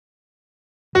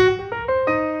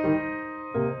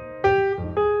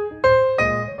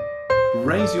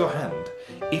Raise your hand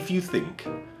if you think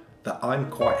that I'm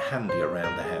quite handy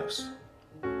around the house.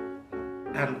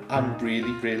 And I'm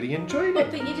really, really enjoying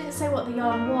it. But you didn't say what the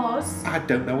yarn was. I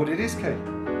don't know what it is, Kate.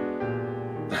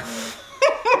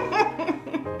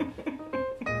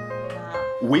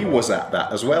 We was at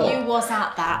that as well. You was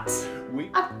at that.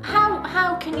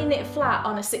 How can you knit flat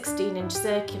on a 16-inch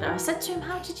circular? I said to him,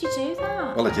 how did you do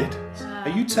that? Well, I did. Are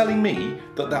you telling me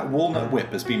that that walnut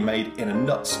whip has been made in a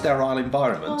nut sterile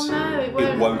environment? Oh, no, it won't.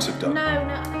 It won't have done. No.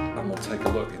 And we'll take a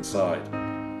look inside.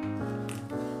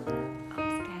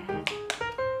 I'm scared.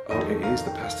 Oh, it is.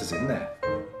 The pasta's in there.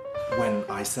 When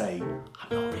I say, I'm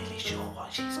not really sure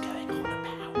what she's going on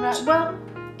about. Right, well,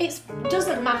 it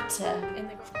doesn't matter.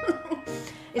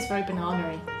 It's very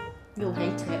banana-y. You'll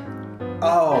hate it.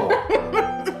 Oh.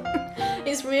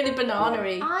 It's really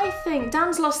banana-y. I think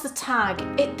Dan's lost the tag.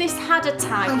 This had a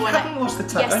tag. I haven't lost the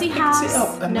tag. Yes, he I picked has. it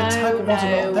up and the tag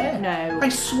wasn't there. No. I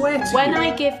swear to you. When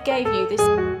I gave you this.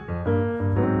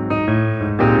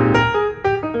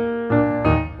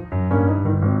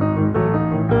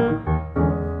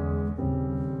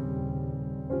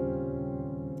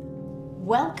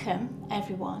 Welcome,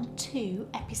 everyone, to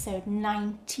episode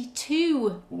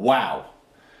 92. Wow.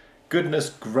 Goodness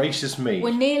gracious me.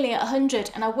 We're nearly at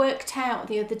 100, and I worked out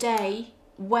the other day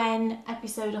when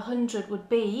episode 100 would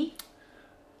be.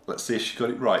 Let's see if she got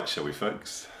it right, shall we,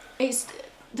 folks? It's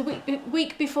the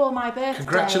week before my birthday.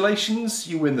 Congratulations,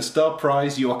 you win the Star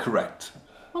Prize, you are correct.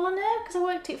 Well, I know, because I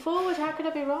worked it forward. How could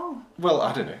I be wrong? Well,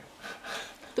 I don't know.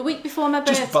 The week before my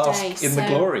birthday. Just bask in the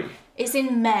glory. It's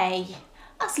in May.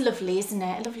 That's lovely, isn't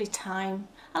it? A lovely time.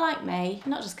 I like May,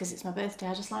 not just because it's my birthday,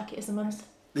 I just like it as a month.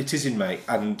 It is in May,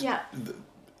 and yeah.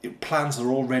 Plans are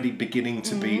already beginning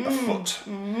to be afoot.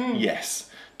 Yes,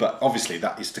 but obviously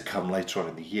that is to come later on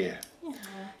in the year. Yeah.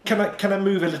 Can I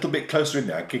move a little bit closer in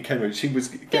now? She was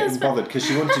getting bothered because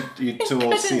she wanted you to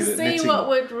all see that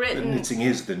knitting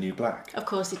is the new black. Of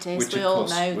course it is. We all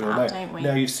know that, don't we?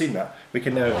 No, you've seen that. We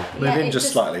can now move in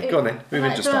just slightly. Go on in, move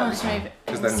in just slightly.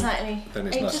 Because then it's nice and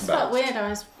balanced. It just felt weird.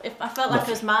 I felt like I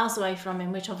was miles away from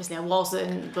him, which obviously I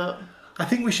wasn't, but... I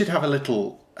think we should have a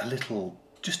little,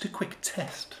 just a quick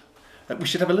test. We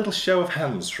should have a little show of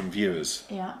hands from viewers.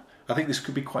 Yeah. I think this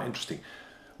could be quite interesting.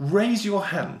 Raise your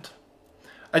hand.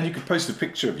 And you could post a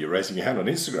picture of you raising your hand on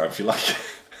Instagram if you like.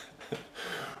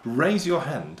 Raise your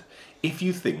hand if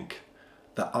you think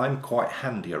that I'm quite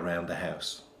handy around the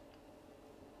house.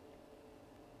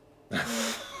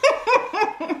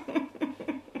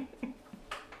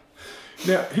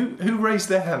 Now, who raised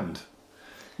their hand?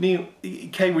 Neil,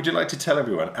 Kay, would you like to tell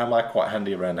everyone, am I quite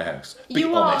handy around the house? Be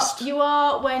honest. You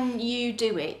are when you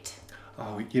do it.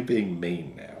 Oh, you're being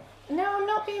mean now. No, I'm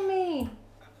not being mean.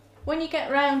 When you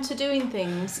get round to doing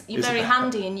things, you're very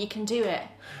handy and you can do it.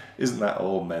 Isn't that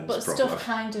all men's problem? But stuff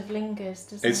kind of lingers,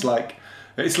 doesn't it?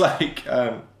 It's like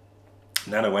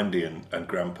Nana Wendy and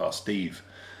Grandpa Steve.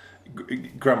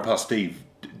 Grandpa Steve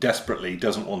desperately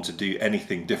doesn't want to do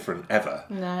anything different ever.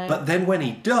 No. But then when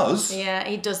he does... Yeah,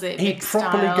 he does it He big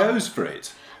properly style. Goes for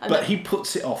it. But he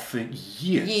puts it off for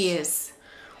years. Years.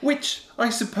 Which, I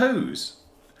suppose,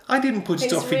 I didn't put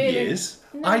it off for years.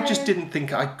 No. I just didn't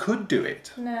think I could do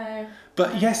it. No.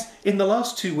 But yes, in the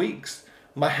last 2 weeks,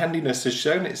 my handiness has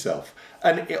shown itself.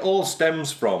 And it all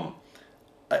stems from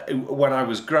when I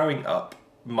was growing up,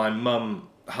 my mum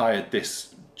hired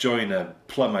this joiner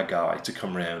plumber guy to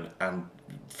come round and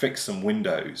fix some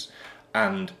windows,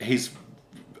 and his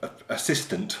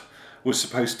assistant was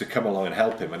supposed to come along and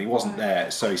help him, and he wasn't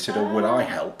there, so he said, oh, would I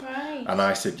help? Right. And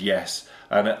I said yes,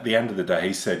 and at the end of the day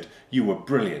he said, you were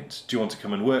brilliant, do you want to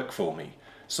come and work for me?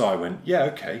 So I went, yeah,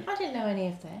 okay. I didn't know any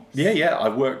of this. Yeah, I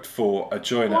worked for a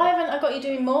joiner. Why haven't I got you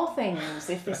doing more things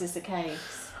if this is the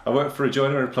case? I worked for a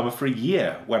joiner and a plumber for a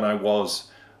year when I was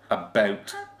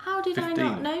about How did 15. I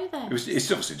not know this?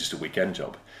 It's obviously just a weekend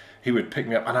job. He would pick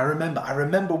me up, and I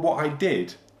remember what I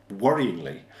did,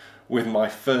 worryingly, with my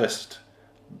first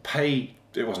pay.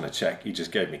 It wasn't a cheque, he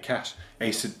just gave me cash. And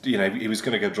he said, you know, he was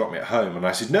going to go drop me at home, and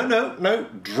I said, no,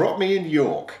 drop me in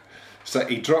York. So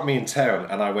he dropped me in town,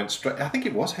 and I went straight, I think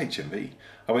it was HMV.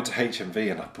 I went to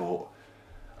HMV and I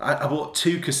bought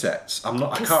 2 cassettes.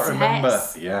 I can't remember.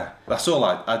 Yeah, that's all.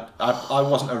 I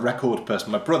wasn't a record person.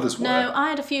 My brothers were. No, I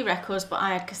had a few records, but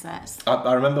I had cassettes.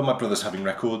 I remember my brothers having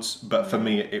records, but for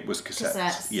me it was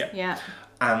cassettes. Yeah.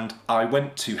 And I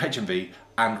went to HMV,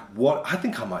 and I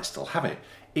think I might still have it.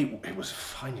 It was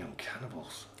Fine Young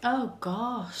Cannibals. Oh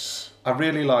gosh. I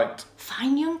really liked.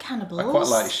 Fine Young Cannibals. I quite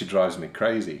like She Drives Me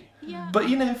Crazy. Yeah. But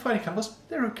you know, Fine Young Cannibals,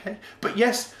 they're okay. But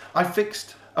yes, I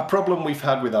fixed a problem we've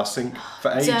had with our sink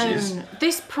for ages.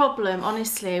 This problem,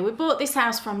 honestly, we bought this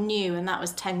house from new and that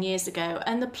was 10 years ago,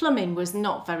 and the plumbing was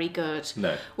not very good.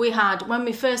 No. We had, when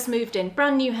we first moved in,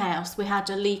 brand new house, we had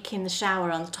a leak in the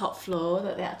shower on the top floor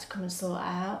that they had to come and sort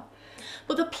out.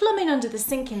 But the plumbing under the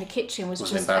sink in the kitchen was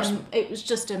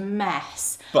just a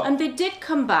mess. And they did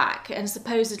come back and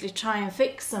supposedly try and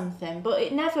fix something, but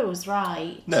it never was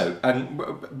right. No, and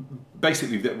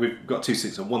basically we've got 2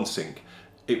 sinks and 1 sink.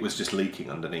 It was just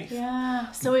leaking underneath.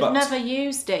 Yeah, so we've never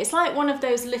used it. It's like one of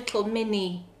those little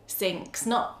mini sinks,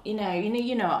 not, you know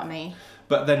what I mean.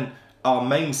 But then our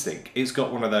main sink, it's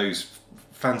got one of those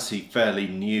fancy, fairly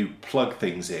new plug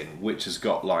things in, which has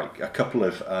got like a couple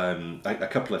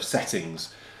of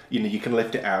settings. You know, you can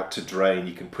lift it out to drain,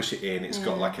 you can push it in. It's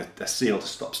got like a seal to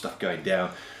stop stuff going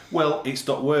down. Well, it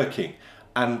stopped working,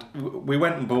 and we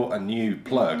went and bought a new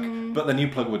plug, but the new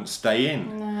plug wouldn't stay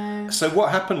in. No. So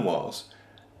what happened was,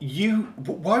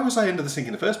 why was I under the sink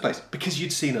in the first place? Because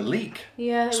you'd seen a leak.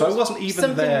 Yeah. So I wasn't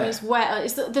even there. Something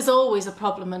was wet. There's always a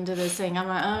problem under the sink. I'm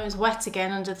like, oh, it's wet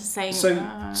again under the sink.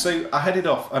 So I headed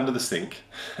off under the sink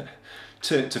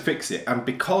to fix it, and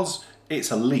because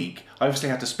it's a leak, I obviously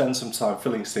had to spend some time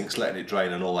filling sinks, letting it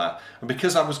drain and all that. And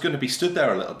because I was going to be stood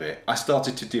there a little bit, I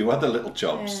started to do other little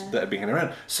jobs that had been going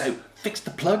around. So fix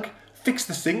the plug, fix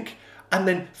the sink, and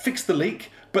then fix the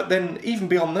leak. But then, even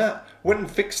beyond that, went and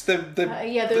fixed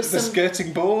the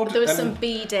skirting board. There was some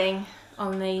beading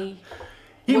on the...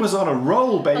 He was on a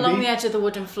roll, baby. Along the edge of the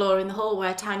wooden floor in the hall where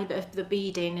a tiny bit of the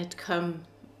beading had come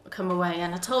away.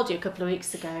 And I told you a couple of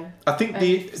weeks ago. I think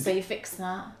so you fixed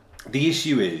that. The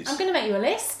issue is... I'm going to make you a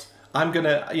list. I'm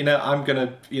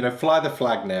gonna fly the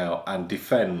flag now and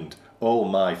defend all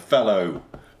my fellow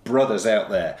brothers out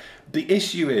there. The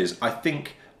issue is, I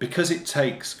think, because it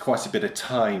takes quite a bit of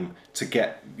time to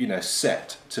get,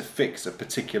 set to fix a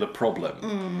particular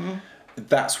problem,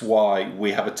 that's why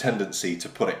we have a tendency to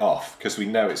put it off, because we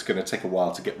know it's going to take a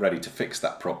while to get ready to fix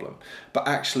that problem. But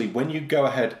actually, when you go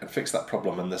ahead and fix that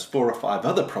problem and there's 4 or 5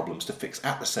 other problems to fix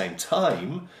at the same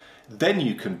time, then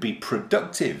you can be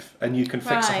productive and you can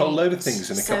fix a whole load of things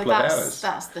in a couple of hours.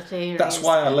 That's the theory. That's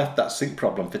why I left that sink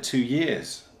problem for 2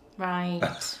 years. Right.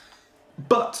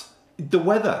 But the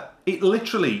weather,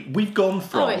 we've gone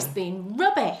from... Oh, it's been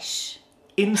rubbish.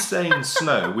 Insane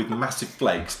snow with massive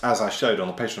flakes, as I showed on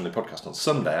the Patreon podcast on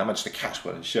Sunday. I managed to catch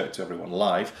one and show it to everyone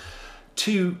live.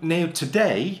 To now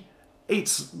today,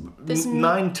 it's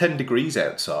 9-10 degrees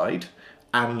outside,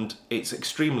 and it's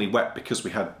extremely wet because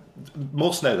we had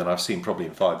more snow than I've seen probably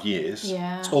in 5 years.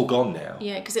 Yeah. It's all gone now.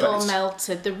 Yeah, because it all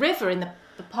melted. The river in the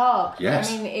park,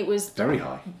 yes, I mean, it was very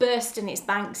high, bursting its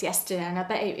banks yesterday, and I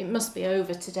bet it must be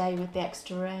over today with the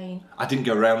extra rain. I didn't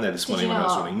go around there this morning when I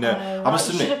was running. No, I must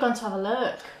admit. You should have gone to have a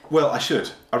look. Well, I should.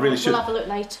 I really should. We'll have a look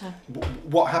later.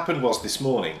 What happened was this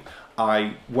morning,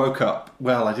 I woke up.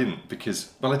 Well, I didn't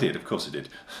because... Well, I did. Of course I did.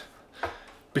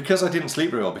 Because I didn't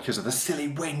sleep very well because of the silly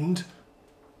wind.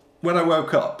 When I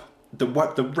woke up, the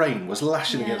rain was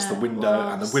lashing against the window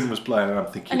and the wind was blowing, and I'm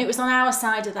thinking... And it was on our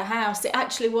side of the house. It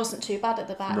actually wasn't too bad at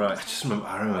the back. Right.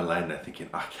 I remember laying there thinking,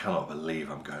 I cannot believe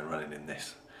I'm going running in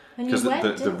this. And you went,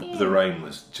 didn't you? The rain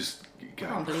was just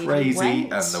going crazy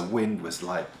and the wind was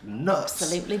like nuts.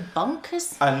 Absolutely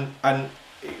bonkers. And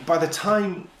by the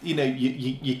time, you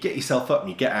get yourself up and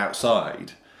you get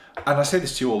outside, and I say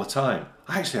this to you all the time,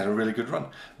 I actually had a really good run.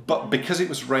 But because it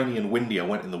was rainy and windy, I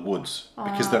went in the woods,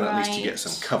 because then at least you get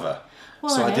some cover.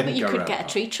 Well, so I I know, didn't but you go could get a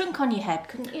tree trunk on your head,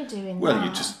 couldn't you, doing that? Well,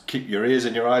 you just keep your ears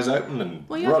and your eyes open and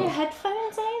Well, you have your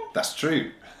headphones in? That's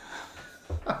true.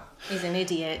 He's an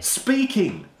idiot.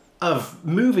 Speaking of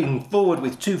moving forward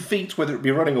with 2 feet, whether it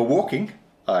be running or walking,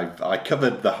 I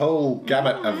covered the whole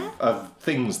gamut of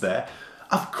things there.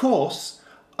 Of course,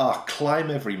 our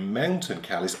Climb Every Mountain,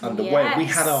 Cal, is underway. Yes. We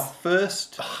had our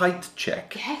first height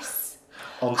check. Yes.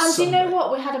 On And Sunday. do you know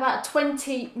what? We had about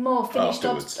 20 more finished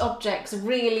Afterwards. objects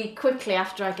really quickly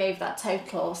after I gave that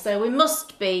total. So we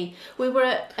were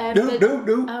at...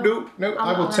 No,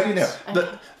 I will tell you now. Okay.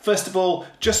 First of all,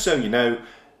 just so you know,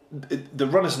 the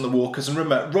runners and the walkers, and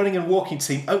remember, running and walking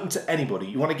team, open to anybody.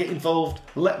 You want to get involved,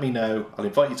 let me know. I'll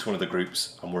invite you to one of the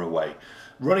groups and we're away.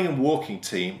 Running and walking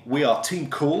team, we are Team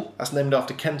Cool, that's named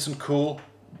after Kenton Cool,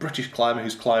 British climber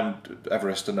who's climbed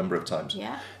Everest a number of times.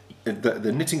 Yeah.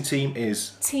 The knitting team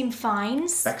is... Team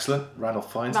Fines. Excellent,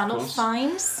 Ranulph Fines, of course.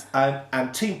 Fines.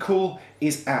 And Team Cool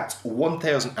is at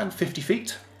 1,050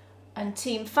 feet. And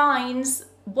Team Fines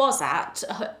was at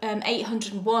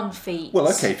 801 feet. Well,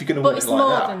 okay, if you're going to walk it like that. But it's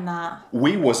more than that.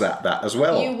 We was at that as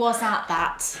well. You was at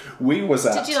that. We was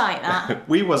at... Did you like that?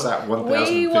 We was at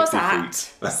 1,050 We was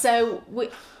feet. at... So,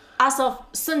 as of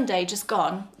Sunday just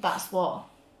gone, that's what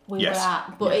we were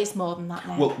at, but it's more than that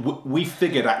now. Well, we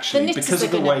figured actually, the because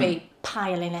of the are way... be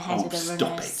piling ahead of the stop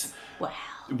runners. it.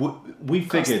 Well, we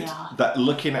figured that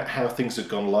looking at how things had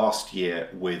gone last year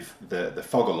with the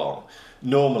fog along,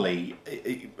 normally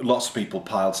lots of people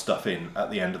piled stuff in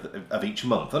at the end of each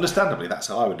month. Understandably, that's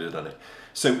how I would have done it.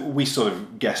 So we sort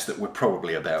of guessed that we're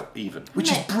probably about even,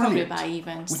 which is brilliant. Probably about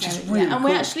even. Which is really cool. And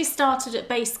we actually started at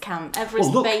base camp,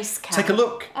 Everest base camp. Take a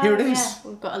look. Here it is. Yeah.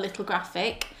 We've got a little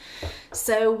graphic.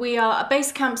 So we are at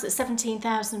base camps at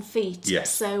 17,000 feet.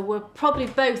 Yes. So we're probably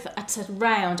both at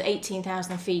around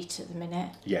 18,000 feet at the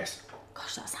minute. Yes.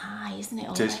 Gosh, that's high, isn't it,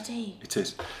 already? It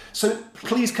is. So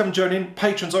please come join in.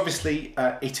 Patrons, obviously,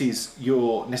 it is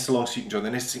your knit along, so you can join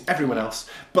the knitting, everyone else.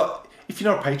 But if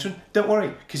you're not a patron, don't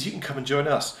worry, because you can come and join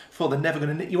us for the Never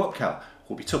Gonna Knit You Up Cal.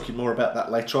 We'll be talking more about that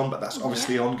later on, but that's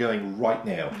obviously ongoing right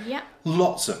now. Yeah.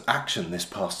 Lots of action this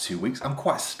past 2 weeks. I'm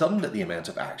quite stunned at the amount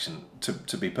of action,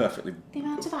 to be perfectly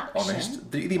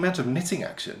honest. The amount of knitting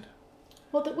action.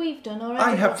 What that we've done already.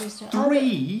 I have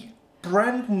 3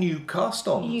 brand new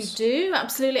cast-ons. You do,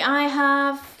 absolutely. I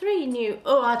have 3 new,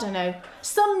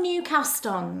 some new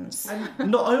cast-ons.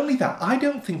 And not only that, I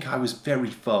don't think I was very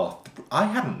far.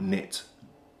 I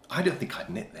don't think I'd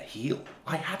knit the heel.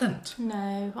 I hadn't.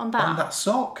 No, on that. On that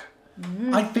sock.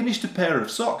 I finished a pair of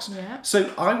socks. Yeah.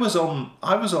 So I was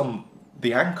on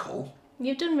the ankle.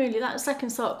 You've done really, that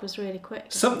second sock was really quick.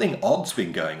 Something odd's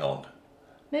been going on.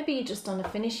 Maybe you're just on a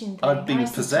finishing thing. I've been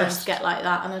possessed. I get like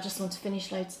that and I just want to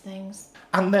finish loads of things.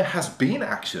 And there has been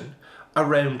action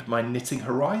around my knitting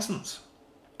horizons.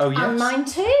 Oh yes. And mine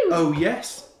too. Oh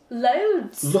yes.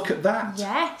 Loads. Look at that.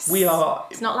 Yes. We are...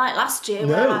 It's not like last year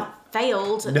where I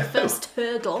failed at the first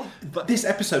hurdle. But this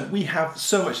episode, we have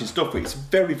so much in store for you. It's a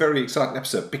very, very exciting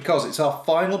episode because it's our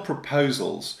final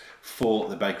proposals for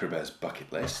the Bakery Bears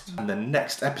bucket list. And the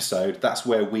next episode, that's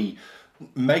where we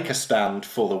make a stand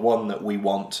for the one that we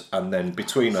want, and then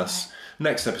between us,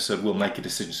 next episode we'll make a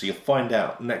decision. So you'll find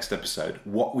out next episode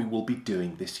what we will be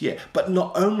doing this year. But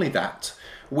not only that,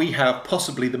 we have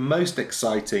possibly the most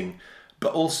exciting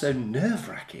but also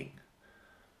nerve-wracking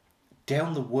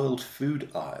down the world food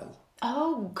aisle.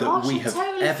 Oh gosh, that we have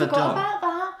totally ever forgot done. about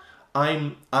that.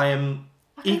 I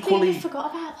completely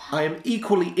forgot about that. I am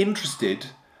equally interested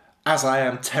as I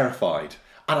am terrified.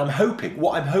 And I'm hoping,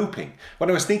 when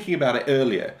I was thinking about it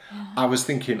earlier, I was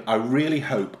thinking, I really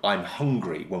hope I'm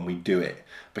hungry when we do it,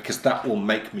 because that will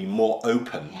make me more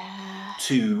open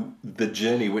to the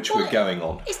journey which we're going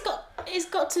on. It's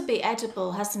got to be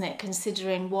edible, hasn't it,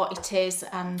 considering what it is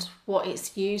and what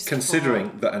it's used for.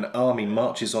 Considering that an army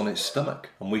marches on its stomach,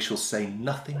 and we shall say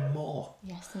nothing more.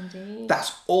 Yes, indeed.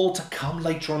 That's all to come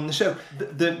later on in the show.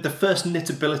 The first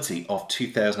Knitability of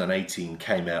 2018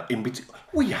 came out in between.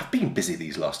 We have been busy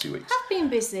these last 2 weeks. Have been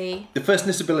busy. The first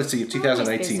Knitability of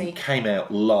 2018 came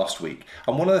out last week,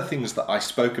 and one of the things that I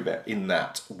spoke about in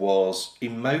that was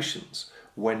emotions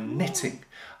when knitting.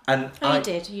 And you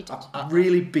did. I've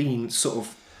really been sort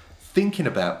of thinking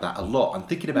about that a lot and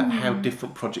thinking about how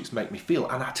different projects make me feel.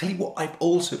 And I tell you what I've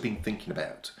also been thinking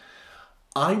about.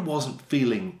 I wasn't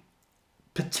feeling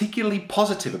particularly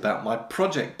positive about my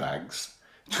project bags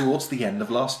towards the end of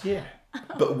last year.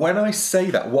 But when I say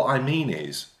that, what I mean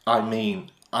is, I'm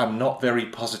not very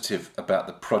positive about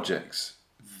the projects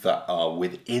that are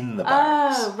within the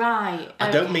bags. Oh, right. Okay.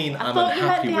 I don't mean I'm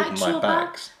unhappy with my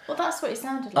bags. Well, that's what it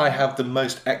sounded like. I have the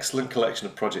most excellent collection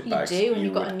of project bags. You do, and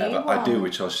you've got a new one. I do,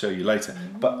 which I'll show you later.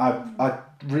 But I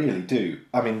really do.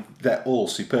 I mean, they're all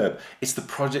superb. It's the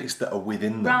projects that are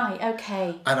within them. Right,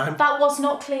 okay. And that was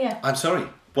not clear. I'm sorry.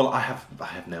 Well, I have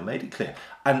now made it clear.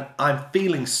 And I'm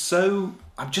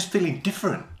just feeling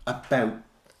different about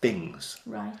things.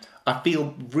 Right. I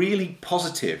feel really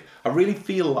positive. I really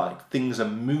feel like things are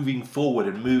moving forward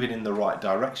and moving in the right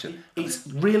direction. It's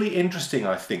really interesting,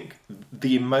 I think,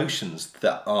 the emotions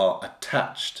that are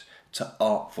attached to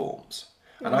art forms.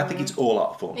 And I think it's all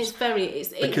art forms. It's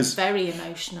very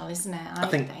emotional, isn't it? I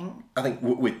think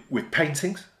with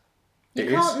paintings, you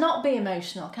can't not be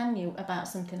emotional, can you, about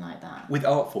something like that? With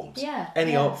art forms. Yeah.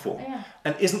 Any art form. Yeah.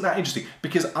 And isn't that interesting?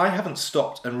 Because I haven't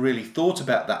stopped and really thought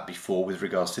about that before with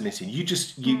regards to knitting. You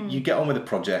just, you get on with a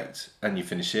project and you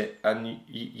finish it and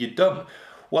you're done.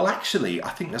 Well, actually, I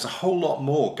think there's a whole lot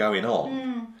more going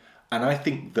on. And I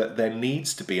think that there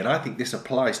needs to be, and I think this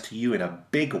applies to you in a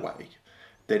big way,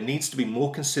 there needs to be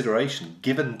more consideration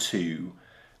given to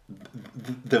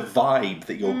the vibe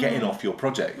that you're getting off your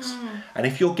projects. And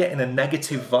if you're getting a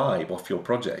negative vibe off your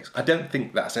projects, I don't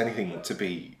think that's anything to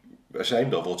be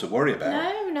ashamed of or to worry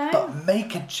about. No. But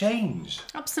make a change.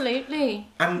 Absolutely.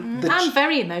 And I'm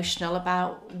very emotional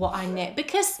about what I knit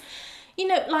because, you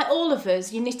know, like all of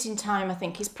us, your knitting time, I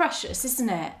think, is precious, isn't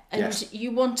it? And Yes.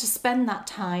 you want to spend that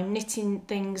time knitting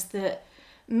things that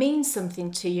mean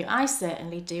something to you. I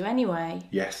certainly do anyway.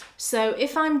 Yes. So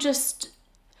if I'm just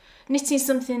knitting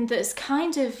something that's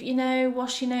kind of, you know,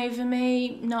 washing over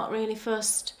me, not really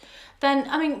fussed, then,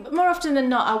 I mean, more often than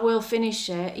not, I will finish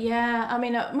it. Yeah, I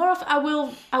mean, more often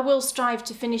I will strive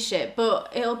to finish it,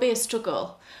 but it'll be a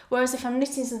struggle. Whereas if I'm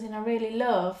knitting something I really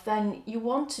love, then you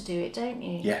want to do it, don't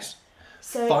you? Yes.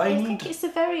 So I think it's a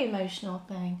very emotional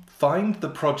thing. Find the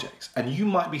projects, and you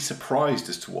might be surprised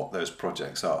as to what those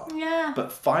projects are. Yeah.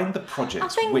 But find the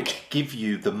projects which give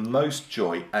you the most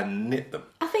joy and knit them.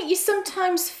 I think you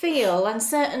sometimes feel, and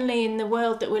certainly in the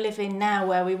world that we live in now,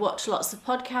 where we watch lots of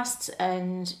podcasts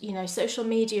and, you know, social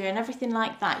media and everything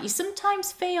like that, you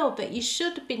sometimes feel that you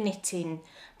should be knitting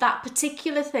that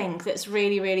particular thing that's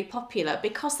really, really popular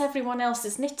because everyone else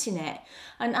is knitting it.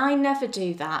 And I never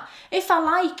do that. If I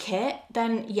like it,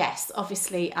 then yes,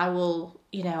 obviously I will,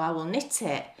 you know, I will knit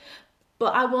it.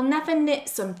 But I will never knit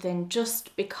something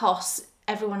just because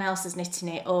everyone else is knitting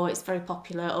it or it's very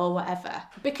popular or whatever.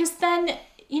 Because then,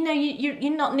 you know,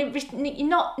 you're not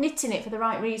knitting it for the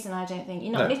right reason, I don't think.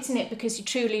 You're not knitting it because you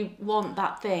truly want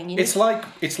that thing. It's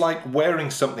like wearing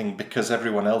something because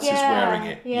everyone else is wearing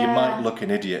it. Yeah. You might look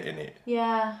an idiot in it.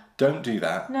 Yeah. Don't do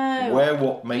that. No. Wear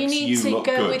what makes you look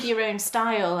good. You need to go with your own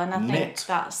style, and I think Knit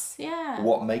that's,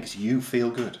 what makes you feel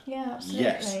good. Yeah, absolutely.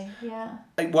 Yes. Yeah.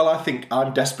 Well, I think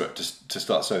I'm desperate to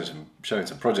start showing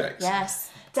some projects. Yes.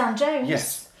 Dan Jones.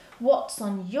 Yes. What's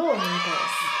on your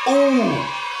needles?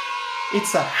 Oh!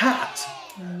 It's a hat.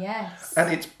 Yes.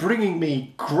 And it's bringing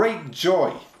me great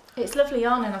joy. It's lovely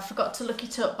yarn, and I forgot to look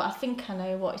it up, but I think I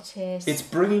know what it is. It's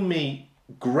bringing me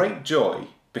great joy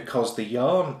because the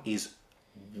yarn is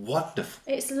wonderful.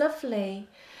 It's lovely.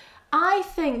 I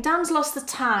think Dan's lost the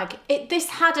tag. This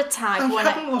had a tag. I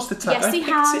haven't lost the tag. Yes, he I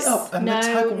has. picked it up and the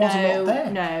tag was not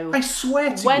there. No. I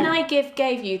swear to you. When I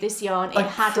gave you this yarn, it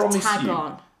had a tag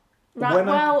on.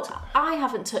 Right, I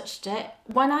haven't touched it.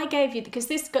 When I gave you, because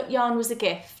this yarn was a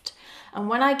gift, and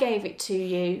when I gave it to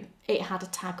you, it had a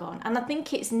tag on. And I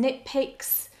think it's Knit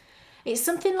Picks. It's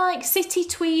something like City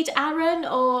Tweed Aran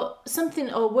or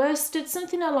something, or worsted,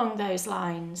 something along those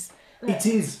lines. It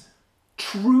is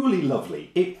truly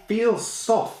lovely. It feels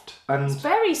soft and it's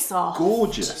very soft.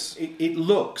 Gorgeous. It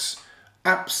looks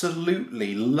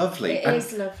absolutely lovely. It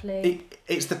is lovely.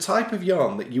 It's the type of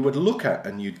yarn that you would look at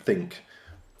and you'd think,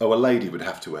 oh, a lady would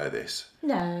have to wear this.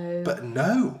 No. But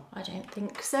no. I don't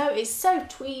think so. It's so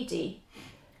tweedy.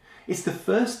 It's the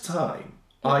first time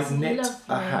I've knit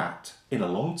a hat in a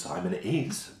long time, and it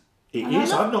is.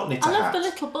 I've not knit a hat. I love the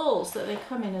little balls that they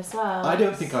come in as well. I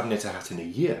don't think I've knit a hat in a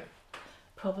year.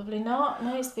 Probably not.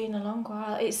 No, it's been a long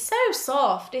while. It's so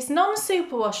soft. It's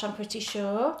non-superwash, I'm pretty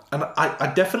sure. And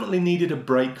I definitely needed a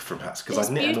break from hats because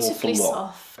I've knit an awful lot. Beautifully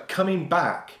soft. Coming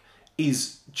back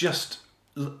is just,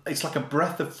 it's like a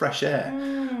breath of fresh air.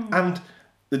 And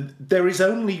there is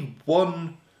only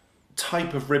one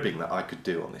type of ribbing that I could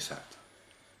do on this hat.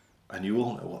 And you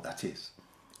all know what that is.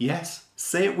 Yes,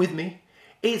 say it with me.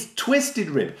 It's twisted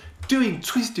rib. Doing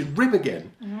twisted rib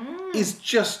again is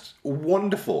just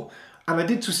wonderful. And I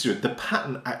did twisted rib. The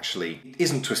pattern actually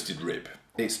isn't twisted rib.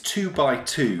 It's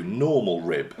 2x2 normal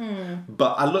rib.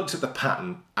 But I looked at the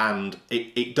pattern and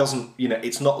it doesn't, you know,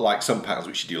 it's not like some patterns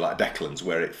which you do like Declan's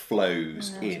where it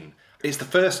flows in. It's the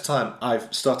first time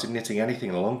I've started knitting anything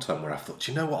in a long time where I thought,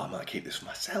 you know what, I might keep this for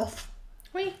myself.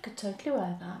 Well, you could totally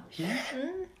wear that. Yeah.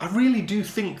 I really do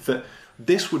think that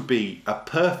this would be a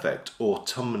perfect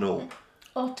autumnal,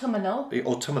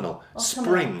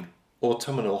 spring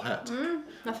autumnal hat.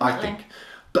 Definitely. I think.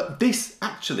 But this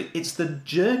actually, it's the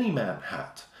journeyman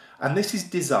hat. And this is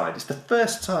designed, it's the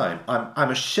first time, I'm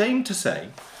ashamed to say,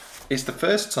 it's the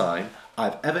first time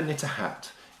I've ever knit a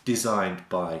hat designed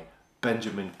by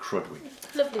Benjamin Crudwick.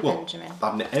 Lovely Benjamin.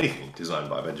 I've knit anything designed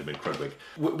by Benjamin Crudwick.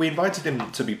 We invited him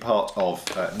to be part of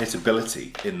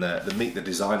Knitability in the Meet the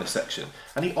Designer section,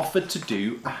 and he offered to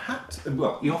do a hat.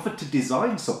 Well, he offered to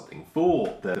design something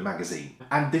for the magazine,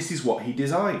 and this is what he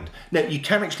designed. Now, you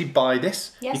can actually buy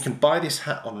this. Yes. You can buy this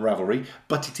hat on Ravelry,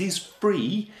 but it is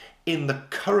free in the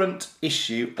current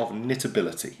issue of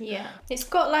Knitability. Yeah. It's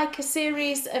got like a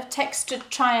series of textured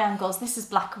triangles. This is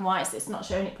black and white, so it's not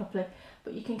showing it properly.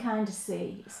 But you can kind of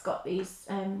see it's got these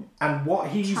and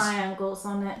triangles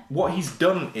on it. What he's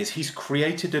done is he's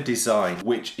created a design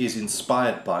which is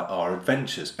inspired by our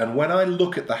adventures. And when I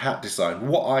look at the hat design,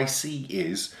 what I see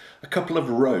is a couple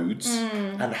of roads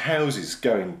and houses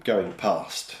going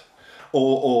past.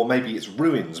 Or maybe it's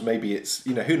ruins, maybe it's,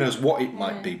 you know, who knows what it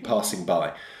might be passing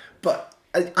by. But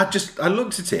I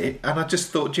looked at it and I just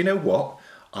thought, do you know what?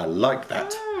 I like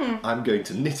that. I'm going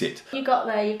to knit it. You got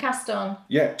there, you cast on?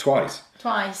 Yeah, twice.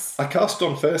 Twice. I cast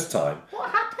on first time. What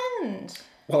happened?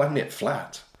 Well, I knit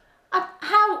flat.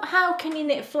 How can you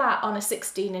knit flat on a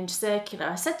 16-inch circular?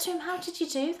 I said to him, how did you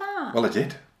do that? Well, I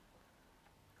did.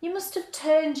 You must have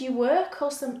turned your work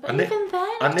or something. But even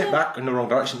then, I knit back in the wrong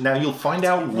direction. Now you'll find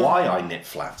out why I knit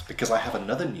flat, because I have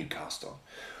another new cast on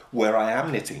where I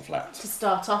am knitting flat. To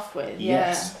start off with,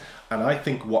 yes. Yeah. And I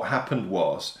think what happened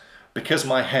was, because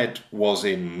my head was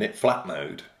in knit flat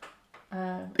mode,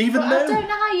 even though... I don't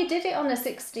know how you did it on a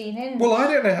 16-inch. Well,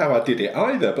 I don't know how I did it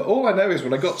either, but all I know is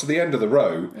when I got to the end of the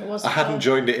row, I hadn't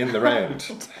joined it in the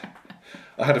round.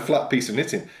 I had a flat piece of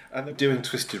knitting. And doing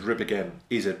twisted rib again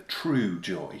is a true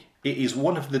joy. It is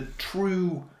one of the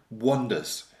true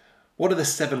wonders. What are the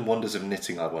 7 wonders of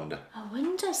knitting, I wonder? I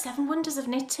wonder, 7 wonders of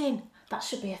knitting. That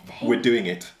should be a thing. We're doing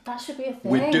it. That should be a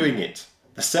thing. We're doing it.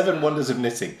 The 7 wonders of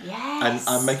knitting. Yes. And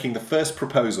I'm making the first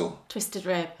proposal. Twisted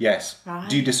rib. Yes. Right.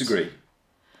 Do you disagree?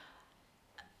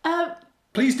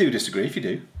 Please do disagree if you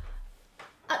do.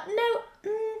 No,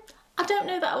 I don't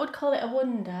know that I would call it a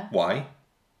wonder. Why?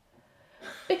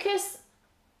 Because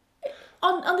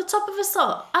on the top of a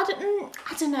sock, I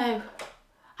don't know.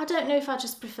 I don't know if I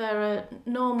just prefer a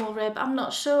normal rib. I'm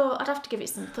not sure. I'd have to give it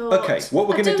some thought. Okay, what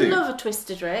we're going to do... I do love a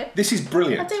twisted rib. This is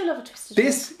brilliant. I do love a twisted rib.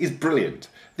 This is brilliant.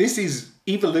 This is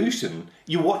evolution.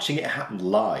 You're watching it happen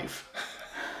live.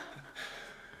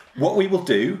 What we will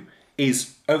do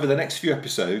is, over the next few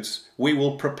episodes, we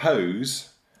will propose...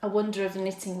 A wonder of the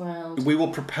knitting world. We will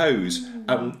propose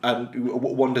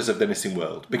wonders of the knitting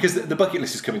world. Because the bucket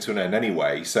list is coming to an end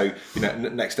anyway, so, you know,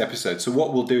 next episode. So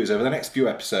what we'll do is, over the next few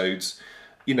episodes,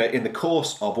 you know, in the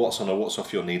course of what's on or what's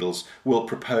off your needles, we'll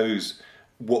propose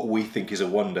what we think is a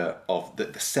wonder of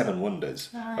the 7 wonders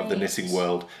of the knitting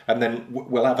world. And then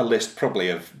we'll have a list probably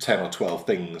of 10 or 12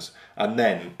 things. And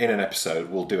then in an episode,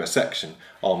 we'll do a section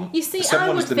on you see, the 7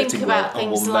 wonders of the knitting world,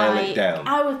 and we'll nail it down.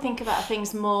 I would think about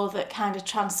things more that kind of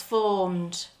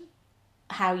transformed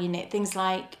how you knit. Things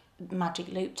like magic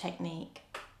loop technique.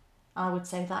 I would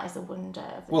say that is a wonder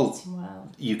of the knitting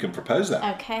world. You can propose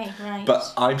that. Okay, right.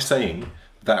 But I'm saying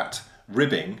that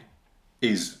ribbing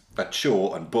is a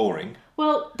chore and boring.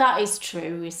 Well, that is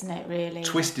true, isn't it, really?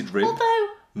 Twisted rib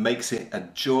makes it a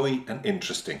joy and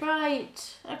interesting.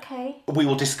 Right, okay. We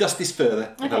will discuss this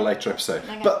further in a later episode.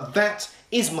 Okay. But that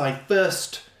is my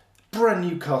first brand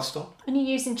new cast on. And you're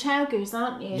using chow goose,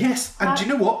 aren't you? Yes, and do you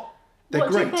know what? They're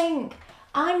great. What do you think?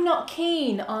 I'm not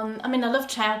keen on... I mean, I love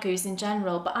chow goose in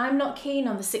general, but I'm not keen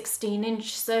on the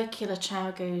 16-inch circular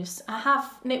chow goose. I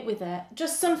have knit with it.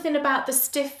 Just something about the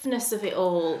stiffness of it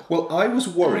all. Well, I was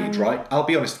worried, right? I'll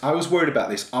be honest. I was worried about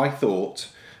this. I thought,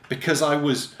 because I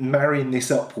was marrying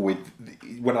this up with...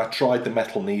 When I tried the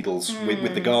metal needles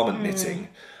with the garment knitting,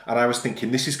 and I was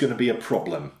thinking, this is going to be a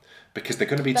problem, because they're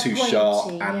going to be too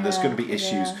sharp and there's going to be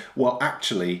issues. Yeah. Well,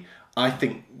 actually... I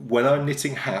think when I'm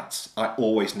knitting hats, I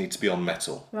always need to be on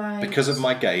metal. Right. Because of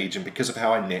my gauge and because of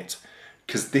how I knit.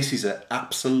 Because this is an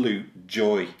absolute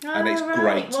joy and it's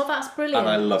great. Well, that's brilliant. And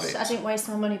I love it. I didn't waste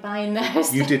my money buying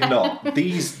those. You did not.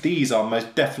 These are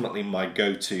most definitely my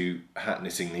go-to hat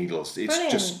knitting needles.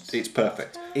 It's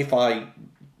perfect. If I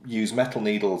use metal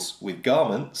needles with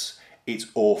garments... It's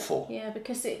awful. Yeah,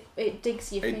 because it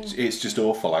digs your finger. It's just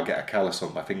awful. I get a callus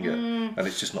on my finger and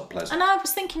it's just not pleasant. And I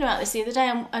was thinking about this the other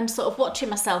day and sort of watching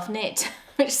myself knit,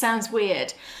 which sounds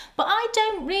weird. But I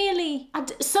don't really...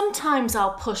 sometimes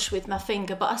I'll push with my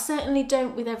finger, but I certainly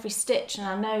don't with every stitch. And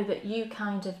I know that you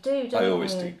kind of do, don't you? I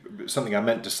always do. Something I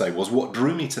meant to say was what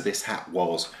drew me to this hat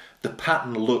was the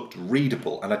pattern looked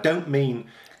readable. And I don't mean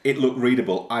it looked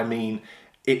readable. I mean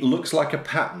it looks like a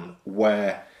pattern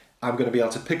where... I'm going to be able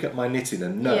to pick up my knitting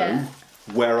and know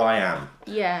where I am.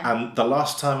 Yeah. And the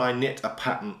last time I knit a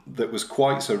pattern that was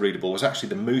quite so readable was actually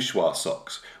the mouchoir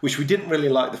socks, which we didn't really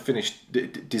like the finished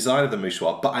design of the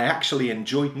mouchoir, but I actually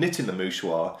enjoyed knitting the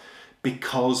mouchoir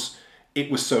because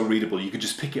it was so readable. You could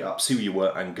just pick it up, see where you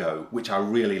were and go, which I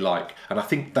really like. And I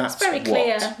think that's very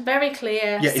clear,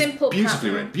 yeah, simple it's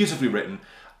beautifully written.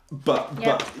 But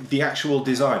the actual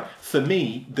design, for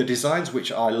me, the designs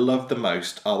which I love the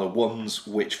most are the ones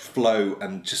which flow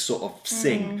and just sort of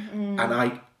sing. And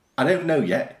I don't know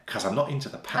yet, because I'm not into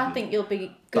the pattern. I think you'll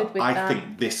be good with that. I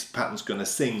think this pattern's going to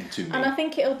sing to me. And I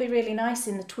think it'll be really nice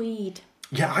in the tweed.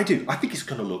 Yeah, I do. I think it's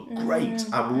going to look great.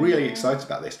 I'm really excited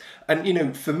about this. And, you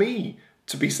know, for me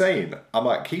to be saying I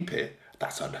might keep it,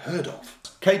 that's unheard of.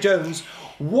 Kay Jones,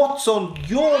 what's on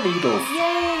your needles?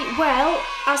 Yay! Well,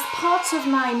 as part of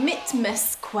my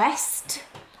Knitmas quest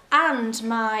and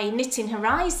my Knitting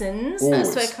Horizons that I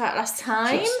spoke about last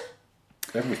time,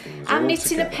 Everything was I'm all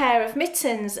knitting together. a pair of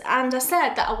mittens, and I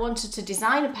said that I wanted to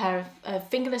design a pair of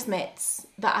fingerless mitts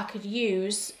that I could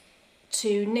use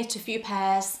to knit a few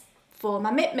pairs for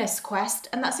my Mittmas quest,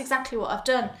 and that's exactly what I've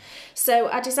done. So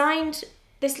I designed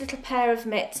this little pair of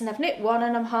mitts, and I've knit one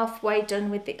and I'm halfway done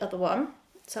with the other one.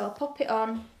 So I'll pop it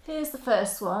on. Here's the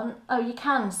first one. Oh, you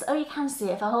can see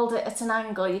it. If I hold it at an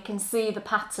angle, you can see the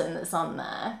pattern that's on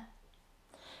there.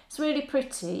 It's really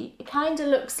pretty. It kind of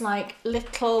looks like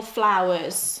little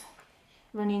flowers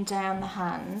running down the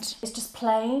hand. It's just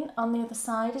plain on the other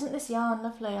side. Isn't this yarn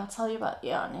lovely? I'll tell you about the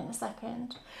yarn in a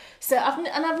second. So I've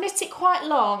knit it quite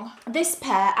long. This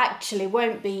pair actually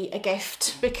won't be a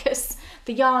gift because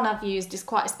the yarn I've used is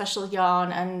quite a special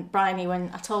yarn, and Bryony,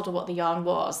 when I told her what the yarn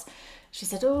was, she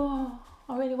said, oh,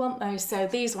 I really want those. So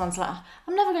these ones, like,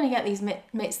 I'm never going to get these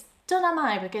mitts done, am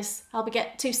I? Because I'll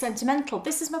get too sentimental.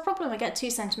 This is my problem, I get too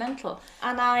sentimental.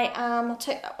 And I'll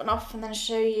take that one off and then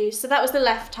show you. So that was the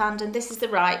left hand, and this is the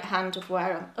right hand of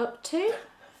where I'm up to.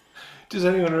 Does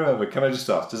anyone remember, can I just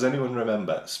ask, does anyone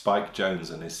remember Spike Jones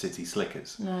and his City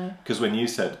Slickers? No. Because when you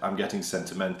said, I'm getting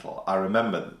sentimental, I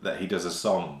remember that he does a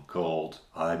song called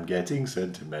I'm Getting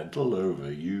Sentimental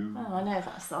Over You. Oh, I know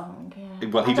that song, yeah.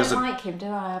 Well, he I don't like him, do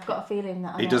I? I've got a feeling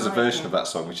that I He does a like version him. of that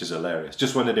song, which is hilarious.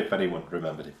 Just wondered if anyone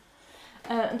remembered it.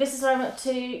 This is where I'm up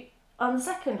to on the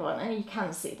second one, and you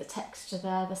can see the texture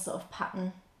there, the sort of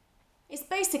pattern. It's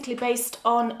basically based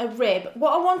on a rib.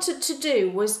 What I wanted to do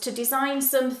was to design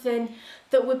something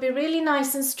that would be really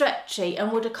nice and stretchy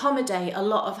and would accommodate a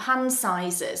lot of hand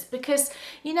sizes, because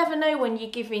you never know when you're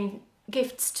giving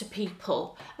gifts to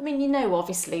people. I mean, you know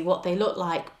obviously what they look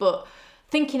like, but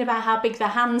thinking about how big their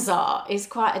hands are is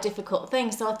quite a difficult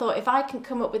thing. So I thought if I can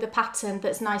come up with a pattern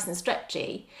that's nice and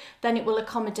stretchy, then it will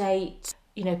accommodate,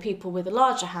 you know, people with a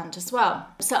larger hand as well.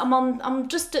 So I'm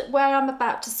just at where I'm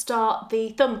about to start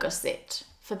the thumb gusset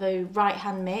for the right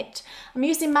hand mitt. I'm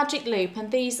using Magic Loop, and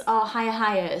these are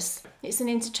higher. It's an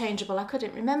interchangeable, I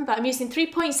couldn't remember. I'm using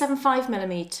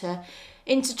 3.75mm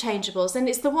interchangeables, and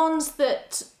it's the ones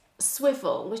that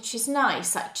swivel, which is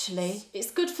nice actually.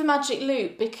 It's good for Magic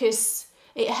Loop because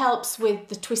it helps with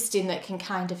the twisting that can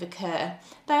kind of occur.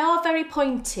 They are very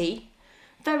pointy,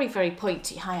 very, very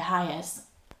pointy higher.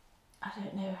 I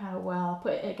don't know how well. I'll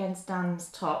put it against Dan's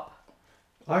top.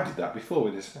 I did that before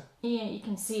with this. Yeah, you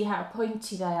can see how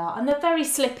pointy they are, and they're very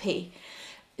slippy.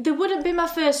 They wouldn't be my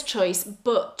first choice,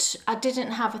 but I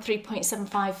didn't have a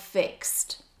 3.75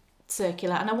 fixed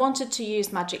circular, and I wanted to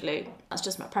use Magic Loop. That's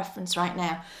just my preference right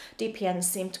now. DPNs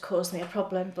seem to cause me a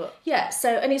problem, but yeah. So,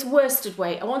 and it's worsted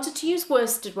weight. I wanted to use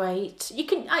worsted weight. You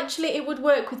can actually, it would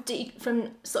work with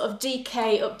from sort of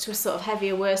DK up to a sort of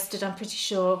heavier worsted. I'm pretty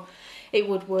sure it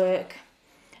would work.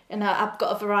 And I've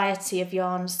got a variety of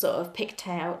yarns sort of picked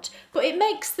out, but it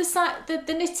makes the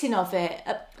knitting of it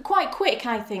quite quick,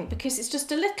 I think, because it's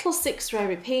just a little 6-row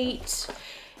repeat.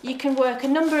 You can work a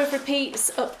number of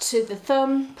repeats up to the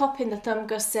thumb, pop in the thumb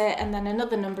gusset, and then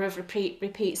another number of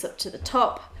repeats up to the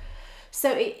top.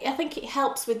 So I think it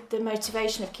helps with the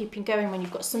motivation of keeping going when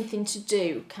you've got something to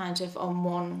do kind of on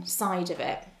one side of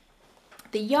it.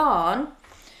 The yarn,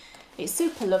 it's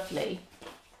super lovely.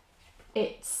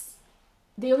 It's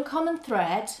the uncommon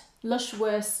thread, lush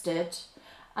worsted,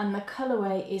 and the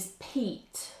colourway is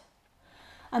peat.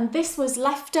 And this was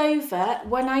left over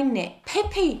when I knit.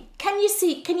 Pippi, can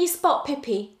you spot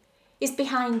Pippi? Is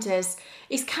behind us.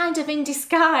 He's kind of in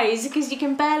disguise because you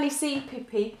can barely see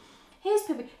Pippi. Here's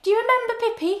Pippi. Do you remember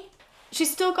Pippi?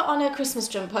 She's still got on her Christmas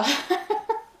jumper.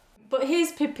 But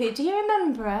here's Pippi. Do you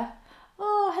remember her?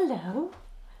 Oh, hello.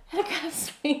 Look how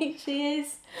sweet she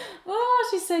is. Oh,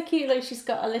 she's so cute. Look, she's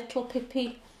got a little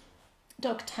Pippi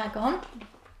dog tag on.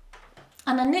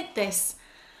 And I knit this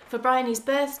for Bryony's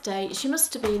birthday. She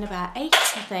must have been about 8,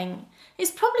 I think.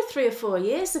 It's probably 3 or 4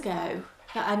 years ago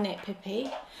that I knit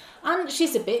Pippi. And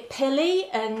she's a bit pilly,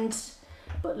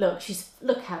 but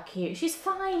look how cute. She's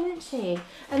fine, isn't she?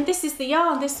 And this is the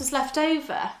yarn. This was left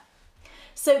over.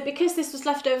 So because this was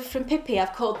left over from Pippi,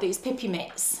 I've called these Pippi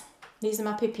mitts. These are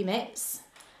my Pippi mitts.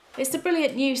 It's a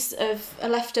brilliant use of a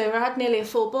leftover. I had nearly a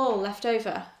full ball left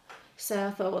over. So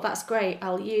I thought, well, that's great,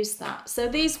 I'll use that. So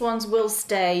these ones will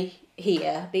stay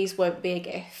here. These won't be a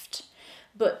gift.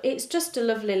 But it's just a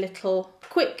lovely little,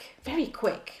 very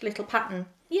quick little pattern.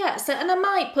 Yeah, so, and I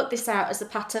might put this out as a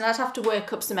pattern. I'd have to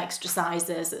work up some extra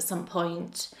sizes at some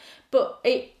point. But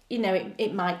it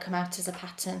might come out as a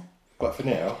pattern. But for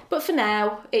now? But for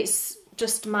now, it's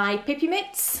just my Pippi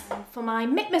mitts for my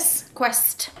Mittmas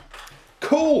quest.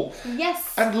 Cool!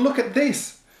 Yes! And look at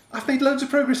this! I've made loads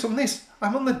of progress on this.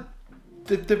 I'm on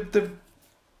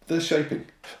the shaping.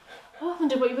 Oh, I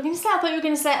wonder what you were going to say. I thought you were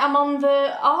going to say I'm on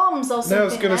the arms or something. No, I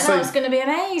was going to say... I was going to be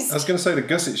amazed. I was going to say the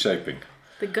gusset shaping.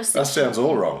 The gusset That sounds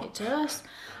all wrong. It does.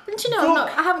 And you know,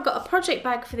 I haven't got a project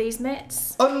bag for these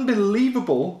mitts.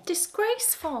 Unbelievable.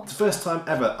 Disgraceful. It's the first time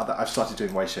ever that I've started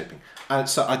doing waist shaping. And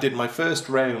so I did my first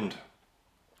round.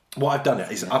 What I've done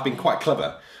is I've been quite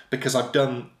clever because I've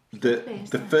done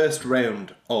the first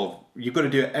round of, you've got to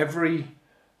do it every,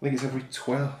 I think it's every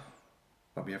 12,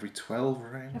 might be every 12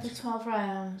 rounds. Every 12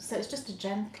 rounds, so it's just a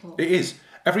gentle. It is.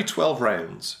 Every 12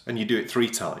 rounds, and you do it 3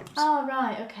 times. Oh,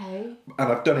 right, okay.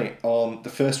 And I've done it on the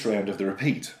first round of the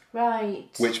repeat. Right.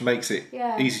 Which makes it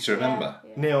easy to remember.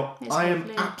 Yeah. Now, I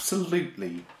am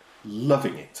absolutely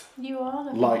loving it. You are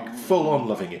loving it. Like, full on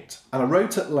loving it. And I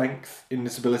wrote at length in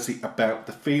Knitability about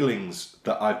the feelings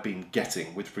that I've been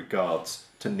getting with regards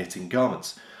to knitting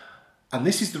garments. And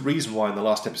this is the reason why in the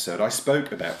last episode I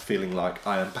spoke about feeling like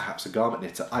I am perhaps a garment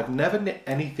knitter. I've never knit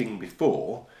anything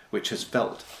before which has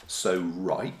felt so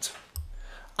right.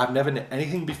 I've never knit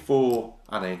anything before,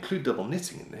 and I include double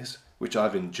knitting in this, which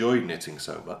I've enjoyed knitting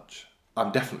so much.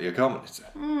 I'm definitely a garment knitter.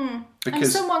 And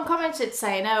someone commented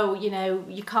saying, oh, you know,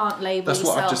 you can't label yourself.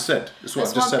 That's what I've just said. That's what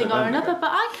I've just said. One thing or another,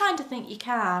 but I kind of think you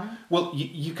can. Well,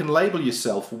 you can label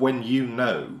yourself when you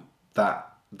know that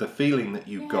the feeling that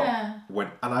you got when,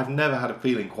 and I've never had a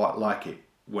feeling quite like it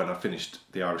when I finished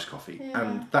the Irish coffee,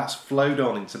 and that's flowed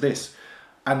on into this,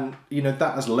 and you know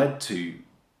that has led to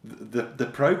the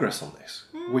progress on this,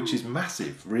 which is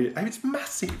massive. Really, I mean, it's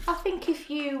massive. I think if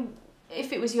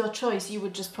it was your choice, you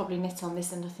would just probably knit on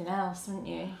this and nothing else, wouldn't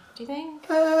you? Do you think?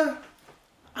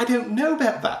 I don't know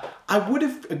about that. I would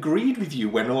have agreed with you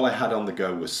when all I had on the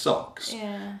go was socks.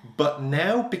 Yeah. But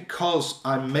now because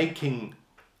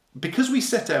because we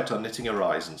set out our knitting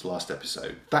horizons last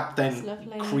episode, that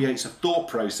then creates a thought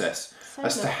process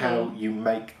as to how you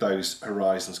make those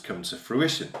horizons come to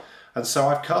fruition. And so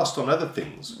I've cast on other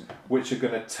things which are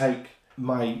going to take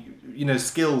my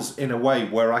skills in a way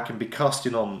where I can be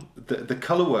casting on the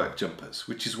colourwork jumpers,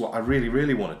 which is what I really,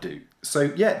 really want to do.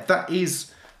 So yeah, that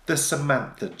is the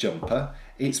Samantha jumper.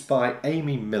 It's by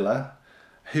Amy Miller,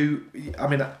 who, I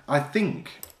mean, I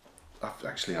think,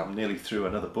 I'm nearly through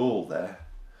another ball there.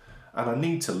 And I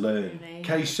need to learn.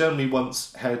 Kay showed me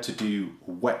once how to do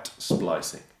wet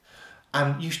splicing.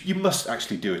 And you must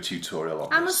actually do a tutorial on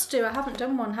this. I must do. I haven't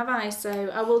done one, have I? So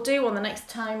I will do one the next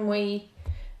time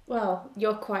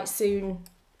you're quite soon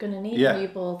going to need a new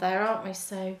ball there, aren't we?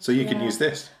 So you can use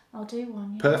this. I'll do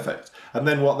one. Yeah. Perfect. And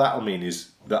then what that'll mean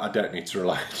is that I don't need to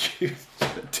rely on you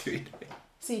doing it.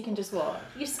 So you can just what?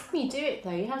 You've seen me do it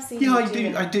though. You have seen me do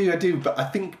it. I do. But I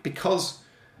think because...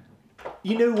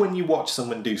 You know when you watch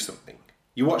someone do something,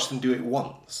 you watch them do it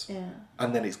once,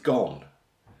 and then it's gone.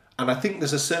 And I think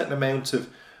there's a certain amount of...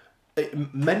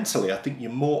 mentally, I think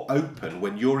you're more open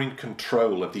when you're in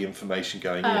control of the information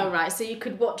going in. Oh, right. So you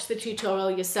could watch the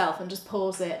tutorial yourself and just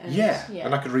pause it. And,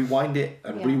 and I could rewind it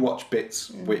and rewatch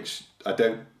bits, which I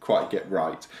don't quite get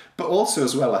right. But also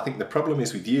as well, I think the problem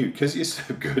is with you, because you're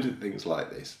so good at things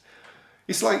like this.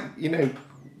 It's like,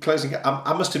 closing...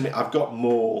 I must admit, I've got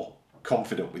more...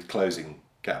 confident with closing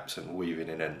gaps and weaving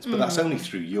in ends, but that's only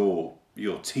through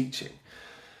your teaching.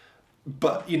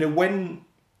 But when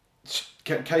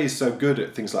Kay is so good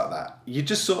at things like that, you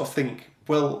just sort of think,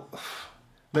 well,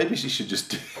 maybe she should just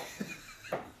do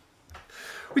it.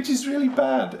 Which is really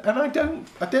bad, and I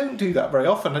don't do that very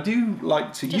often. I do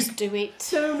like to just do it.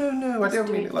 No, I don't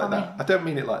mean it like that. I don't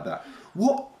mean it like that.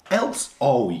 What else?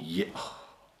 Oh yeah,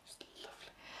 it's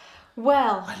lovely.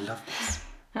 Well, I love this.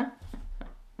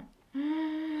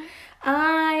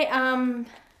 I am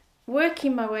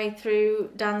working my way through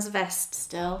Dan's vest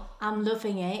still. I'm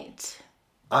loving it.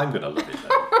 I'm going to love it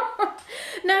though.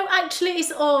 No, actually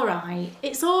it's alright.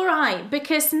 It's alright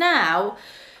because now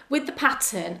with the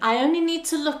pattern, I only need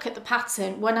to look at the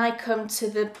pattern when I come to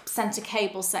the centre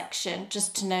cable section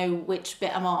just to know which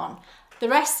bit I'm on. The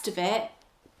rest of it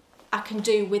I can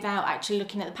do without actually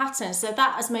looking at the pattern, so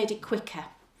that has made it quicker.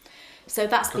 So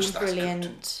that's been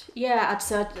brilliant. Yeah,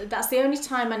 so that's the only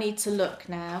time I need to look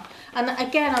now. And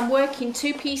again, I'm working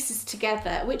 2 pieces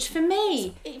together, which for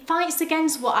me, it fights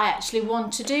against what I actually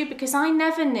want to do because I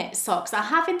never knit socks. I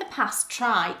have in the past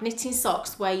tried knitting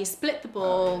socks where you split the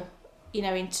ball,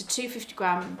 into 2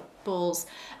 50-gram balls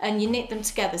and you knit them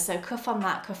together. So cuff on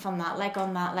that, leg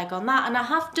on that, leg on that. And I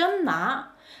have done that.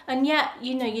 And yet,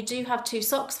 you do have 2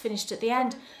 socks finished at the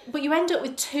end. But you end up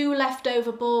with 2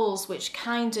 leftover balls, which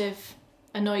kind of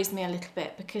annoys me a little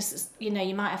bit because, you know,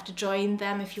 you might have to join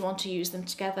them if you want to use them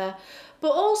together.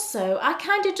 But also, I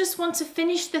kind of just want to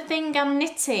finish the thing I'm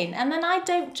knitting, and then I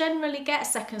don't generally get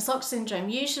second sock syndrome.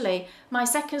 Usually, my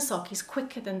second sock is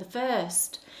quicker than the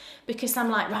first because I'm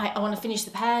like, right, I want to finish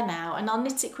the pair now, and I'll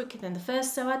knit it quicker than the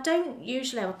first, so I don't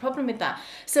usually have a problem with that.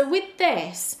 So with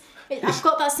this, I've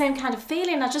got that same kind of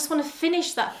feeling. I just want to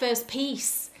finish that first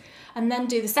piece and then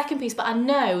do the second piece, but I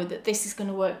know that this is going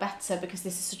to work better because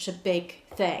this is such a big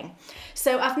thing.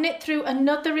 So I've knit through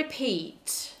another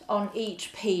repeat on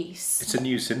each piece. It's a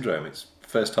new syndrome. It's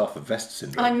first half of vest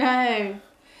syndrome. I know.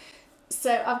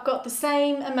 So I've got the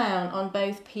same amount on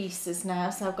both pieces now.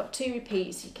 So I've got 2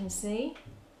 repeats, you can see.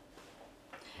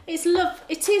 It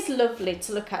is lovely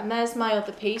to look at, and there's my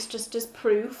other piece just as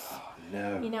proof. Oh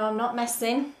no. You know I'm not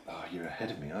messing. Oh, you're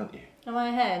ahead of me, aren't you? Am I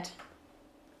ahead?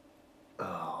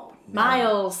 Oh no.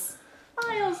 Miles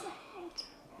ahead.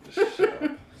 Just shut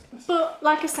up. But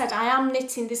like I said, I am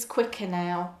knitting this quicker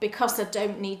now because I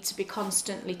don't need to be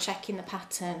constantly checking the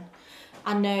pattern.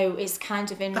 I know it's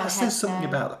kind of in my head now. That says something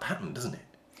about the pattern, doesn't it?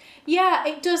 Yeah,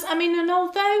 it does. I mean, and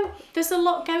although there's a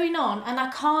lot going on and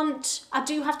I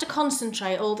do have to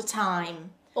concentrate all the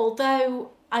time.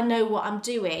 Although I know what I'm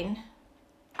doing,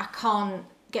 I can't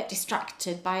get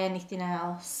distracted by anything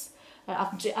else.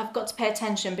 I've got to pay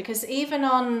attention because even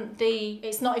on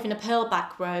it's not even a purl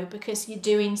back row because you're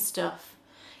doing stuff,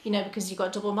 you know, because you've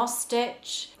got double moss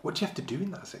stitch. What do you have to do in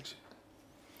that section?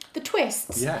 The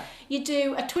twists. Yeah. You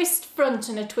do a twist front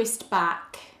and a twist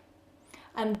back.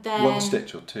 And then 1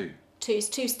 stitch or 2? It's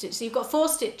 2 stitches. So you've got 4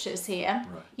 stitches here.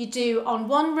 Right. You do, on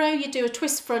one row, you do a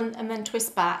twist front and then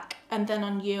twist back. And then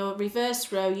on your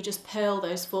reverse row, you just purl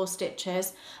those 4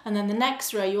 stitches. And then the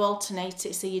next row, you alternate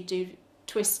it. So you do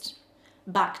twist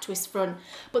back, twist front.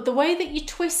 But the way that you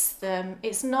twist them,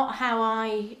 it's not how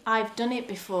I've done it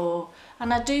before.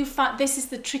 And I do find this is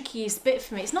the trickiest bit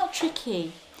for me. It's not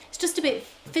tricky. It's just a bit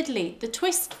fiddly. The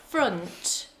twist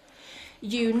front,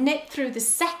 you knit through the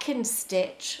second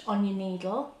stitch on your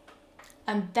needle,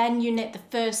 and then you knit the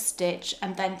first stitch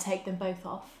and then take them both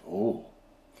off. Oh.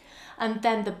 And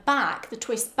then the back, the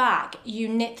twist back, you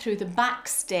knit through the back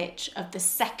stitch of the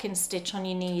second stitch on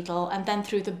your needle and then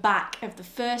through the back of the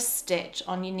first stitch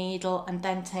on your needle and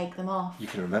then take them off. You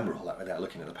can remember all that without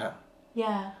looking at the pattern.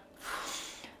 Yeah.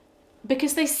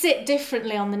 Because they sit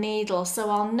differently on the needle,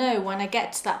 so I'll know when I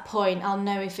get to that point, I'll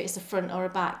know if it's a front or a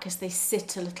back because they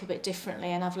sit a little bit differently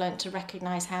and I've learnt to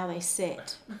recognise how they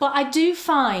sit. But I do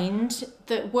find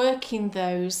that working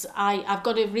those, I've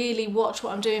got to really watch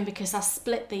what I'm doing because I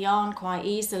split the yarn quite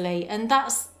easily, and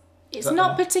it's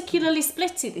not particularly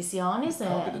splitty, this yarn, is it?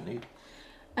 Can't be the needle.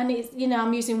 And it's, you know,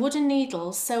 I'm using wooden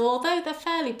needles, so although they're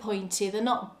fairly pointy, they're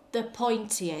not the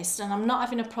pointiest, and I'm not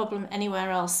having a problem anywhere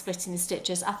else splitting the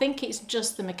stitches. I think it's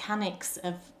just the mechanics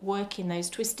of working those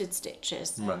twisted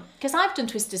stitches. Right. Because I've done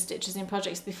twisted stitches in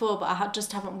projects before, but I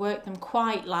just haven't worked them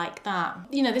quite like that.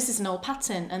 You know, this is an old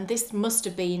pattern, and this must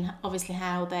have been obviously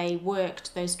how they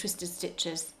worked those twisted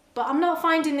stitches. But I'm not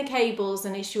finding the cables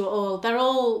an issue at all. They're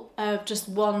all just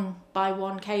 1 by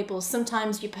 1 cables.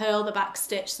 Sometimes you purl the back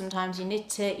stitch, sometimes you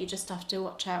knit it. You just have to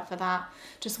watch out for that.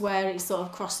 Just where it sort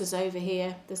of crosses over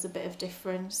here, there's a bit of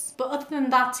difference. But other than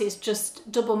that, it's just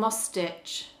double moss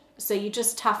stitch. So you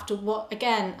just have to,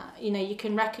 again, you know, you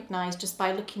can recognise just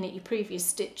by looking at your previous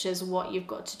stitches what you've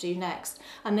got to do next.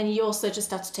 And then you also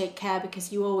just have to take care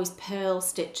because you always purl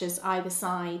stitches either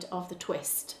side of the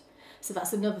twist. So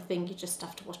that's another thing you just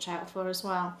have to watch out for as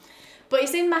well. But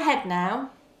it's in my head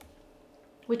now,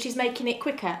 which is making it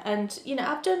quicker. And, you know,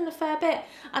 I've done a fair bit.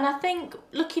 And I think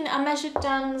I measured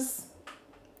Dan's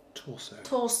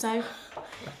torso.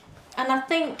 And I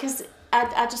think, because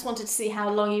I just wanted to see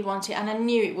how long you want it. And I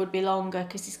knew it would be longer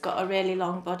because he's got a really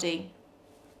long body.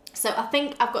 So I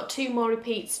think I've got 2 more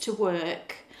repeats to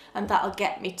work. And that'll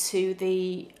get me to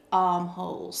the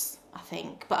armholes, I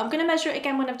think. But I'm going to measure it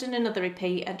again when I've done another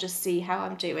repeat and just see how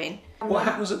I'm doing. What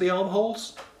happens at the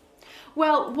armholes?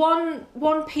 Well,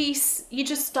 one piece, you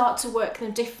just start to work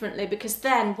them differently because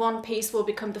then one piece will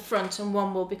become the front and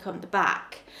one will become the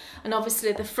back. And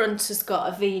obviously the front has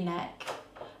got a V-neck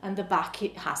and the back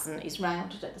it hasn't, it's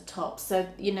rounded at the top. So,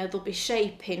 you know, there'll be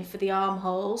shaping for the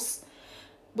armholes,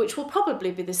 which will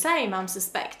probably be the same, I'm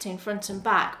suspecting, front and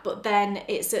back. But then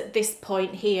it's at this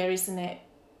point here, isn't it,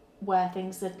 where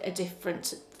things are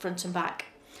different front and back.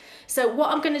 So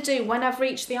what I'm going to do when I've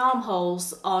reached the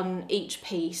armholes on each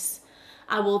piece,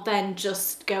 I will then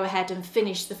just go ahead and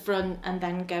finish the front and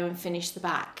then go and finish the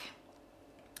back.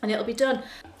 And it'll be done.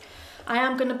 I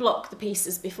am going to block the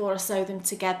pieces before I sew them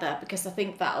together because I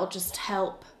think that'll just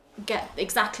help get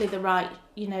exactly the right,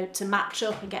 you know, to match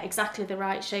up and get exactly the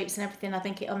right shapes and everything, I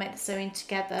think it'll make the sewing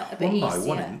together a bit easier. 1 by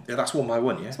 1, yeah, that's 1 by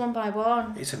 1, yeah? It's 1 by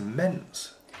 1. It's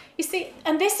immense. You see,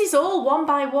 and this is all 1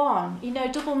 by 1. You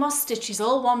know, double moss stitch is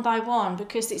all 1 by 1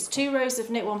 because it's 2 rows of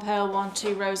knit 1, purl 1,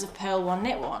 2 rows of purl 1,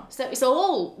 knit 1. So it's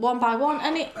all 1 by 1,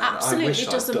 and it absolutely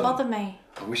doesn't bother me.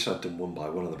 I wish I'd done 1 by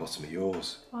 1 on the bottom of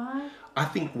yours. Why? I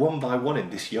think 1 by 1 in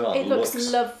this yarn it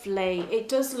looks lovely. It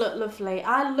does look lovely.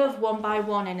 I love 1 by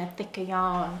 1 in a thicker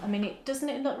yarn. I mean, doesn't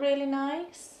it look really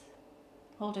nice?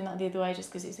 Holding that the other way just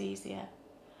because it's easier.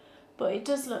 But it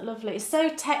does look lovely. It's so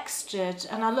textured,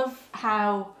 and I love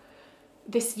how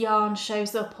this yarn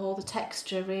shows up all the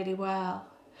texture really well.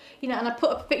 You know, and I put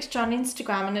up a picture on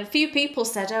Instagram, and a few people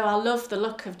said, oh, I love the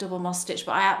look of double moss stitch,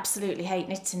 but I absolutely hate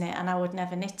knitting it and I would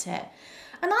never knit it.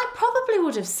 And I probably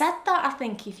would have said that, I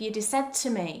think, if you'd have said to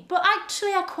me. But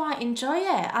actually I quite enjoy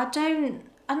it. I don't,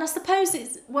 and I suppose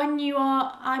it's when you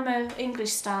are, I'm an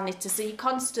English style knitter, so you're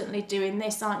constantly doing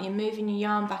this, aren't you? Moving your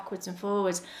yarn backwards and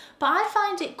forwards. But I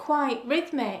find it quite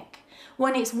rhythmic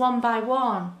when it's 1 by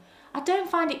 1. I don't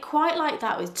find it quite like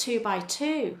that with 2 by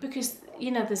 2 because, you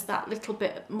know, there's that little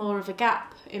bit more of a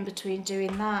gap in between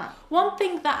doing that. One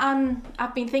thing that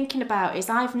I've been thinking about is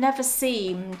I've never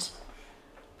seamed,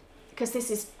 because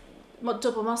this is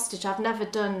double moss stitch, I've never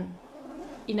done,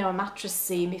 you know, a mattress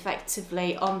seam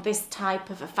effectively on this type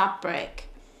of a fabric.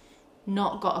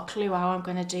 Not got a clue how I'm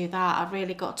going to do that. I've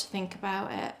really got to think about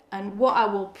it. And what I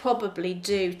will probably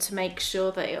do to make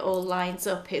sure that it all lines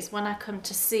up is when I come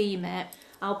to seam it,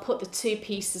 I'll put the 2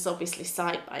 pieces obviously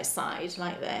side by side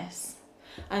like this.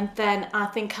 And then I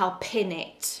think I'll pin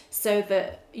it so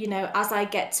that, you know, as I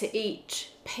get to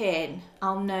each pin,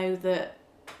 I'll know that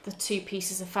the 2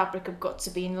 pieces of fabric have got to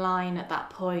be in line at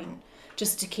that point,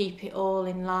 just to keep it all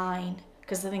in line.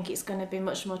 Because I think it's going to be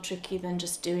much more tricky than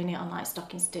just doing it on like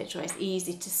stocking stitch, where it's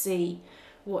easy to see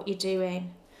what you're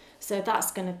doing. So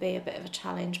that's going to be a bit of a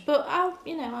challenge, but I'll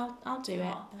do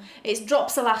it. It's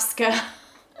Drops Alaska.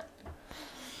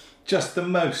 Just the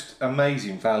most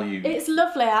amazing value. It's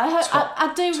lovely.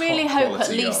 I do really hope at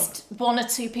least 1 or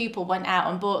 2 people went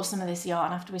out and bought some of this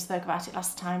yarn after we spoke about it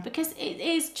last time, because it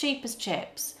is cheap as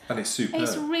chips. And it's superb.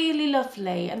 It's really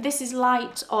lovely. And this is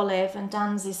light olive, and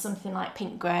Dan's is something like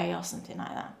pink grey or something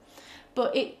like that.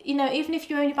 But it, you know, even if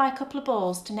you only buy a couple of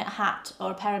balls to knit a hat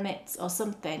or a pair of mitts or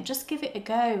something, just give it a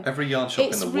go. Every yarn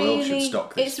shop in the world should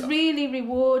stock this stuff. It's really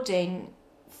rewarding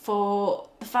for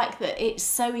the fact that it's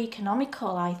so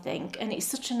economical, I think, and it's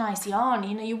such a nice yarn.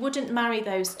 You know, you wouldn't marry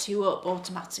those 2 up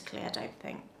automatically, I don't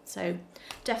think. So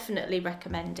definitely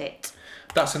recommend it.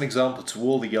 That's an example to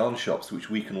all the yarn shops which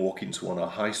we can walk into on our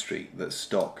high street that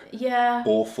stock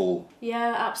awful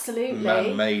absolutely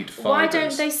man-made fibres. Why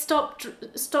don't they stock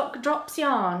Drops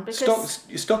yarn? Because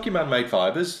stock your man-made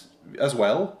fibres as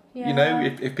well. Yeah. You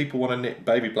know, if people want to knit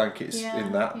baby blankets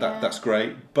in that's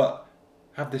great, but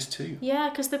have this too. Yeah,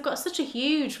 because they've got such a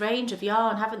huge range of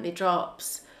yarn, haven't they,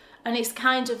 Drops? And it's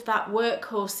kind of that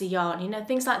workhorsey yarn, you know,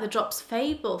 things like the Drops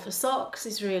Fable for socks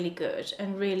is really good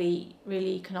and really,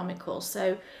 really economical.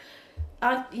 So,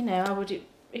 I would,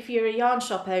 if you're a yarn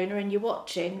shop owner and you're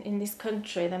watching in this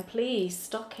country, then please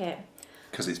stock it.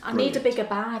 Because it's brilliant. I need a bigger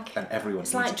bag. And everyone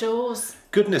It's like Jaws.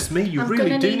 Goodness me, you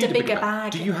really do need a bigger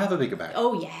bag. Do you have a bigger bag?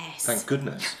 Oh, yes. Thank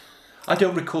goodness. I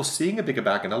don't recall seeing a bigger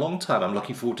bag in a long time. I'm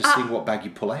looking forward to seeing what bag you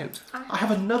pull out. I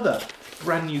have another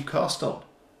brand new cast on.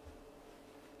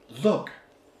 Look.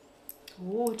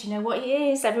 Oh, do you know what it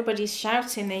is? Everybody's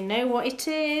shouting. They know what it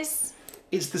is.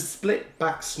 It's the split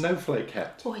back snowflake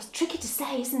hat. Oh, it's tricky to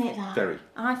say, isn't it, that? Very.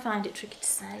 I find it tricky to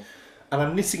say. And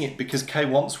I'm knitting it because Kay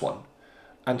wants one.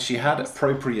 And she had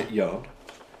appropriate yarn,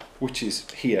 which is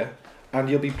here. And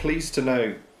you'll be pleased to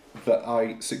know that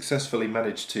I successfully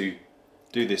managed to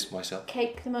do this myself.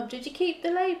 Cake them up. Did you keep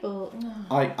the label? No.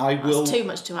 I will. That's too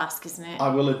much to ask, isn't it? I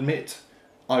will admit,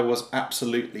 I was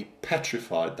absolutely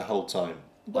petrified the whole time.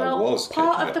 Well,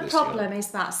 part of the problem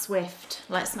is that Swift.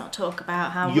 Let's not talk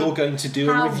about how you're going to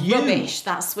do a review. How rubbish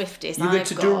that Swift is. You're going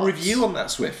to do a review on that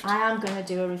Swift. I am going to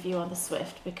do a review on the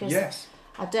Swift because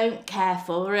I don't care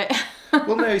for it.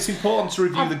 Well, no, it's important to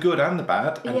review the good and the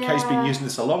bad. And Kay's been using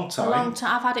this a long time. A long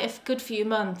time. I've had it a good few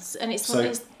months, and it's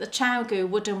the Chowgoo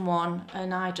wooden one,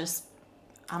 and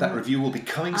that review will be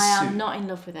coming soon. I am not in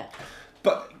love with it.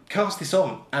 But cast this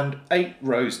on, and 8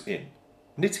 rows in,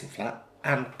 knitting flat,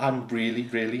 and I'm really,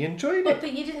 really enjoying it.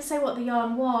 But you didn't say what the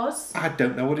yarn was. I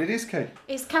don't know what it is, Kay.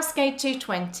 It's Cascade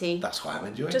 220. That's why I'm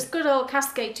enjoying it. Just good old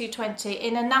Cascade 220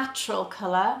 in a natural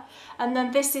colour. And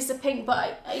then this is a pink,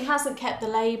 but it hasn't kept the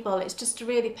label. It's just a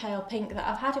really pale pink that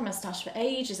I've had in my stash for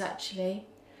ages, actually.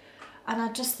 And I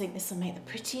just think this will make the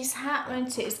prettiest hat,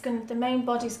 won't it? The main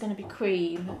body's going to be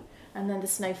cream, and then the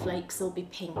snowflakes will be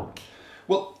pink.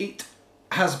 Well, it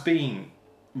has been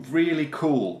really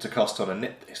cool to cast on and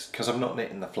knit this, because I'm not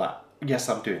knitting the flat. Yes,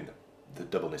 I'm doing the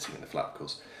double knitting in the flat, of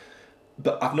course.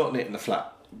 But I've not knit in the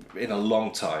flat in a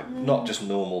long time, not just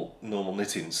normal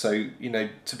knitting. So, you know,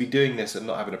 to be doing this and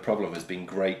not having a problem has been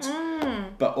great.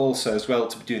 But also as well,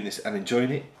 to be doing this and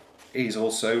enjoying it is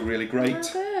also really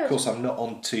great. Oh, of course, I'm not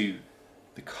onto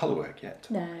the colour work yet.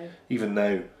 No. Even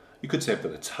though you could say I've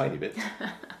done a tiny bit,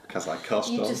 because I cast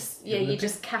on. You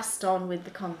just cast on with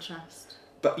the contrast.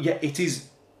 But yeah, it is.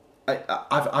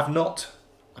 I've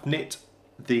knit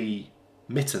the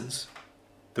mittens,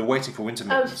 the Waiting for Winter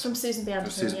mittens. Oh, from Susan B.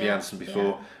 Anderson. From Susan B. Anderson before.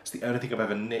 Yeah. It's the only thing I've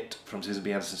ever knit from Susan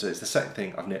B. Anderson, so it's the second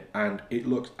thing I've knit, and it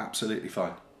looks absolutely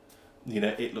fine. You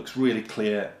know, it looks really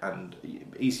clear and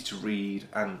easy to read,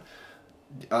 and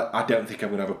I don't think I'm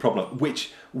going to have a problem.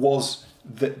 Which was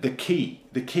the key.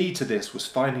 The key to this was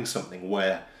finding something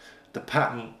where the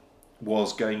pattern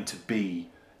was going to be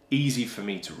easy for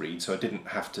me to read, so I didn't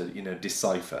have to, you know,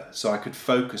 decipher. So I could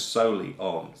focus solely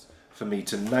on, for me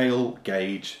to nail,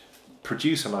 gauge,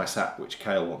 produce a nice hat which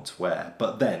Kale wants to wear,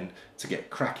 but then to get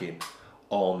cracking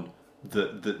on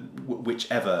the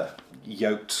whichever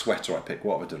yoked sweater I pick.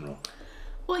 What have I done wrong?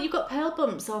 Well, you've got pale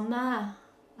bumps on there,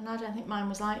 and I don't think mine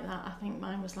was like that. I think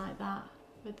mine was like that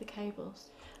with the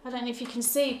cables. I don't know if you can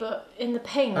see, but in the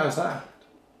pink. How's that?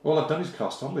 All I've done is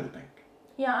cast on with the pink.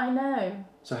 Yeah, I know.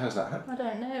 So how's that happen? I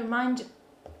don't know.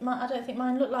 I don't think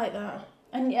mine looked like that.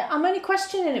 And yeah, I'm only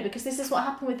questioning it because this is what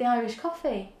happened with the Irish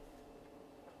coffee.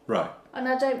 Right. And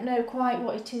I don't know quite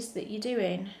what it is that you're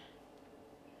doing.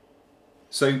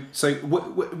 So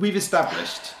we've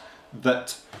established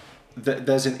that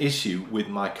there's an issue with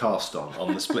my cast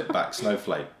on the split back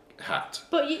snowflake hat.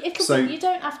 But you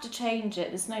don't have to change it.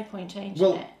 There's no point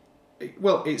changing it.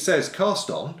 Well, it says cast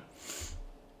on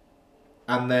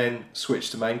and then switch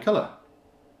to main colour.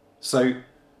 So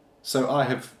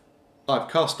I've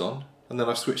cast on and then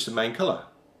I've switched to main colour.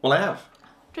 Well, I have.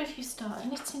 I wonder if you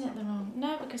started knitting it the wrong...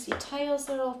 No, because your tails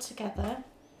are all together.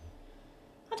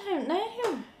 I don't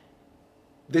know.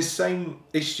 This same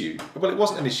issue... Well, it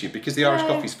wasn't an issue because the Irish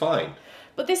coffee's fine.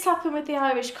 But this happened with the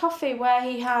Irish coffee where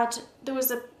there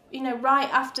was a... You know, right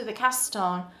after the cast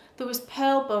on, there was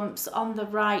pearl bumps on the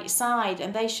right side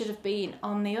and they should have been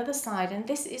on the other side. And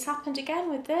it's happened again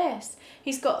with this.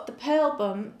 He's got the pearl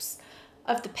bumps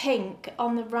of the pink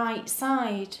on the right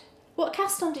side. What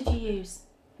cast on did you use?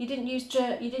 You didn't use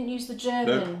the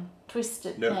German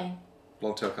twisted thing?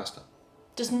 Long tail cast on.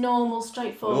 Just normal,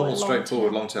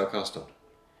 straightforward long tail cast on.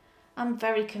 I'm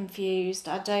very confused.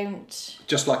 I don't...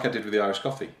 Just like I did with the Irish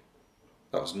coffee.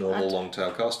 That was normal long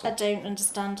tail cast on. I don't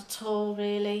understand at all,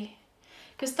 really.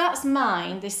 Because that's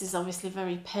mine. This is obviously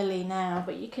very pilly now,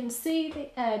 but you can see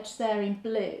the edge there in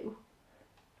blue.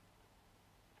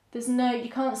 You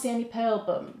can't see any pearl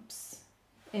bumps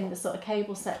in the sort of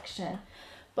cable section.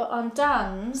 But on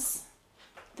Dan's,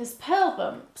 there's pearl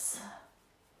bumps.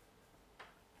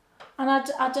 And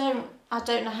I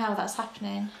don't know how that's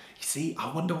happening. You see,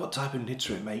 I wonder what type of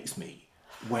knitter it makes me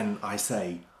when I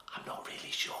say, I'm not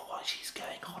really sure what she's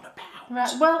going on about.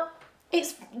 Right, well,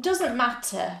 it doesn't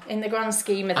matter in the grand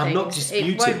scheme of things. I'm not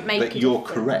disputing that you're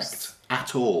correct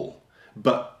at all.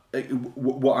 But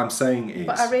what I'm saying is...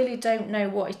 But I really don't know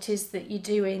what it is that you're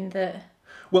doing that...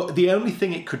 Well, the only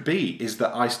thing it could be is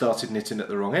that I started knitting at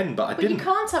the wrong end, but I didn't. But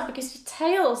you can't have because your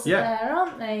tails are there,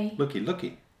 aren't they?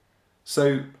 Looky.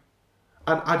 So,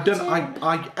 and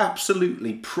I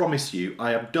absolutely promise you,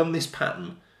 I have done this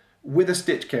pattern with a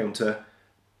stitch counter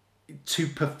to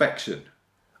perfection.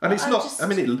 And it's not, I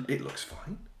mean, it looks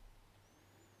fine.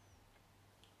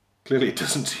 Clearly it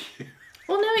doesn't to you.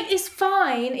 Well, no, it's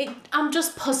fine. I'm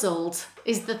just puzzled,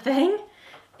 is the thing.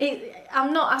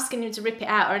 I'm not asking you to rip it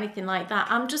out or anything like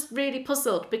that. I'm just really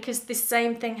puzzled because this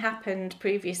same thing happened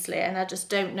previously and I just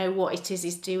don't know what it is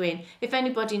he's doing. If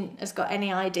anybody has got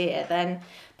any idea, then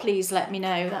please let me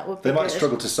know. That would be They might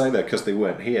struggle to say that because they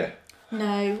weren't here.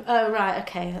 No. Oh, right.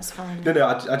 Okay, that's fine.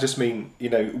 No, I just mean, you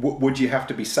know, would you have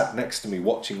to be sat next to me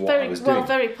watching what I was doing? Well,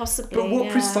 very possibly. But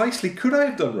what precisely could I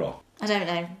have done wrong? I don't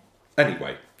know.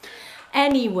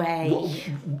 Anyway,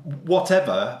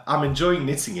 whatever, I'm enjoying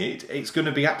knitting it. It's going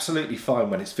to be absolutely fine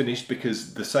when it's finished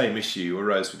because the same issue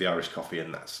arose with the Irish coffee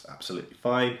and that's absolutely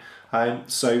fine.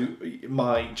 So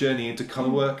my journey into colour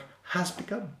work has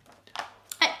begun.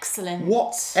 Excellent.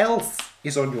 What else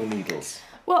is on your needles?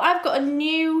 Well, I've got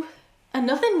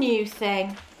another new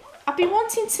thing. I've been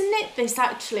wanting to knit this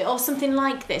actually, or something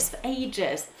like this for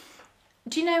ages.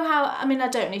 Do you know how, I mean, I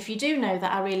don't know if you do know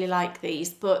that I really like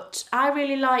these, but I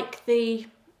really like the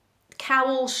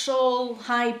cowl shawl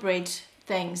hybrid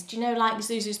things. Do you know, like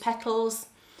Zuzu's Petals?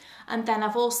 And then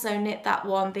I've also knit that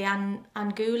one, the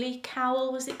Anguli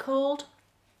cowl, was it called?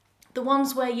 The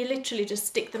ones where you literally just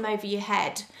stick them over your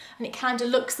head and it kind of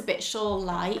looks a bit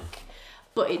shawl-like,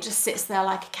 but it just sits there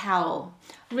like a cowl.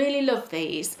 Really love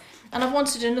these. And I've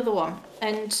wanted another one.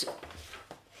 And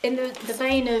in the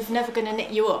vein of never going to knit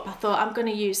you up, I thought I'm going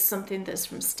to use something that's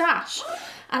from Stash.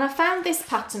 And I found this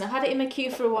pattern. I've had it in my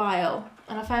queue for a while.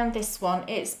 And I found this one.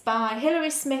 It's by Hilary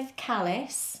Smith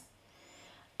Callis.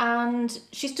 And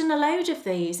she's done a load of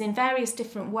these in various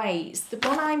different ways. The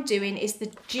one I'm doing is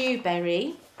the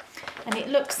Dewberry. And it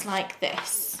looks like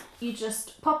this. You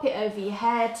just pop it over your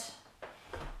head.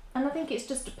 And I think it's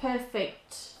just a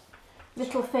perfect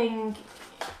little thing.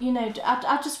 You know,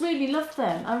 I just really love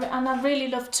them. And I really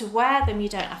love to wear them. You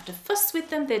don't have to fuss with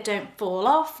them. They don't fall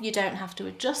off. You don't have to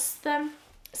adjust them.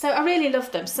 So I really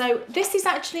love them. So this is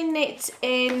actually knit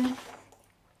in,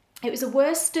 it was a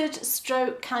worsted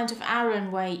stroke kind of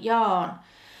Aran weight yarn.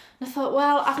 And I thought,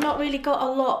 well, I've not really got a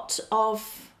lot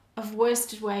of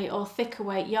worsted weight or thicker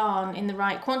weight yarn in the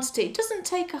right quantity. It doesn't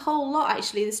take a whole lot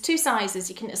actually. There's two sizes.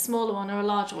 You can knit a smaller one or a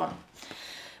larger one.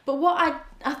 But what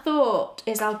I thought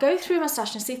is I'll go through my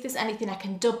stash and see if there's anything I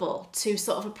can double to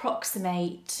sort of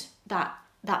approximate that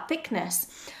thickness.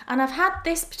 And I've had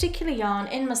this particular yarn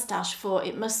in my stash for,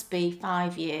 it must be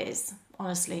 5 years.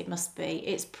 Honestly, it must be.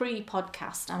 It's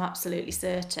pre-podcast, I'm absolutely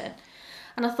certain.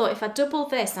 And I thought if I double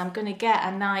this, I'm going to get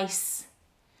a nice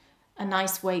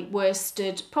weight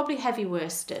worsted, probably heavy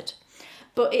worsted.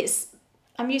 But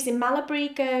I'm using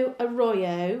Malabrigo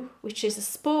Arroyo, which is a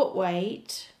sport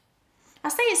weight. I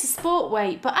say it's a sport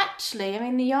weight, but actually, I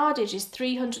mean, the yardage is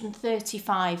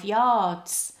 335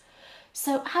 yards.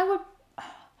 So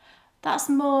that's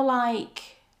more like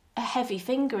a heavy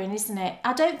fingering, isn't it?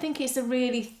 I don't think it's a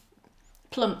really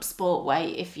plump sport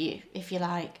weight, if you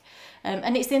like.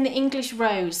 And it's in the English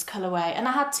Rose colourway, and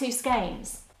I had 2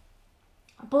 skeins.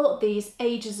 I bought these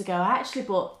ages ago. I actually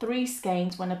bought 3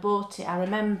 skeins when I bought it, I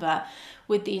remember,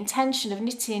 with the intention of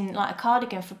knitting like a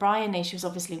cardigan for Bryony. She was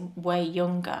obviously way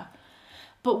younger.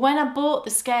 But when I bought the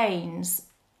skeins,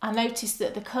 I noticed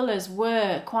that the colours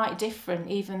were quite different,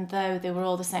 even though they were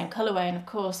all the same colourway. And of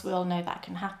course, we all know that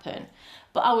can happen.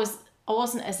 But I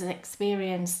wasn't as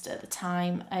experienced at the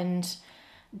time and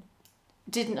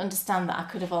didn't understand that I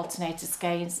could have alternated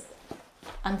skeins.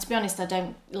 And to be honest, I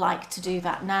don't like to do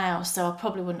that now, so I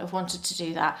probably wouldn't have wanted to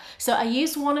do that. So I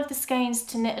used one of the skeins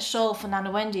to knit a shawl for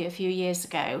Nana Wendy a few years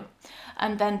ago,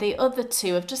 and then the other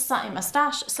 2 have just sat in my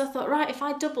stash. So I thought, right, if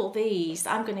I double these,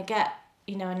 I'm going to get,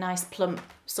 you know, a nice plump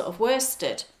sort of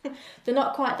worsted. They're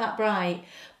not quite that bright,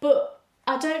 but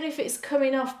I don't know if it's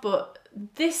coming off, but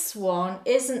this one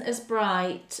isn't as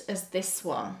bright as this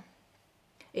one.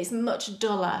 It's much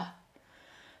duller.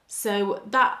 So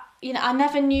that, you know, I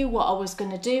never knew what I was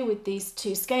going to do with these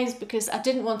 2 skeins because I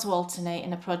didn't want to alternate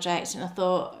in a project, and I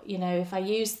thought, you know, if I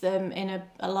use them in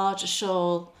a larger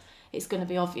shawl, it's going to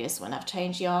be obvious when I've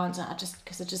changed yarns, and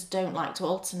because I just don't like to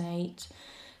alternate.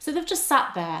 So they've just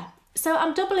sat there. So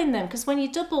I'm doubling them because when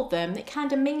you double them, it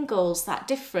kind of mingles that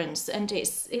difference, and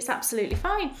it's absolutely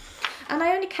fine. And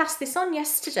I only cast this on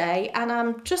yesterday, and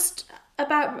I'm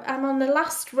on the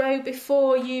last row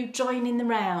before you join in the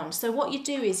round. So what you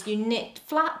do is you knit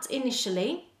flat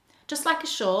initially, just like a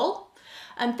shawl,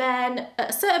 and then at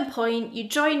a certain point you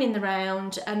join in the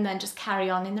round and then just carry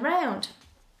on in the round.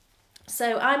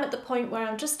 So I'm at the point where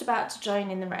I'm just about to join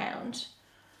in the round.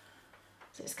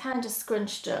 So it's kind of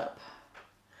scrunched up.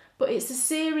 But it's a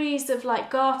series of like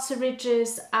garter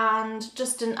ridges and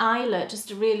just an eyelet,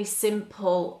 just a really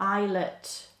simple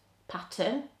eyelet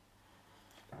pattern.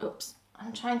 Oops.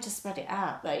 I'm trying to spread it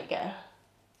out, there you go.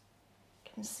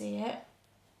 You can see it.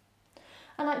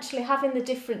 And actually having the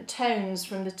different tones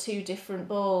from the 2 different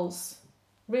balls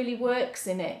really works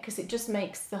in it because it just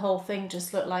makes the whole thing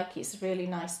just look like it's a really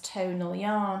nice tonal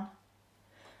yarn.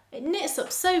 It knits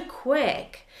up so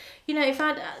quick. You know,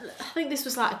 I think this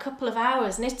was like a couple of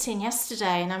hours knitting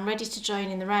yesterday and I'm ready to join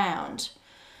in the round.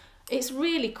 It's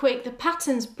really quick. The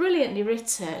pattern's brilliantly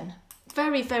written,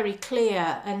 very, very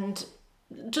clear and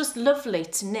just lovely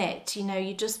to knit. You know,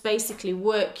 you just basically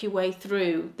work your way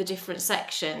through the different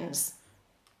sections.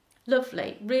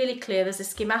 Lovely, really clear. There's a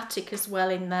schematic as well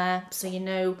in there, so you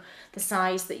know the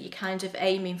size that you're kind of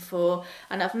aiming for.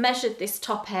 And I've measured this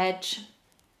top edge,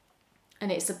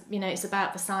 and it's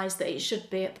about the size that it should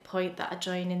be at the point that I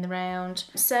join in the round.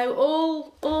 So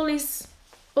all is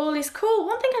cool.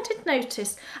 One thing I did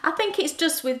notice, I think it's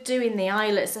just with doing the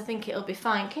eyelets, I think it'll be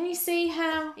fine. Can you see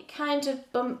how it kind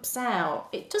of bumps out?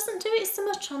 It doesn't do it so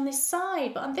much on this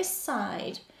side, but on this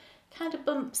side, kind of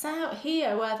bumps out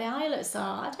here where the eyelets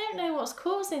are. I don't know what's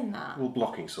causing that. Will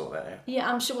blocking sort that out? Yeah,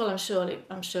 I'm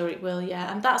sure it will,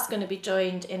 yeah. And that's going to be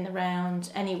joined in the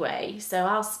round anyway. So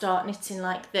I'll start knitting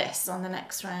like this on the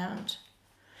next round.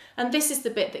 And this is the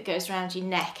bit that goes around your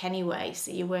neck anyway,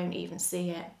 so you won't even see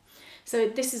it. So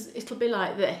it'll be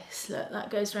like this. Look, that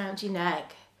goes around your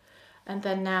neck. And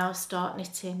then now start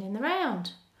knitting in the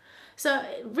round. So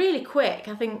really quick,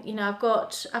 I think, you know,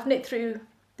 I've knit through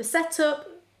the setup,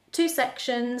 2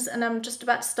 sections, and I'm just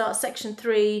about to start section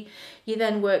 3. You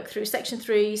then work through section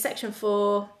 3, section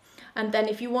 4, and then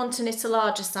if you want to knit a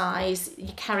larger size,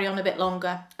 you carry on a bit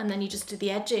longer, and then you just do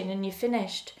the edging and you're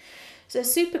finished. So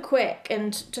super quick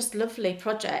and just lovely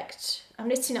project. I'm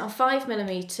knitting it on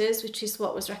 5mm, which is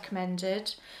what was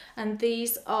recommended, and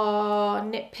these are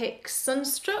Knit Picks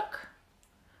Sunstruck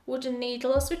wooden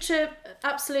needles, which are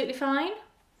absolutely fine.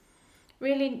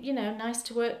 Really, you know, nice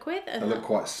to work with. And they look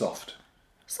quite soft.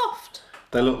 Soft.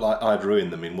 They look like I'd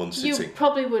ruin them in one sitting. You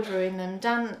probably would ruin them.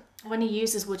 Dan, when he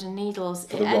uses wooden needles,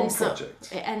 it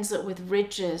ends up with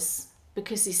ridges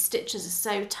because his stitches are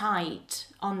so tight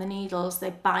on the needles,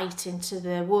 they bite into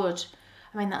the wood.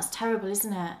 I mean, that's terrible,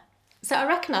 isn't it? So I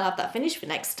reckon I'll have that finished for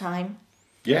next time.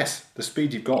 Yes, the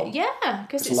speed you've got. Yeah,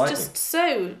 because it's just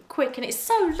so quick, and it's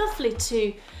so lovely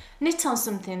to knit on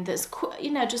something that's, you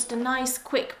know, just a nice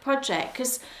quick project,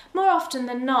 because more often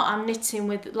than not I'm knitting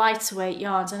with lighter weight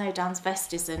yarns. I know Dan's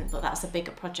vest isn't, but that's a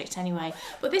bigger project anyway.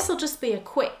 But this will just be a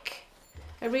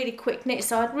really quick knit,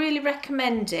 so I'd really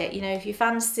recommend it. You know,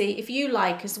 if you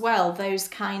like as well those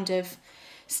kind of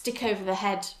stick over the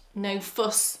head, no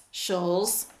fuss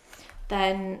shawls,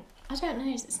 then I don't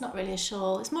know, it's not really a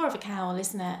shawl, it's more of a cowl,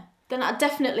 isn't it? Then I'd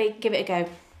definitely give it a go.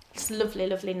 It's a lovely,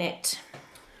 lovely knit.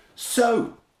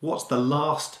 So, what's the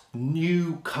last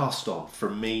new cast on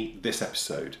from me this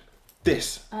episode?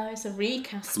 This. Oh, it's a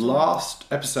recast. Last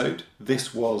episode,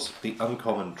 this was the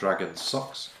Uncommon Dragon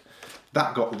socks.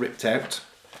 That got ripped out.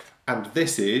 And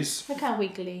this is... Look how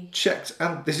wiggly. Checked,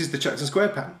 and this is the checked and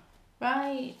squared pattern.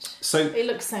 Right. So it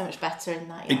looks so much better in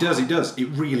that. It does. It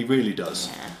really, really does.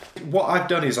 Yeah. What I've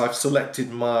done is I've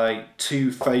selected my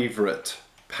 2 favourite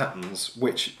patterns,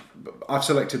 which I've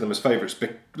selected them as favourites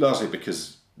largely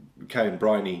because Kay and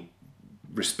Bryony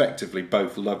respectively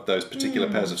both love those particular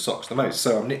pairs of socks the most.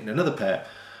 So I'm knitting another pair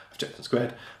of checked and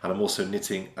squared, and I'm also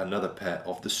knitting another pair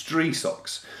of the Stree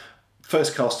socks.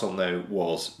 First cast on though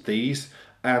was these,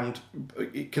 and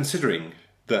considering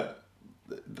that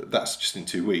that's just in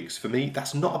 2 weeks, for me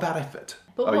that's not a bad effort.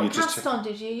 But what cast on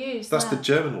did you use? That's the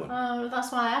German one. Oh,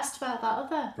 that's why I asked about that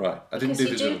other. Right, I didn't because do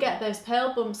the you German. do get those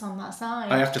pearl bumps on that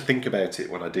side. I have to think about it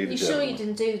when I do the German. You sure you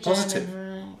didn't do the German? Positive.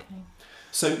 Right, okay.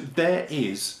 So there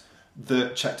is the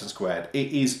checked and squared.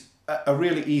 It is a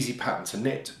really easy pattern to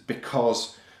knit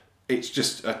because it's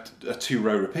just a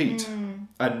 2-row repeat,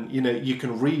 and you know you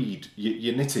can read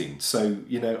your knitting. So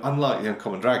you know, unlike the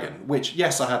Uncommon Dragon, which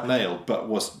yes I had nailed, but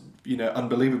was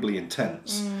unbelievably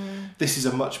intense. This is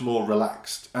a much more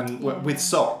relaxed, and with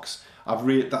socks,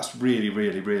 that's really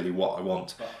what I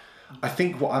want. I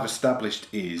think what I've established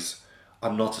is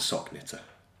I'm not a sock knitter.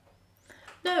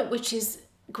 No, which is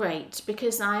great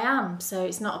because I am. So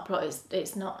it's not a problem.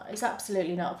 It's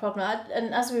absolutely not a problem.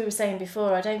 And as we were saying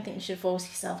before, I don't think you should force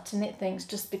yourself to knit things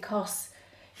just because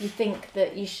you think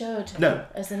that you should. No.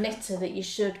 As a knitter, that you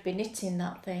should be knitting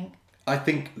that thing. I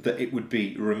think that it would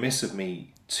be remiss of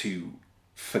me to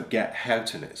forget how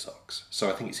to knit socks. So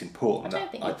I think it's important I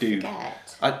don't think you'll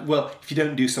forget. Well, if you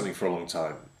don't do something for a long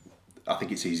time, I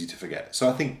think it's easy to forget. So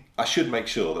I think I should make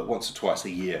sure that once or twice a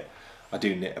year I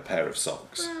do knit a pair of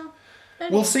socks. Well,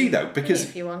 we'll see though, because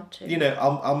if you want to,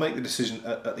 I'll make the decision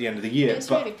at the end of the year. It's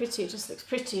really pretty. It just looks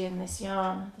pretty in this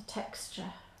yarn. The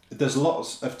texture. There's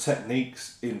lots of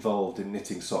techniques involved in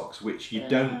knitting socks which you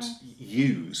don't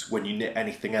use when you knit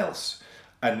anything else.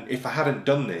 And if I hadn't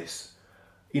done this,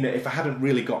 if I hadn't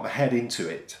really got my head into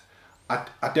it,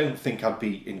 I don't think I'd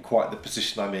be in quite the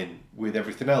position I'm in with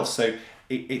everything else. So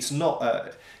it's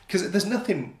not because there's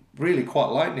nothing really quite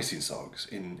like knitting socks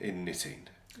in knitting.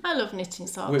 I love knitting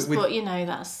socks, but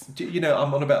that's...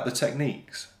 I'm on about the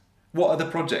techniques. What other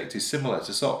project is similar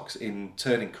to socks in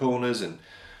turning corners and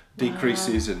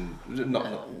decreases and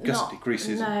not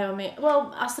decreases? No, I mean,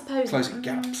 well, I suppose... Closing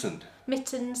gaps and...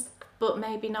 Mittens, but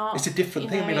maybe not. It's a different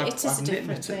thing. I mean, it's a different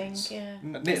mittens. thing, yeah.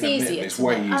 Knitting it's easier. It's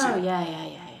way easier. Oh,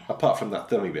 yeah. Apart from that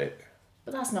thummy bit.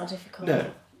 But that's not difficult.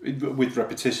 No, with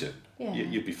repetition,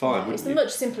 you'd be fine, wouldn't you? It's a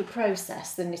much simpler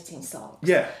process than knitting socks.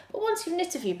 Yeah. But once you've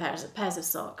knit a few pairs of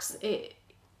socks,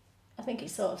 I think it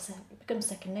sort of becomes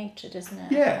second nature, doesn't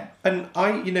it? Yeah, and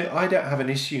I don't have an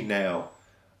issue now.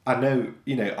 I know,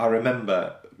 I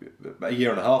remember a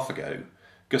year and a half ago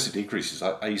Gusset Decreases,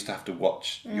 I used to have to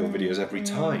watch your videos every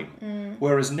time.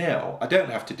 Whereas now, I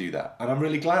don't have to do that. And I'm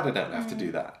really glad I don't have to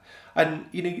do that. And,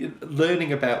 you know,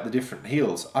 learning about the different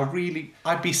heels,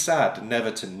 I'd be sad never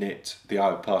to knit the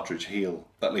Eye of Partridge heel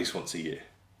at least once a year.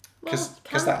 Because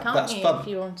that's you, fun. If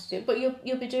you want to do, but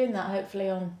you'll be doing that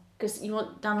hopefully on, because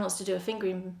Dan wants to do a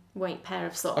fingering weight pair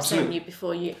of socks, don't you,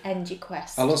 before you end your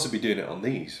quest. I'll also be doing it on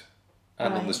these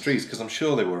and on the strees, because I'm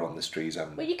sure they were on the strees.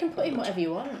 And well, you can put in whatever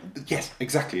you want. Yes,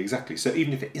 exactly. So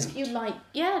even if it isn't, if you like,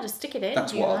 just stick it in.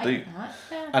 That's what I'll do.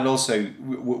 Yeah. And also,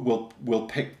 we'll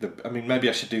pick the. I mean, maybe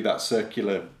I should do that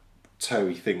circular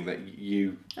toey thing that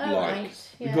you like.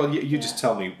 Right. Yeah. Well, you just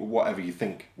tell me whatever you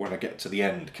think when I get to the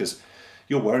end, because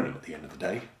you're wearing them at the end of the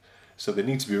day, so they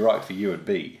need to be right for you and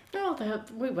B. Oh,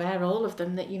 we wear all of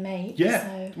them that you make. Yeah,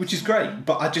 so. which is great,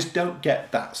 but I just don't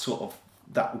get that sort of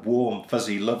that warm,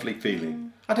 fuzzy, lovely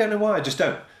feeling. I don't know why, I just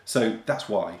don't. So that's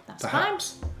why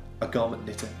perhaps a garment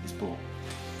knitter is born.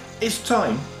 It's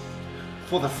time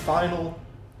for the final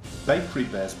Bakery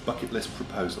Bears bucket list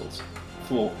proposals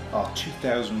for our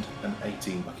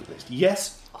 2018 bucket list.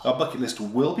 Yes, our bucket list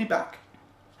will be back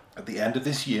at the end of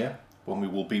this year when we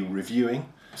will be reviewing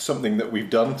something that we've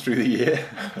done through the year,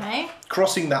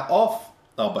 crossing that off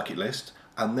our bucket list,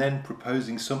 and then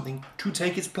proposing something to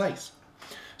take its place.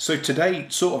 So today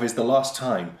sort of is the last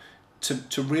time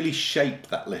to really shape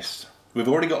that list. We've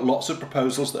already got lots of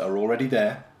proposals that are already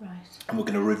there, and we're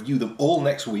going to review them all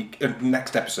next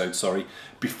episode,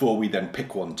 before we then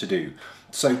pick one to do.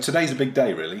 So today's a big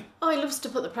day, really. Oh, he loves to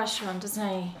put the pressure on, doesn't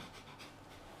he?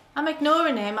 I'm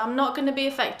ignoring him. I'm not going to be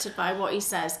affected by what he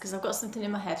says because I've got something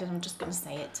in my head and I'm just going to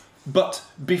say it. But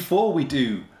before we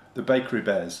do the Bakery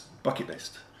Bears bucket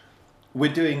list,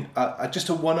 we're doing just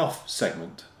a one-off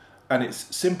segment, and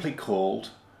it's simply called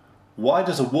 "Why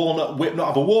Does a Walnut Whip Not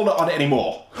Have a Walnut on It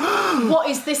Anymore?" What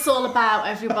is this all about,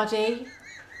 everybody?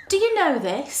 Do you know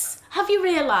this? Have you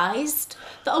realised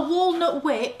that a walnut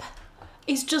whip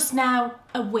is just now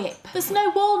a whip? There's no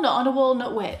walnut on a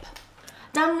walnut whip.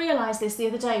 Dan realised this the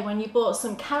other day when you bought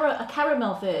a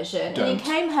caramel version and he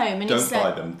came home and he said... Don't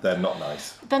buy them, they're not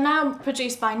nice. They're now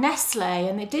produced by Nestle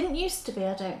and they didn't used to be,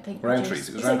 I don't think. Roundtrees,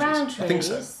 it was Roundtrees. I think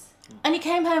so. And he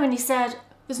came home and he said,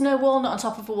 there's no walnut on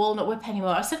top of a walnut whip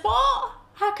anymore. I said, what?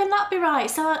 How can that be right?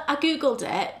 So I Googled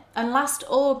it, and last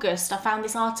August I found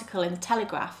this article in the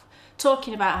Telegraph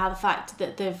talking about how the fact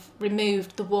that they've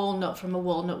removed the walnut from a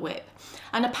walnut whip.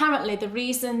 And apparently the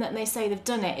reason that they say they've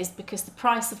done it is because the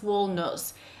price of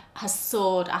walnuts has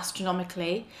soared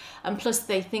astronomically, and plus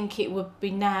they think it would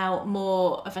be now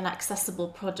more of an accessible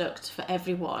product for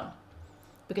everyone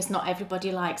because not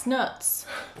everybody likes nuts.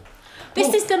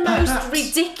 This is the most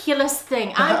ridiculous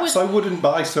thing. Perhaps I wouldn't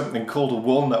buy something called a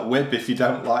walnut whip if you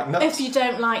don't like nuts. If you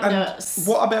don't like nuts.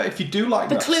 What about if you do like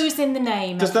nuts? The clue's in the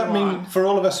name, Does that mean, for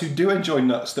all of us who do enjoy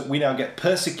nuts, that we now get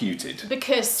persecuted?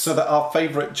 Because... So that our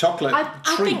favourite chocolate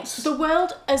treats... I think the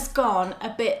world has gone a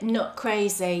bit nut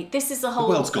crazy. This is a whole...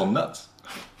 The world's gone nuts.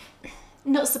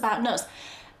 Nuts about nuts.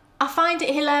 I find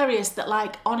it hilarious that,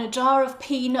 like, on a jar of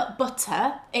peanut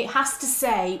butter, it has to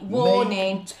say,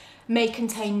 warning... may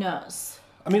contain nuts.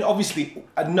 I mean, obviously,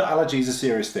 a nut allergy is a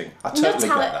serious thing. I totally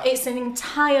get that. It's an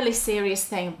entirely serious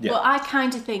thing. Yeah. But I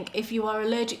kind of think if you are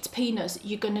allergic to peanuts,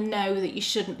 you're going to know that you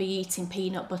shouldn't be eating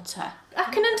peanut butter. I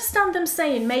can understand them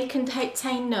saying may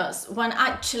contain nuts when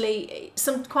actually,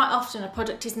 quite often a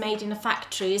product is made in a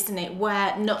factory, isn't it,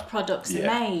 where nut products are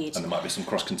made. And there might be some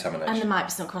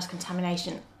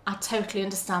cross-contamination. I totally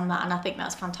understand that, and I think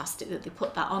that's fantastic that they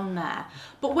put that on there.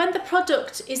 But when the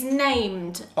product is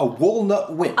named... a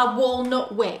walnut whip. A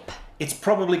walnut whip. It's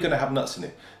probably going to have nuts in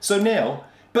it. So now...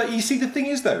 But you see, the thing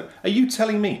is, though, are you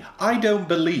telling me... I don't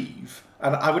believe,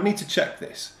 and I would need to check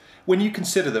this, when you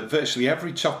consider that virtually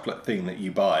every chocolate thing that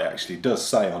you buy actually does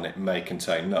say on it may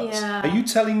contain nuts. Yeah. Are you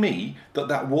telling me that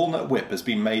that walnut whip has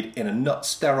been made in a nut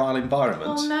sterile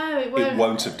environment? Oh no, it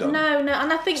won't have done. No, and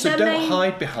I think so don't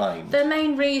hide behind. The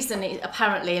main reason,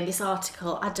 apparently in this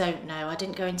article, I don't know, I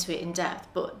didn't go into it in depth,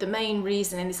 but the main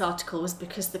reason in this article was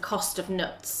because the cost of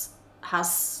nuts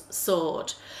has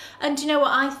soared. And do you know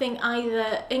what, I think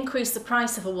either increase the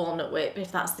price of a walnut whip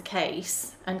if that's the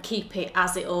case and keep it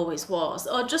as it always was,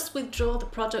 or just withdraw the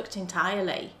product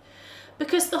entirely.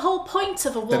 Because the whole point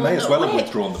of a walnut whip... They may as well have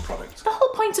withdrawn the product. The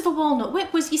whole point of a walnut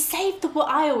whip was you saved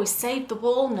I always saved the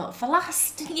walnut for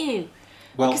last, didn't you?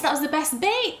 Well, because that was the best bit.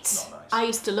 Not nice. I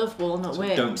used to love walnut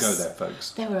whips. Don't go there,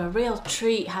 folks. They were a real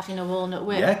treat having a walnut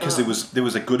whip. Yeah, because there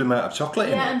was a good amount of chocolate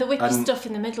in it. Yeah, and the whippy stuff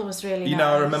in the middle was really nice. You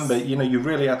know, I remember, you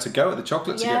really had to go at the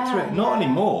chocolate to get through it. Not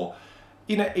anymore.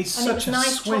 You know, it's And such it was a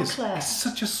nice swizz. chocolate. It's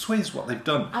such a swizz what they've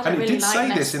done. I don't And it really did like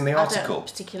say this in the I article. don't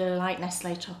particularly like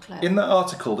Nestle chocolate. In that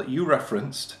article that you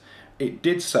referenced, it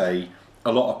did say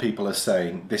a lot of people are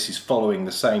saying this is following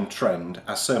the same trend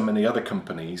as so many other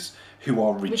companies who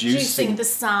are reducing the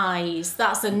size.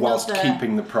 That's another. whilst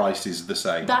keeping the prices the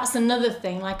same. That's another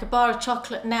thing. Like a bar of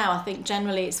chocolate now, I think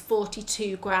generally it's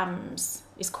 42 grams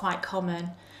is quite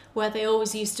common, where they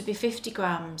always used to be 50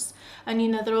 grams. And, you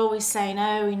know, they're always saying,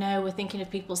 oh, you know, we're thinking of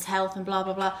people's health and blah,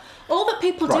 blah, blah. All that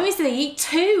people do is they eat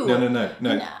two.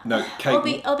 No,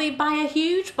 Kate. Or they buy a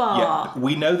huge bar. Yeah,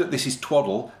 we know that this is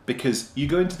twaddle because you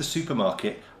go into the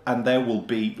supermarket and there will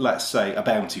be, let's say, a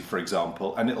Bounty, for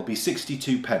example, and it'll be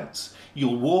 62 pence.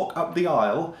 You'll walk up the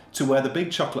aisle to where the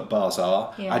big chocolate bars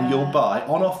are and you'll buy,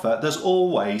 on offer, there's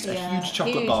always a huge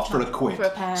chocolate bar for a quid. For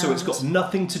 £1. So it's got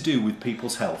nothing to do with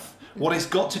people's health. What it's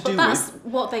got to do that's with...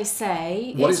 what they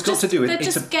say. What it's got to do with... They're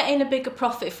just getting a bigger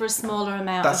profit for a smaller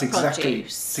amount of produce.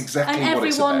 That's exactly and what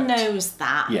it's about. everyone knows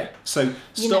that. Yeah, so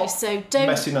stop don't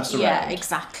messing us around. Yeah,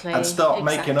 exactly. And start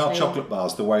making our chocolate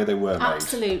bars the way they were made.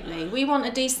 Absolutely. We want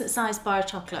a decent sized bar of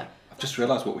chocolate. I've just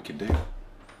realised what we can do.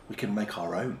 We can make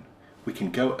our own. We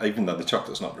can go, even though the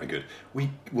chocolate's not very good,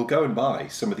 we'll go and buy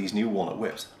some of these new walnut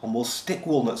whips and we'll stick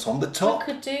walnuts on the top.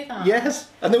 We could do that. Yes,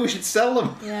 and then we should sell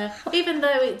them. Yeah, even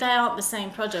though they aren't the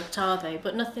same product, are they?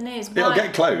 But nothing is. It'll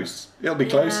get close. It'll be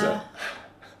closer.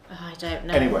 I don't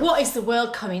know. Anyway. What is the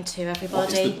world coming to, everybody?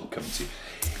 What is the world coming to?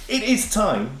 It is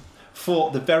time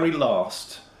for the very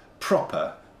last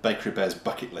proper Bakery Bears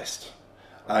bucket list.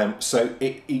 So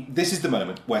this is the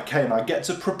moment where Kay and I get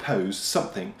to propose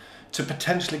something to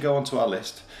potentially go onto our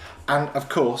list, and of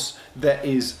course there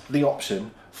is the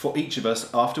option for each of us,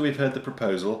 after we've heard the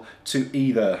proposal, to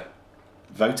either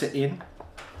vote it in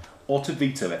or to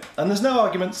veto it. And there's no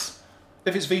arguments.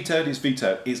 If it's vetoed,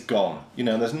 it's gone. You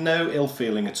know, there's no ill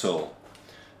feeling at all.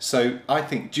 So I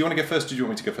think, do you want to go first or do you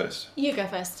want me to go first? You go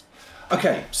first.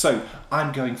 Okay, so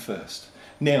I'm going first.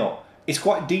 Now, it's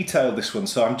quite detailed, this one,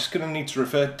 so I'm just going to need to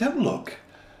refer... Don't look.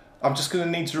 I'm just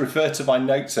going to need to refer to my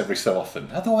notes every so often.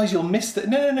 Otherwise you'll miss it.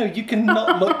 No, you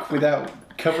cannot look without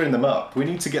covering them up. We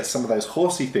need to get some of those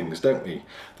horsey things, don't we?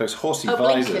 Those horsey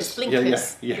visors.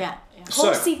 Blinkers. Yeah.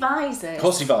 Horsey visors.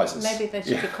 Horsey visors. Maybe they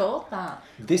should be called that.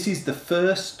 This is the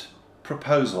first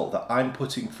proposal that I'm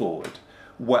putting forward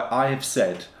where I have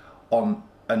said on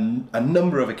a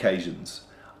number of occasions,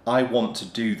 I want to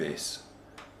do this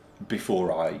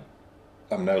before I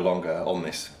am no longer on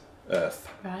this earth.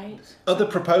 Right. Other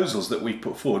proposals that we've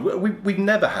put forward, we've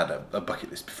never had a bucket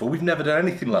list before. We've never done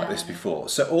anything like this before.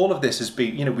 So all of this has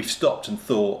been, you know, we've stopped and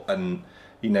thought, and,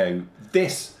 you know,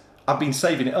 this, I've been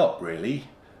saving it up really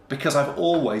because I've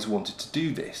always wanted to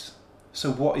do this. So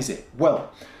what is it?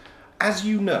 Well, as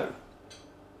you know,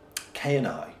 Kay and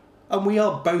I, and we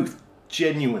are both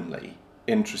genuinely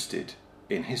interested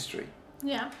in history.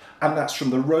 Yeah. And that's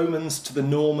from the Romans to the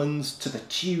Normans to the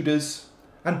Tudors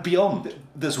and beyond.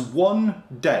 There's one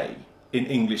day in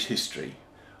English history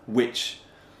which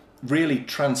really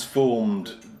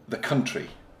transformed the country.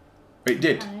 It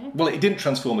did. Okay. Well, it didn't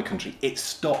transform the country. It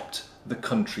stopped the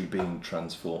country being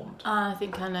transformed. I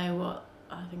think I know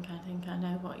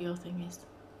what your thing is.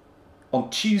 On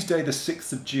Tuesday the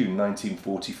 6th of June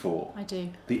 1944, I do.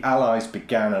 the Allies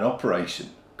began an operation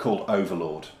called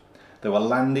Overlord. There were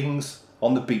landings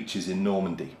on the beaches in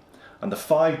Normandy, and the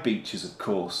 5 beaches, of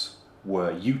course,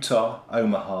 were Utah,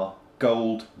 Omaha,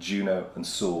 Gold, Juno and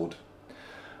Sword.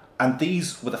 And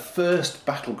these were the first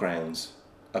battlegrounds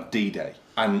of D-Day,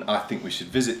 and I think we should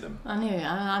visit them. I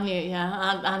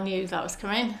knew that was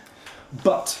coming.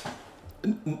 But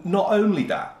not only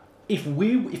that, if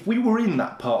we were in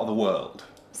that part of the world...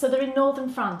 So they're in northern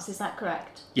France, is that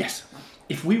correct? Yes.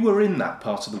 If we were in that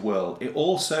part of the world, it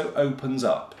also opens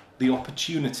up the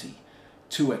opportunity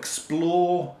to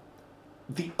explore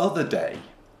the other day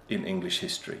in English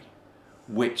history,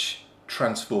 which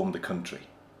transformed the country.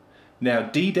 Now,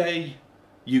 D-Day,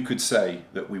 you could say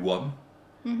that we won.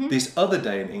 Mm-hmm. This other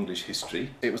day in English history,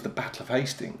 it was the Battle of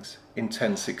Hastings in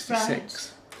 1066.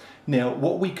 Right. Now,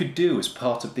 what we could do as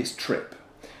part of this trip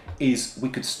is we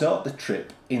could start the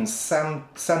trip in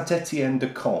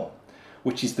Saint-Étienne-de-Caen,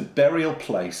 which is the burial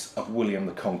place of William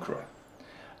the Conqueror.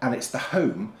 And it's the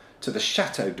home to the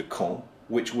Château de Caen,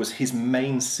 which was his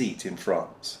main seat in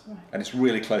France. Right. And it's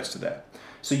really close to there.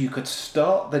 So you could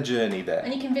start the journey there.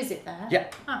 And you can visit there? Yeah.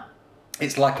 Ah.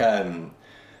 It's like a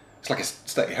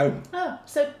stately home. Oh,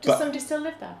 so does somebody still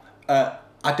live there?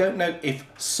 I don't know if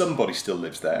somebody still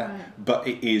lives there, right. But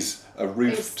it is a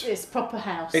roofed... It's proper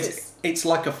house. It's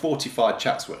like a fortified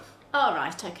Chatsworth. Oh,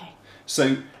 right, okay.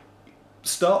 So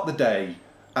start the day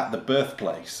at the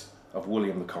birthplace of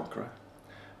William the Conqueror,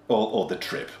 or the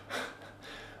trip.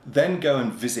 Then go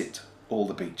and visit all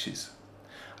the beaches.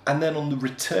 And then on the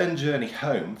return journey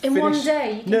home... In one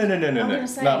day? No. No,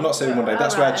 I'm not saying one day.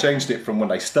 That's why I changed it from one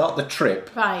day. Start the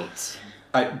trip. Right.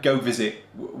 Go visit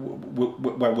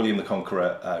where William the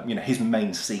Conqueror, his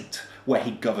main seat, where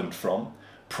he governed from,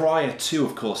 prior to,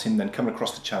 of course, him then coming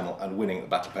across the Channel and winning at the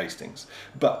Battle of Hastings.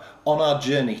 But on our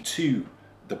journey to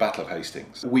the Battle of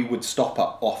Hastings, we would stop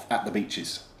off at the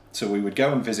beaches. So we would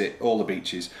go and visit all the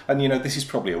beaches, and this is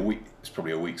probably a week. It's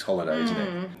probably a week's holiday, isn't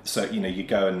it? So you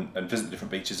go and visit the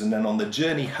different beaches, and then on the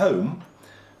journey home,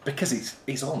 because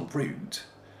it's en route,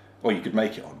 or you could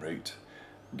make it en route,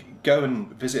 go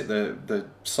and visit the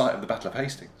site of the Battle of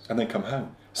Hastings, and then come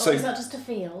home. So is that just a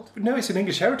field? No, it's an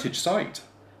English heritage site.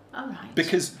 All right.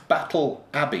 Because Battle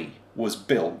Abbey was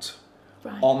built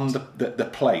on the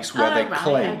place where they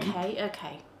claim.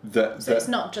 Okay. So it's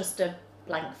not just a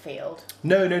blank field.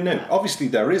 No. Obviously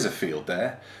there is a field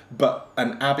there, but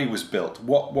an abbey was built.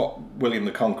 What William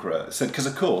the Conqueror said, because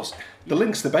of course the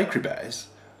links to the Bakery Bears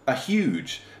are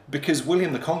huge, because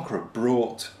William the Conqueror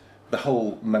brought the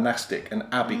whole monastic and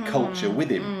abbey culture with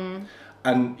him.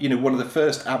 And one of the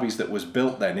first abbeys that was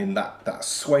built then in that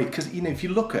swathe, because if you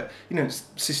look at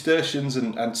Cistercians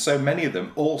and so many of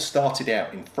them all started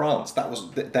out in France. That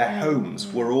was their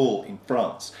homes were all in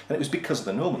France, and it was because of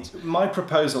the Normans. My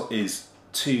proposal is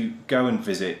to go and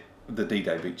visit the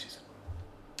D-Day beaches.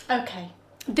 Okay.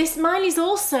 Mine is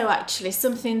also actually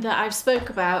something that I've spoke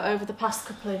about over the past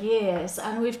couple of years,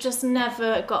 and we've just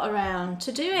never got around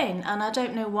to doing, and I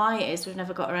don't know why it is we've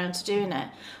never got around to doing it.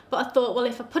 But I thought, well,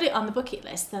 if I put it on the bucket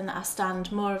list, then I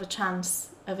stand more of a chance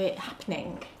of it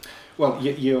happening. Well,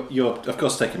 you're of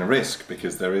course taking a risk,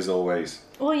 because there is always...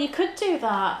 Well, you could do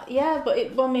that, yeah,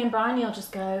 but me and Bryony will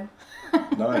just go.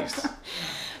 Nice.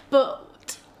 But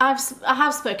I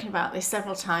have spoken about this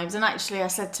several times, and actually I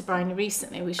said to Bryony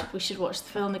recently we should watch the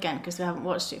film again, because we haven't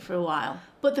watched it for a while.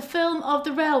 But the film of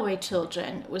the Railway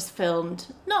Children was filmed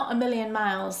not a million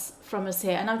miles from us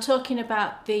here, and I'm talking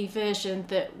about the version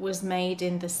that was made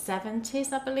in the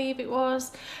 70s, I believe it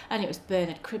was, and it was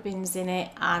Bernard Cribbins in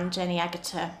it and Jenny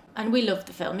Agutter. And we loved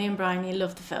the film. Me and Bryony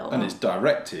loved the film. And it's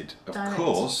directed of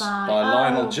course, by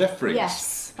Lionel Jeffries.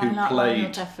 Yes, who played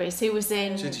Lionel Jeffries, who was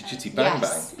in Chitty Chitty Bang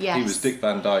Bang. Yes. He was Dick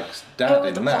Van Dyke's dad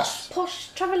in that. Posh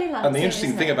travelling lads. And the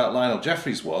interesting thing about Lionel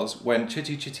Jeffries was, when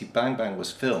Chitty Chitty Bang Bang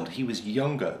was filmed, he was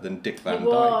younger than Dick Van Dyke. He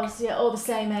was, yeah, all the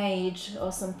same age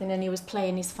or something, and he was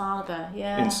playing his father.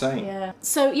 Yeah, insane. Yeah.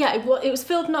 So yeah, it was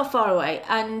filmed not far away,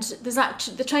 and there's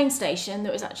actually the train station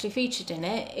that was actually featured in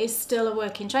it is still a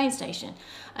working train station,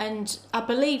 and I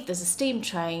believe there's a steam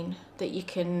train that you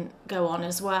can go on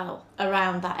as well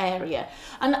around that area.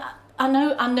 And I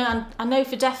know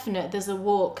for definite there's a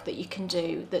walk that you can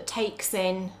do that takes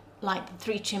in like the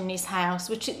Three Chimneys house,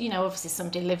 which obviously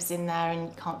somebody lives in there and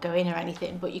you can't go in or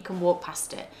anything, but you can walk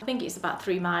past it. I think it's about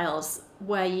 3 miles,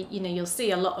 where you'll see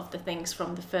a lot of the things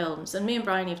from the films. And me and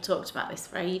Bryony have talked about this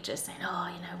for ages, saying,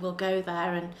 we'll go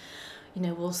there and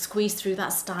we'll squeeze through that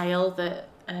stile that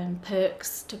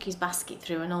Perks took his basket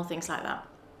through and all things like that.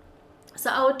 So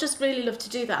I would just really love to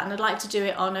do that, and I'd like to do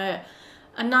it on a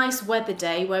nice weather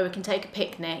day where we can take a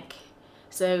picnic.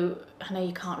 So I know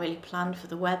you can't really plan for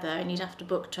the weather and you'd have to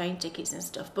book train tickets and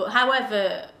stuff, but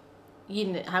however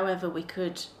we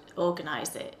could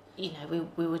organise it,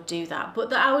 we would do that.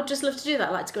 But I would just love to do that.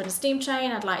 I'd like to go on a steam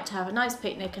train, I'd like to have a nice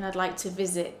picnic, and I'd like to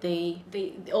visit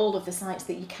all of the sites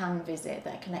that you can visit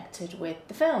that are connected with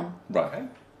the film. Right.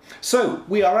 So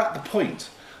we are at the point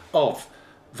of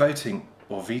voting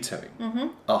or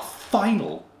vetoing our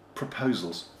final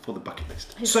proposals for the bucket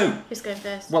list. Who's going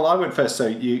first? Well, I went first, so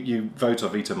you vote or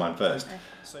veto mine first.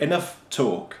 Okay. Enough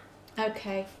talk.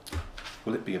 Okay.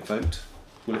 Will it be a vote?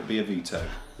 Will it be a veto?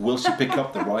 Will she pick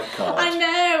up the right card? I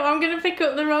know, I'm going to pick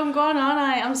up the wrong one, aren't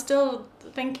I? I'm still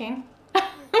thinking.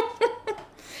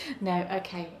 No,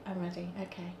 okay, I'm ready.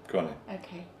 Okay. Go on then.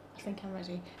 Okay, I think I'm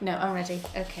ready. No, I'm ready.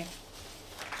 Okay.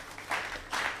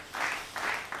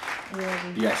 Are you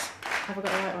ready? Yes. Have I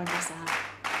got the right one? Yes, I have.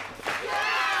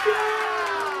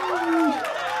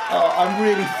 Oh, I'm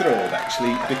really thrilled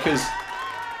actually, because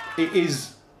it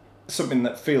is something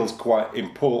that feels quite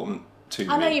important to me.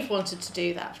 I know you've wanted to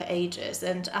do that for ages,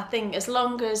 and I think as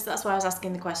long as, that's why I was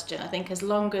asking the question, I think as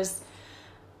long as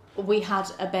we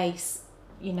had a base,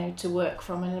 to work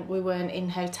from, and we weren't in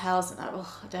hotels and that,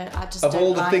 of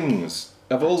all the things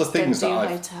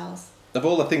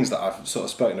that I've sort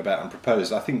of spoken about and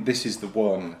proposed, I think this is the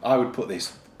one. I would put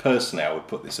this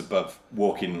above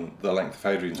walking the length of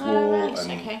Hadrian's Wall, right,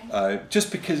 and okay.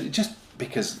 just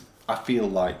because I feel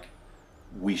like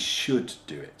we should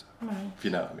do it. Right. If you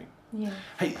know what I mean. Yeah.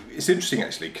 Hey, it's interesting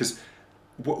actually, because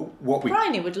what we...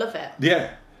 Bryony would love it.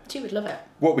 Yeah. She would love it.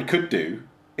 What we could do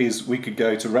is we could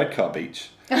go to Redcar Beach,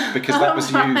 because that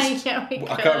was used... Yeah,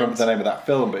 I can't remember the name of that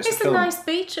film, but it's the film... a nice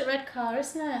beach at Redcar,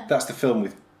 isn't it? That's the film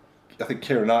with, I think,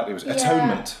 Keira Knightley. It was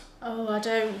Atonement. Oh, I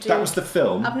don't do... That was the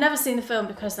film. I've never seen the film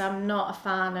because I'm not a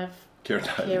fan of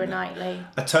Keira Knightley.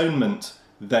 Atonement,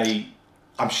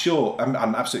 I'm sure,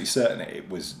 I'm absolutely certain it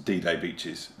was D-Day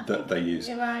beaches that they used.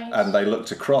 You're right. And they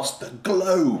looked across the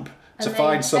globe to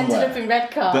find somewhere ended up in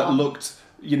Redcar. that looked,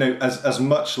 you know, as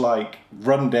much like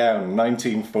run-down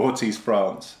 1940s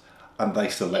France. And they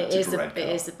selected Redcar. It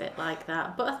is a bit like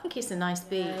that, but I think it's a nice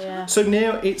beach. Yeah. So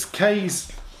now it's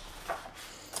Kay's,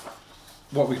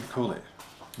 what we call it,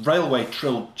 Railway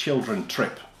Children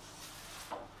Trip.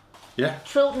 Yeah?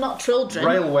 Not children.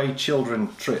 Railway Children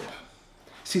Trip.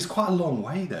 See, it's quite a long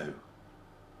way though.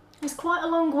 It's quite a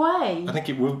long way. I think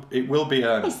it will be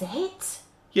a... Is it?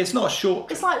 Yeah, it's not a short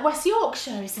trip. It's like West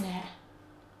Yorkshire, isn't it?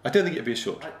 I don't think it'd be a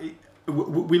short trip.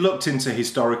 We looked into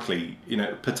historically, you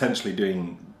know, potentially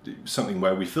doing something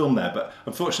where we film there, but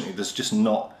unfortunately there's just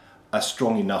not a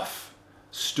strong enough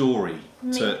story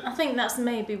to... I think that's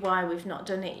maybe why we've not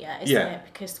done it yet, isn't it?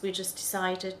 Because we just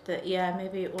decided that,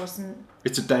 maybe it wasn't...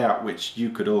 It's a day out which you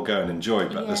could all go and enjoy,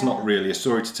 but there's not really a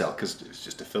story to tell because it's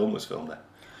just a film was filmed there.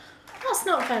 That's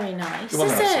not very nice, is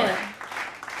it?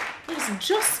 It was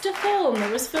just a film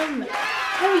that was filmed.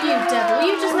 Oh, you devil, are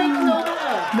you just making all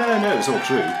that up? No, it's all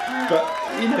true.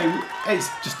 But, you know, it's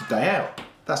just a day out.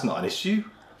 That's not an issue.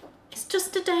 It's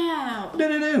just a day out.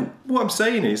 No. What I'm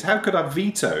saying is, how could I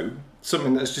veto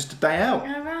something that's just a day out?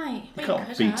 Oh, right. You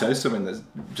can't veto something that's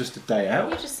just a day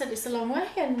out. You just said it's a long way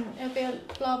and it'll be a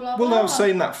blah, blah, well, blah. I was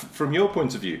saying that from your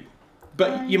point of view.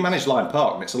 But you manage Lyme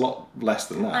Park and it's a lot less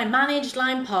than that. I managed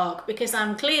Lyme Park because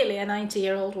I'm clearly a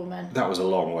 90-year-old woman. That was a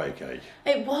long way, Kay.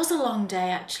 It was a long day,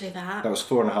 actually, that. That was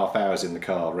 4.5 hours in the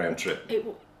car, round trip.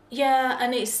 Yeah,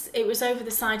 and it was over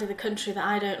the side of the country that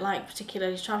I don't like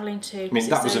particularly travelling to. I mean,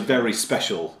 that was a very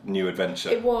special new adventure.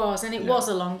 It was, and it was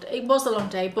a long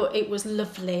day, but it was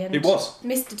lovely. And it was.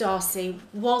 Mr. Darcy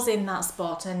was in that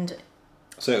spot, and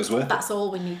so it was worth it. That's all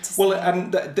we need to say. Well,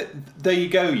 and there you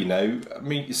go. You know, I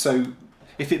mean, so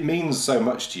if it means so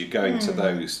much to you going to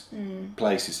those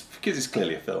places, because it's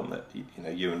clearly a film that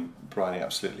you and Bryony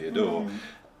absolutely adore,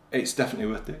 it's definitely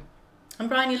worth doing. And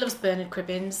Bryony loves Bernard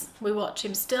Cribbins. We watch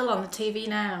him still on the TV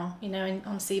now,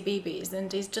 on CBeebies,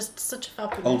 and he's just such a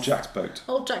fabulous... Old Jack's Boat.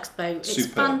 Old Jack's Boat. Superb.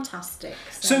 It's fantastic.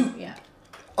 So yeah.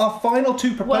 Our final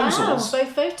two proposals... Wow,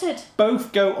 both voted.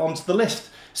 Both go onto the list.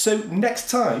 So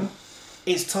next time,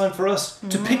 it's time for us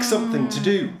to pick something to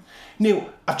do. Neil,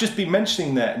 I've just been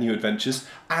mentioning there New Adventures,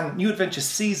 and New Adventures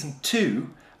Season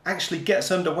 2 actually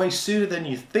gets underway sooner than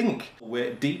you think.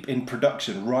 We're deep in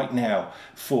production right now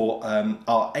for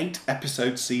our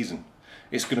 8-episode season.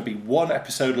 It's going to be 1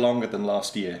 episode longer than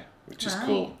last year, which is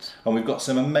cool. And we've got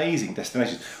some amazing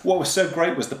destinations. What was so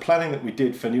great was the planning that we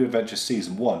did for New Adventures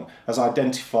Season 1 has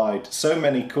identified so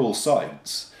many cool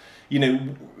sites. You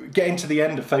know, getting to the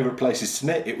end of favourite places to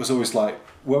knit, it was always like,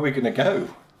 where are we going to go?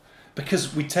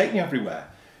 Because we take you everywhere.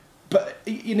 But,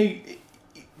 you know,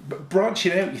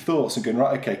 branching out your thoughts and going,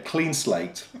 right, okay, clean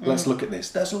slate, let's look at this.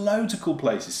 There's loads of cool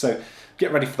places, so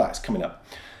get ready for that, it's coming up.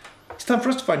 It's time for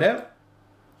us to find out.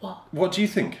 What do you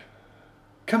think?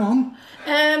 Come on.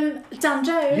 Dan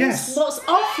Jones, yes. What's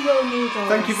off your needles?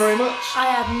 Thank you very much. I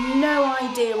have no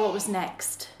idea what was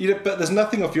next. You know, but there's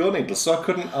nothing off your needles, so I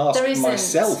couldn't ask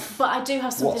myself. But I do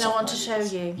have something I want to show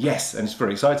you. Yes, and it's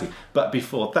very exciting. But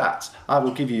before that, I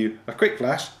will give you a quick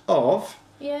flash of...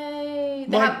 Yay!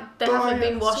 They haven't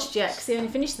been washed yet because they only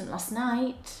finished them last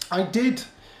night. I did.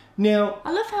 Now,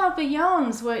 I love how the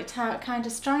yarn's worked out kind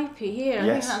of stripy here. I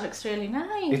think that looks really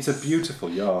nice. It's a beautiful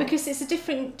yarn. Because it's a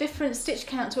different stitch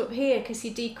count to up here because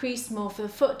you decreased more for the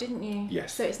foot, didn't you?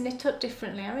 Yes. So it's knit up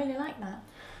differently. I really like that.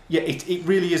 Yeah, it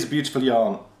really is a beautiful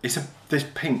yarn. It's this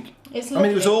pink. It's lovely.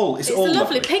 I mean, it's all lovely.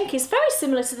 lovely Pink. It's very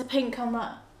similar to the pink on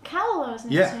that cowl I was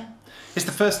knitting. Yeah. It's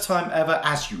the first time ever,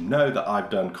 as you know, that I've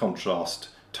done contrast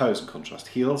toes and contrast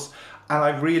heels, and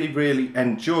I really, really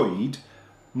enjoyed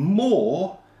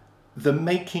more the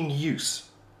making use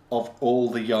of all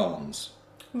the yarns.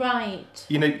 Right.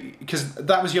 You know, because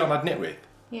that was yarn I'd knit with.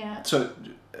 Yeah. So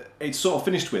it's sort of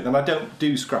finished with, and I don't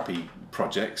do scrappy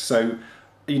projects, so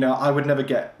you know, I would never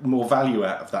get more value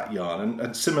out of that yarn.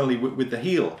 And similarly with the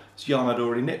heel, it's yarn I'd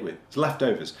already knit with, it's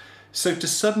leftovers. So to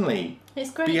suddenly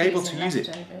be able to use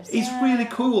it, it's really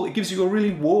cool. It gives you a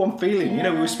really warm feeling. You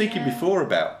know, we were speaking before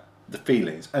about the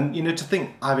feelings, and you know, to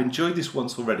think I've enjoyed this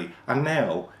once already, and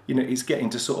now you know it's getting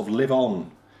to sort of live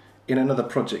on in another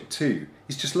project too.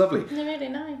 He's just lovely. They're really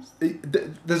nice.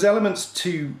 There's elements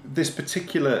to this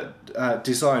particular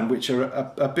design which are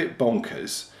a bit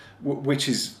bonkers, which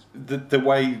is the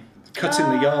way cutting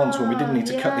the yarns when we didn't need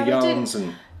to cut the yarns,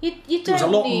 and you there was a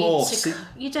lot more.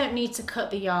 You don't need to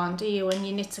cut the yarn, do you, when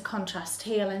you knit a contrast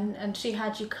heel? And she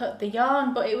had you cut the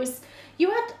yarn, but it was, you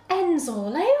had ends all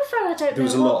over. I don't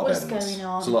know what was going on.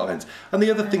 There was a lot of ends. And the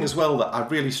other thing as well that I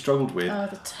really struggled with,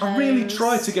 the toes. I really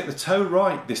tried to get the toe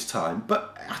right this time,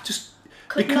 but I just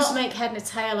could not make head and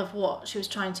tail of what she was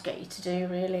trying to get you to do,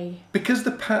 really. Because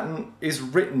the pattern is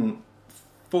written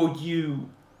for you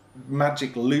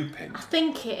magic looping. I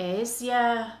think it is,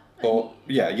 yeah. Or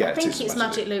I think it's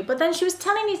magic loop. But then she was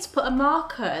telling you to put a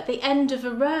marker at the end of a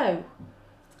row.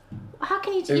 How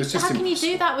can you do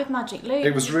that with magic loop?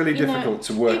 It was really difficult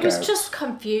to work out. It was just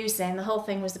confusing. The whole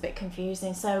thing was a bit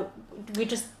confusing. So I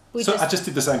just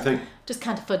did the same thing. Just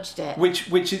kind of fudged it.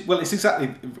 Which is, well, it's exactly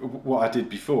what I did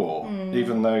before,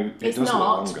 even though it does look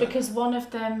longer. It's not, because one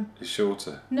of them is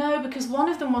shorter. No, because one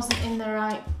of them wasn't in the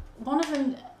right. One of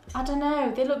them, I don't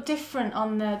know. They look different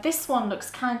on the. This one looks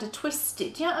kind of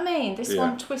twisted. Do you know what I mean? This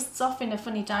one twists off in a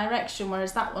funny direction,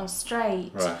 whereas that one's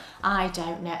straight. Right. I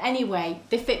don't know. Anyway,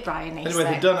 they fit Bryony. Anyway,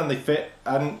 they're done and they fit,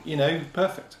 and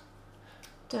perfect.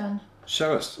 Done.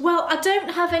 Show us. Well, I don't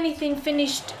have anything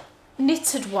finished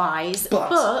knitted wise,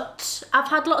 but I've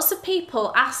had lots of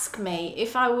people ask me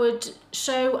if I would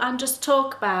show and just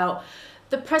talk about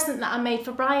the present that I made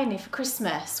for Bryony for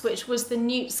Christmas, which was the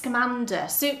Newt Scamander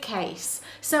suitcase.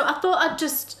 So I thought I'd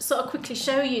just sort of quickly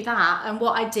show you that and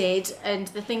what I did and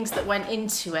the things that went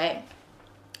into it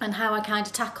and how I kind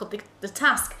of tackled the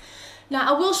task.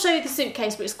 Now I will show you the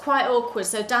suitcase, but it's quite awkward,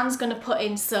 so Dan's going to put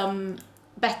in some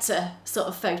better sort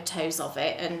of photos of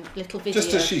it and little videos.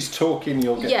 Just as she's talking,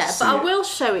 you'll get to see it. Yeah, but I will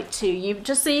show it to you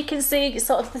just so you can see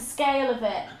sort of the scale of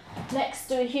it next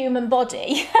to a human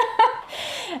body.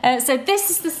 So this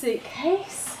is the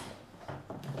suitcase.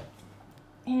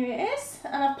 Here it is,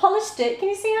 and I've polished it. Can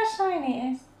you see how shiny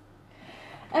it is?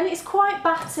 And it's quite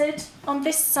battered on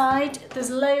this side. There's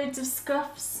loads of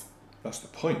scuffs. That's the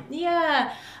point.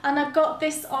 Yeah, and I got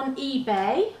this on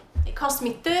eBay. It cost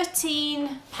me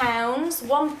 £13,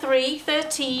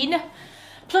 13,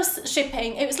 plus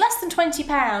shipping. It was less than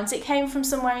 £20. It came from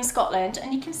somewhere in Scotland,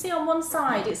 and you can see on one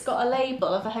side it's got a label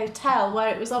of a hotel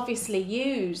where it was obviously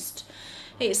used.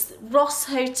 It's Ross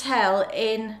Hotel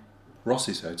in...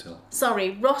 Ross's Hotel.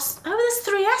 Sorry, Ross... Oh, there's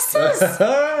 3 S's!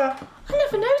 I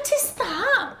never noticed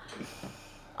that.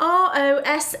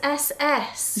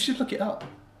 R-O-S-S-S. You should look it up.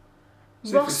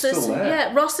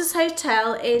 Ross's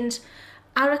Hotel in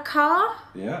Arrakar.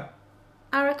 Yeah.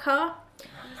 Arrakar,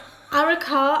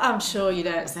 I'm sure you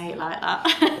don't say it like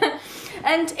that.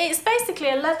 And it's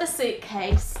basically a leather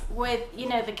suitcase with,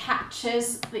 the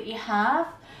catchers that you have.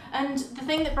 And the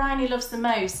thing that Bryony loves the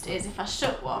most is if I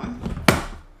shut one,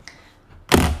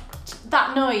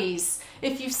 that noise.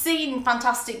 If you've seen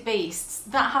Fantastic Beasts,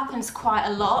 that happens quite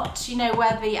a lot,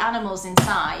 where the animals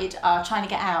inside are trying to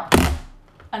get out.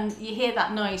 And you hear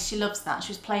that noise, she loves that.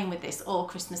 She was playing with this all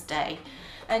Christmas Day.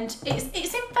 And it's in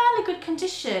fairly good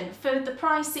condition for the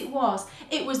price it was.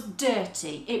 It was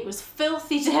dirty. It was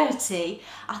filthy dirty.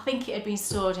 I think it had been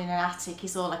stored in an attic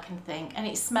is all I can think. And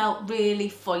it smelled really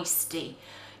foisty.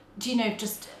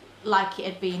 Just like it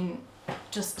had been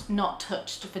just not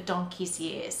touched for donkey's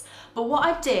years. But what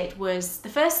I did was, the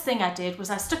first thing I did was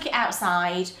I stuck it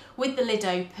outside with the lid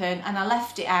open and I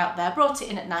left it out there. Brought it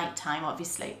in at night time,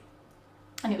 obviously.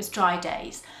 And it was dry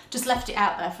days. Just left it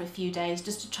out there for a few days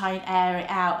just to try and air it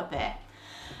out a bit.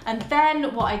 And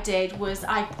then what I did was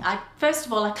first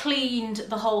of all I cleaned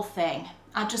the whole thing.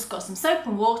 I just got some soap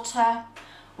and water,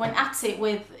 went at it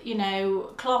with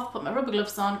cloth, put my rubber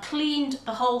gloves on, cleaned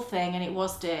the whole thing, and it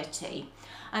was dirty.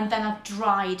 And then I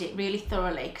dried it really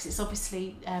thoroughly because it's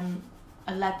obviously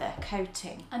a leather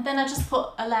coating. And then I just put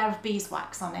a layer of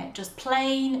beeswax on it, just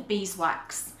plain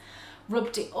beeswax.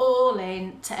 Rubbed it all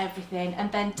in to everything,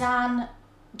 and then Dan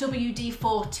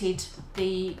WD-40'd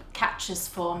the catchers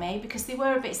for me because they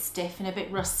were a bit stiff and a bit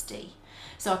rusty.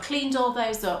 So I cleaned all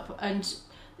those up, and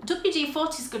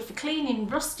WD-40 is good for cleaning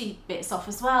rusty bits off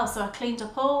as well. So I cleaned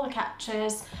up all the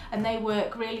catchers and they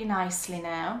work really nicely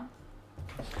now.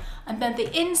 And then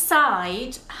the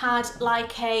inside had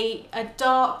like a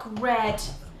dark red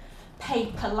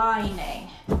paper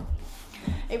lining.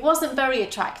 It wasn't very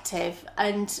attractive,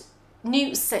 and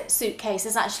Newt's suitcase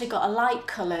has actually got a light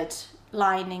coloured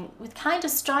lining with kind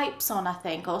of stripes on, I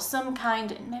think, or some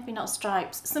kind, maybe not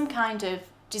stripes, some kind of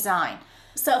design.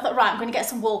 So I thought, right, I'm going to get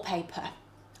some wallpaper.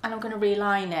 and I'm going to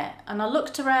reline it. And I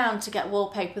looked around to get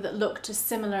wallpaper that looked as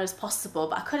similar as possible,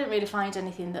 but I couldn't really find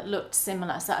anything that looked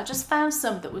similar. So I just found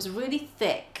some that was really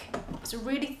thick. It's a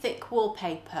really thick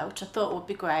wallpaper, which I thought would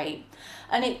be great.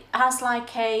 And it has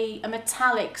like a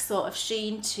metallic sort of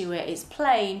sheen to it. It's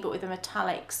plain, but with a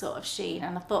metallic sort of sheen,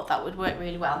 and I thought that would work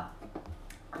really well.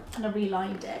 And I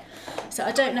relined it. So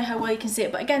I don't know how well you can see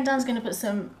it, but again, Dan's going to put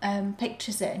some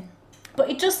pictures in. But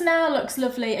it just now looks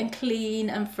lovely and clean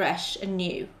and fresh and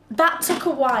new. That took a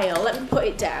while. Let me put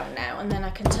it down now and then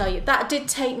I can tell you. That did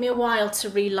take me a while to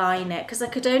reline it because I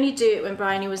could only do it when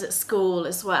Bryony was at school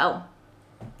as well.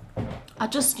 I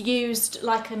just used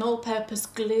like an all-purpose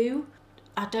glue.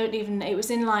 It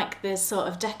was in like the sort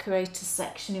of decorators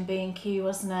section in B&Q,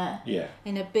 wasn't it? Yeah.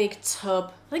 In a big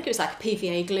tub. I think it was like a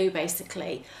PVA glue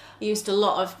basically. I used a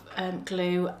lot of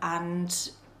glue,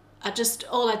 and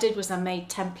all I did was I made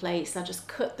templates. I just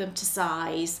cut them to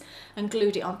size and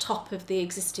glued it on top of the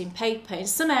existing paper. In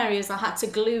some areas I had to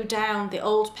glue down the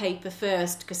old paper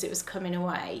first because it was coming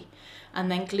away, and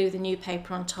then glue the new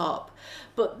paper on top.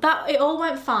 But it all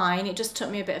went fine. It just took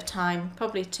me a bit of time,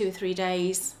 probably 2 or 3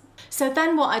 days. So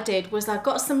then what I did was I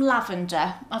got some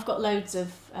lavender. I've got loads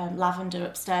of lavender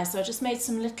upstairs, so I just made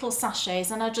some little sachets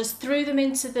and I just threw them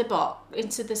into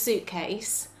the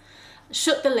suitcase,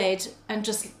 shut the lid and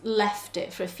just left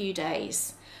it for a few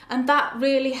days. And that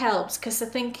really helped because I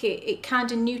think it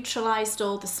kind of neutralised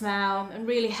all the smell and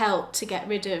really helped to get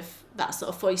rid of that sort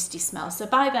of foisty smell. So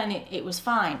by then it was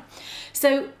fine.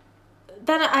 So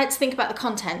then I had to think about the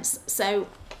contents. So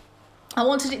I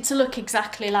wanted it to look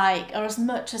exactly like, or as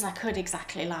much as I could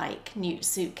exactly like, Newt's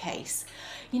suitcase.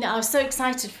 You know, I was so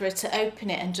excited for her to open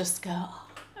it and just go, oh,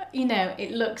 you know,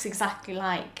 it looks exactly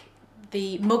like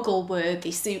the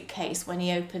Muggle-worthy suitcase when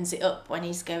he opens it up when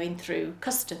he's going through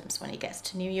customs when he gets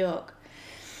to New York.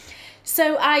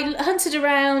 So I hunted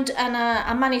around and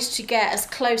I managed to get as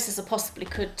close as I possibly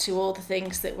could to all the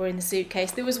things that were in the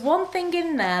suitcase. There was one thing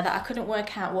in there that I couldn't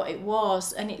work out what it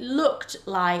was, and it looked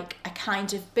like a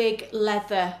kind of big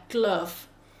leather glove,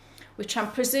 which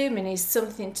I'm presuming is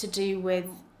something to do with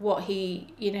what he,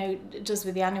 you know, does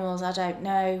with the animals. I don't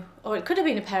know. Or it could have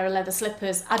been a pair of leather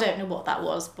slippers. I don't know what that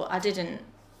was, but I didn't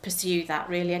pursue that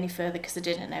really any further because I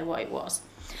didn't know what it was.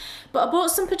 But I bought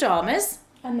some pyjamas.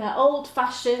 And they're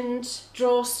old-fashioned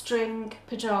drawstring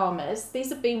pyjamas. These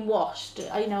have been washed.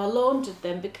 You know, I laundered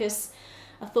them because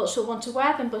I thought she'll want to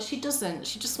wear them, but she doesn't.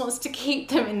 She just wants to keep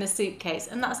them in the suitcase,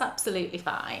 and that's absolutely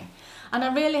fine. And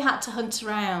I really had to hunt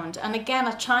around. And again,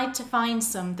 I tried to find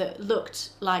some that looked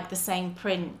like the same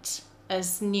print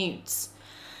as Newt's.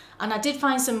 And I did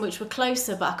find some which were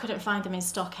closer, but I couldn't find them in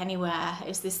stock anywhere. It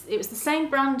was the same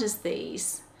brand as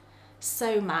these.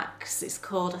 Somax it's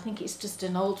called. I think it's just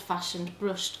an old-fashioned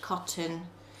brushed cotton,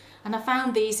 and I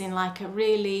found these in like a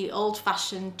really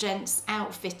old-fashioned gents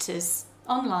outfitters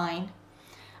online,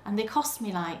 and they cost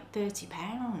me like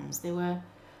 £30. They were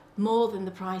more than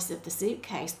the price of the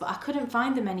suitcase, but I couldn't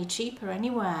find them any cheaper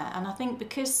anywhere. And I think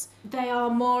because they are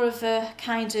more of a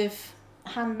kind of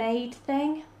handmade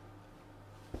thing,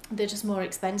 they're just more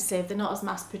expensive. They're not as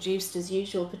mass-produced as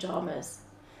usual pyjamas.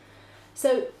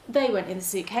 So they went in the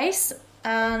suitcase,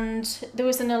 and there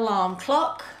was an alarm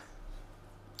clock,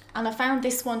 and I found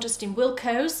this one just in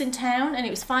Wilko's in town, and it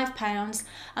was £5,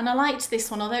 and I liked this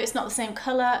one, although it's not the same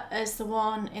colour as the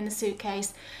one in the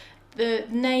suitcase. The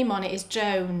name on it is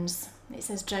Jones. It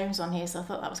says Jones on here, so I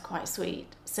thought that was quite sweet.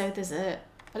 So there's a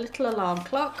little alarm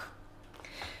clock,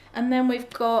 and then we've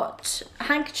got a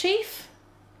handkerchief,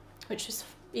 which was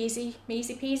easy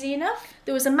peasy enough.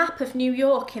 There was a map of New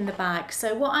York in the bag.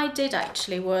 So what I did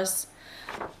actually was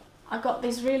I got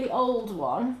this really old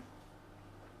one,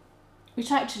 which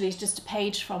actually is just a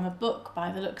page from a book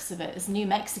by the looks of it. There's New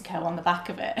Mexico on the back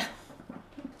of it.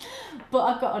 But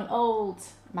I've got an old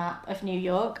map of New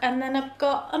York, and then I've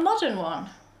got a modern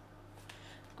one,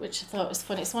 which I thought was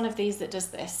fun. It's one of these that does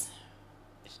this,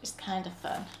 which is kind of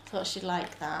fun. I thought she'd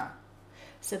like that.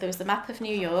 So there was the map of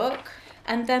New York.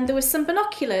 And then there was some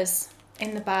binoculars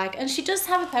in the bag. And she does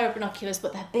have a pair of binoculars,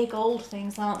 but they're big old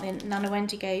things, aren't they? Nana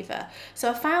Wendy gave her.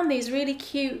 So I found these really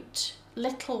cute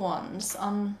little ones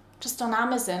just on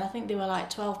Amazon. I think they were like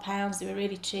 £12. They were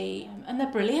really cheap. And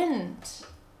they're brilliant.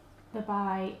 They're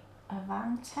by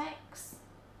ObiwanKnitter.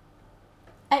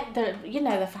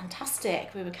 They're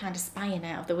fantastic. We were kind of spying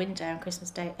out of the window on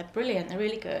Christmas Day. They're brilliant. They're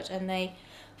really good. And they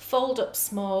fold up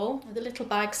small, the little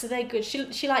bags, so they're good.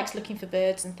 She likes looking for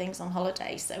birds and things on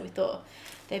holiday, so we thought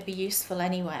they'd be useful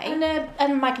anyway. And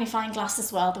a magnifying glass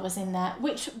as well that was in there,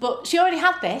 but she already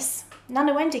had this.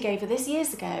 Nana Wendy gave her this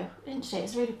years ago, didn't she?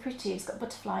 It's really pretty. It's got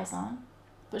butterflies on,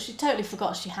 but she totally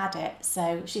forgot she had it,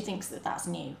 so she thinks that that's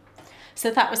new.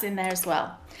 So that was in there as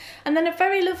well. And then a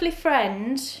very lovely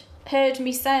friend heard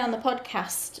me say on the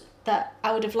podcast that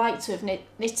I would have liked to have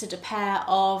knitted a pair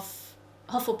of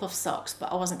Hufflepuff socks,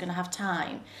 but I wasn't going to have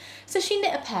time. So she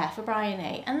knit a pair for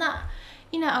Bryony, and that,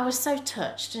 you know, I was so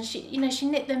touched. And she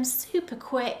knit them super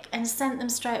quick and sent them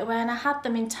straight away, and I had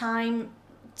them in time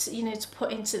to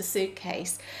put into the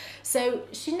suitcase. So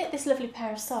she knit this lovely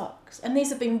pair of socks, and these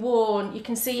have been worn. You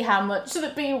can see how much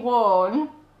they've been worn,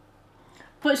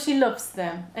 but she loves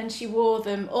them, and she wore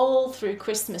them all through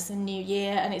Christmas and New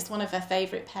Year, and it's one of her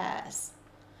favourite pairs.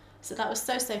 So that was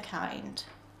so kind.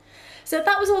 So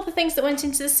that was all the things that went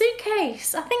into the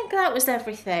suitcase. I think that was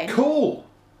everything. Cool.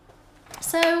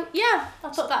 So yeah, I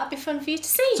thought that would be fun for you to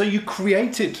see. So you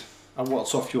created a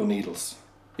What's Off Your Needles.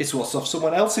 It's What's Off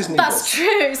Someone Else's Needles. That's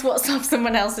true, it's What's Off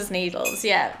Someone Else's Needles,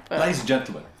 yeah. But... Ladies and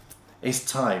gentlemen, it's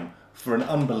time for an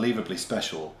unbelievably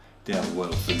special Down the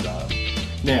World Food Aisle.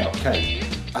 Now, Kate,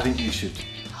 I think you should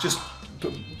just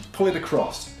pull it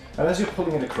across. And as you're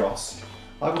pulling it across,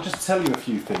 I will just tell you a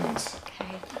few things.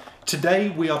 Okay. Today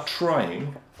we are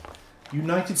trying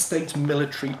United States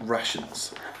military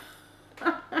rations.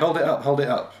 Hold it up, hold it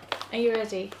up. Are you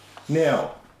ready?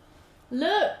 Now,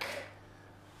 look!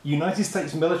 United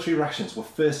States military rations were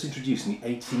first introduced in the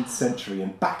 18th century,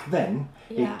 and back then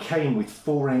it came with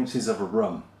 4 ounces of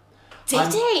rum.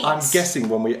 Did it? I'm guessing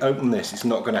when we open this, it's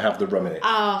not going to have the rum in it.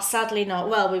 Oh, sadly not.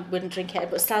 Well, we wouldn't drink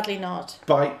it, but sadly not.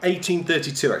 By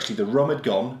 1832, actually, the rum had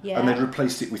gone, Yeah. and they'd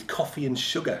replaced it with coffee and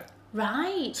sugar.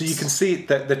 Right. So you can see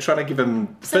that they're trying to give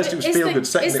them. So first, it was feel good.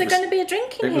 Second, is there going to be a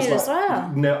drink in here as well?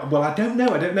 No. Well, I don't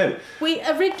know. We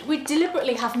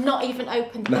deliberately have not even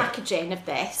opened the packaging of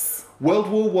this. World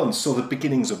War I saw the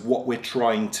beginnings of what we're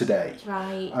trying today.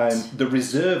 Right. The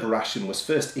reserve ration was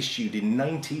first issued in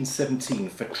 1917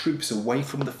 for troops away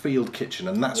from the field kitchen,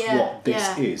 and that's what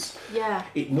this is. Yeah.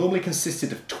 It normally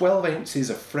consisted of 12 ounces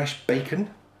of fresh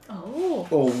bacon,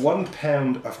 or 1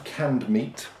 pound of canned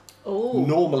meat,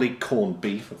 normally corned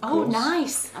beef, of course. Oh,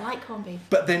 nice. I like corned beef.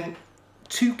 But then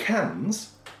 2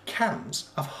 cans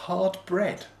of hard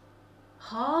bread.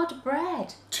 Hard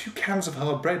bread? 2 cans of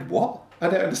hard bread? What? I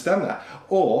don't understand that.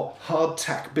 Or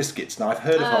hardtack biscuits. Now, I've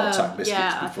heard of hardtack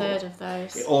biscuits before. I've heard of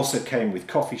those. It also came with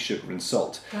coffee, sugar and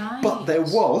salt. Right. But there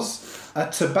was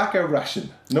a tobacco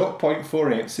ration,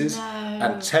 0.4 ounces,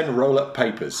 and 10 roll-up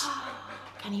papers.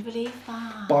 Can you believe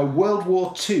that? By World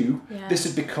War II, this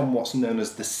had become what's known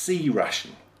as the C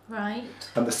ration. Right.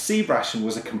 And the C ration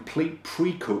was a complete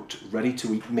pre-cooked,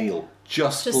 ready-to-eat meal,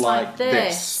 just like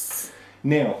this.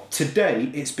 Now,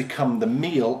 today it's become the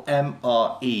meal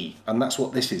MRE, and that's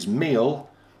what this is.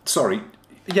 Meal, meal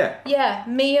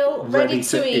ready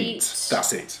to eat.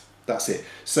 That's it.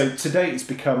 So today it's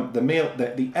become the meal,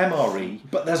 the MRE,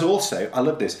 but there's also, I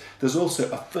love this, there's also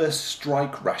a first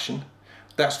strike ration.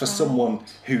 That's for someone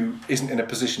who isn't in a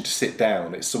position to sit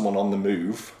down, it's someone on the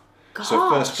move. Gosh. So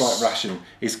first strike ration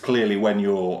is clearly when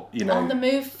you're, on the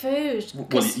move food.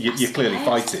 Well, you're clearly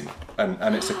fighting,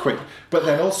 and it's a quick. But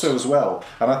then also as well,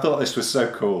 and I thought this was so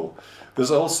cool.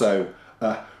 There's also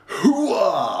a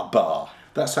hoo-ah bar.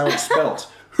 That's how it's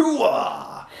spelt.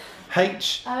 Hoo-ah.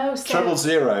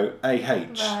 H00AH.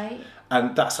 Right.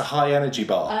 And that's a high energy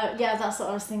bar. Yeah, that's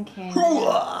what I was thinking.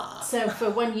 Hoo-ah. So for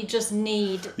when you just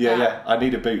need. I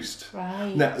need a boost.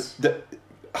 Right. Now, the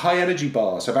high energy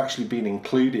bars have actually been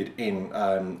included in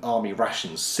army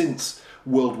rations since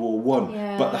World War One.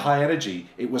 Yeah. But the high energy,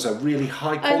 it was a really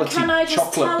high quality can I just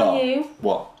chocolate tell bar. you,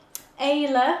 What?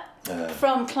 Ayla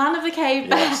from Clan of the Cave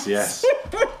Bears. Yes.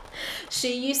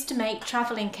 She used to make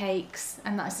travelling cakes,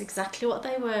 and that's exactly what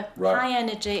they were. Right. High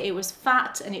energy, it was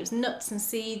fat, and it was nuts and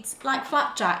seeds, like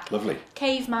flapjack. Lovely.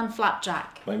 Caveman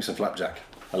flapjack. Make me some flapjack.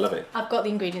 I love it. I've got the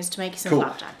ingredients to make you some Cool.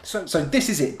 flapjack. So this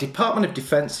is it. Department of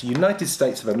Defence, United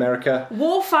States of America.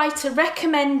 Warfighter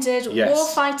recommended, Yes.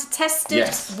 warfighter tested,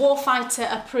 Yes. warfighter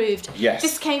approved. Yes.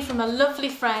 This came from a lovely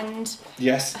friend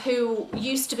Yes. who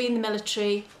used to be in the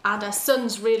military, and her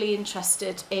son's really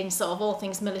interested in sort of all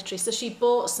things military, so she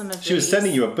bought some of these. She was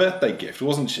sending you a birthday gift,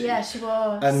 wasn't she? Yeah, she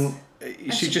was. And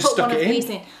she just put stuck one it of these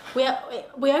in.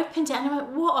 We opened it and I went,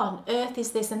 what on earth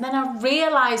is this? And then I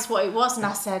realised what it was, and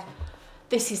I said,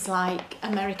 this is like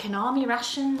American Army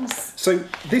rations. So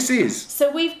this is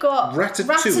So we've got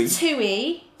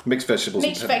ratatouille, mixed vegetables.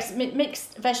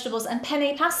 mixed vegetables and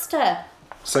penne pasta.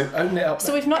 So open it up.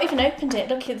 So we've not even opened it.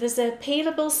 Look, there's a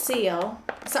peelable seal.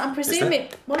 So I'm presuming,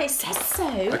 well, it says so.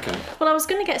 Okay. Well, I was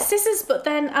going to get scissors, but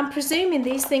then I'm presuming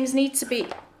these things need to be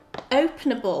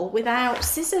openable without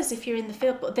scissors if you're in the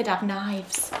field, but they'd have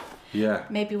knives. Yeah.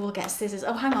 Maybe we'll get scissors.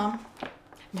 Oh, hang on.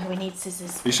 No, we need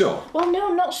scissors. You sure? Well, no,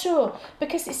 I'm not sure.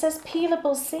 Because it says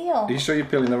peelable seal. Are you sure you're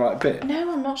peeling the right bit?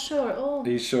 No, I'm not sure at all. Are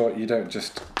you sure you don't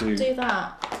just do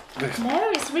that? No,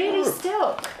 it's really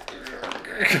stuck.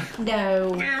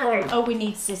 No. Oh, we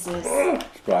need scissors.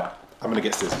 Right, I'm going to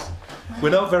get scissors. We're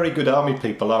not very good army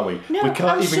people, are we? No, we can't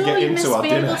I'm even sure get you into must our be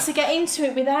dinner. able to get into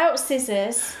it without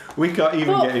scissors. We can't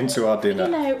even get into our dinner.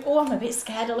 You know, oh, I'm a bit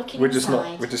scared of looking We're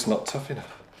inside. just not tough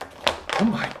enough. Oh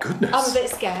my goodness. I'm a bit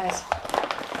scared.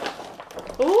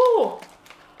 Oh,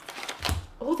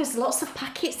 there's lots of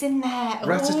packets in there.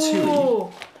 Ratatouille.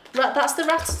 Ooh. Right, that's the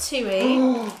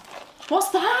ratatouille. What's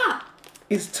that?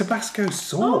 It's Tabasco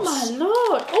sauce. Oh my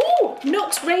lord. Oh,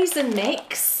 nut raisin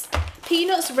mix.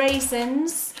 Peanuts,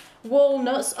 raisins,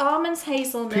 walnuts, almonds,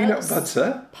 hazelnuts. Peanut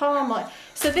butter. Palm oil.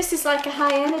 So this is like a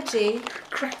high energy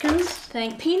Crackers.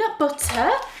 thing. Peanut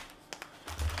butter.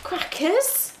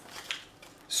 Crackers.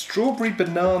 Strawberry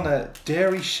banana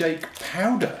dairy shake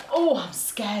powder. Oh, I'm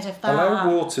scared of that. Allow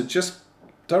water just...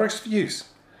 Directions for use.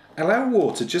 Allow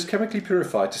water just chemically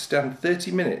purified to stand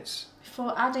 30 minutes.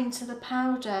 Before adding to the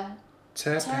powder.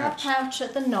 Tear pouch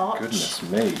at the notch. Goodness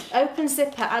me. Open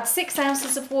zipper. Add 6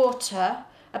 ounces of water.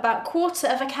 About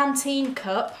 1/4 of a canteen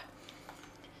cup.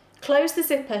 Close the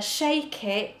zipper. Shake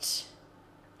it.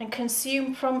 And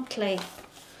consume promptly.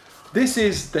 This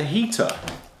is the heater.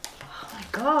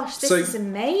 Gosh, this is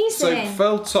amazing. So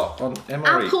felt top on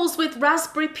MRE. Apples with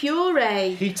raspberry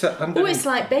puree. Heater underneath. Oh, it's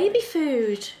like baby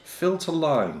food. Filter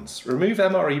lines. Remove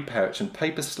MRE pouch and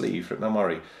paper sleeve from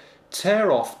MRE.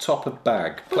 Tear off top of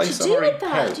bag. What do you Place do MRE with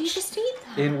that? pouch Do you just eat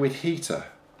that? in with heater.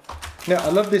 Now I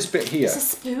love this bit here. It's a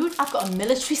spoon. I've got a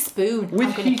military spoon. With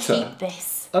I'm going to heater, keep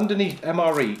this. Underneath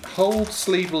MRE, hold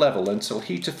sleeve level until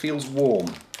heater feels warm.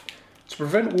 To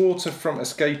prevent water from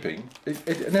escaping,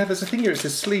 now there's a thing here, it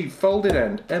says sleeve, folded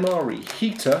end, MRE,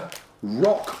 heater,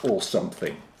 rock or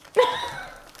something.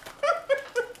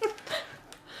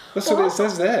 That's what it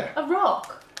says there. A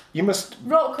rock? You must...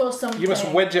 Rock or something? You must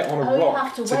wedge it on a rock. Oh, you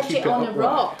have to wedge it on a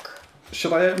rock.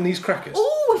 Shall I open these crackers?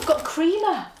 Oh, we've got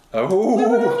creamer. Oh! We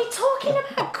were only talking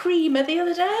about creamer the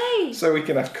other day. So we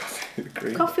can have coffee with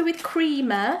creamer. Coffee with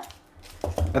creamer.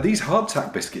 Are these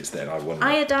hardtack biscuits then, I wonder?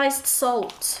 Iodised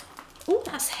salt. Oh,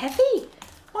 that's heavy.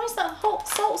 Why is that hot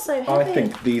salt so heavy? I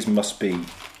think these must be...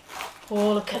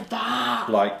 Oh, look at that.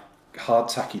 Like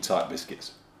hard-tacky type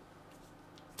biscuits.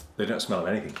 They don't smell of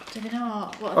anything. Do they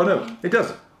not? What Oh no, it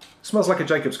does. It smells like a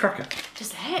Jacob's cracker.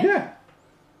 Does it? Yeah.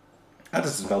 That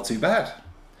doesn't smell too bad.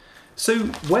 So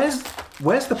where's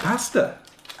the pasta?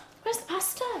 Where's the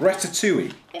pasta?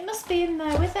 Ratatouille. It must be in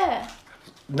there with it.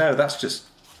 No, that's just...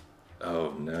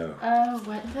 Oh no. Oh,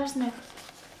 wait, there's no...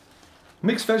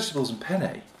 Mixed vegetables and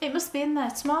penne. It must be in there.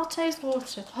 Tomatoes,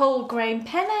 water, whole grain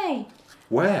penne.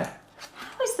 Where?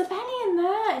 How is the penne in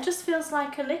there? It just feels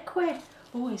like a liquid.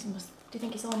 Oh, it must... Do you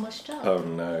think it's all mushed up? Oh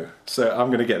no. So I'm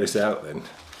going to get this out then.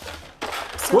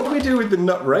 So What do we do with the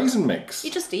nut raisin mix?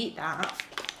 You just eat that.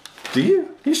 Do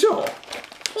you? You sure?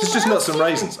 It's what just nuts else and do you-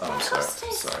 raisins. Oh, I'm Of sorry. course it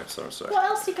is. Sorry. What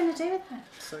else are you going to do with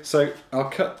it? So I'll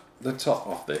cut the top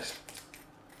off this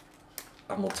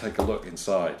and we'll take a look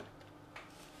inside.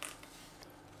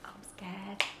 I'm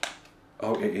scared.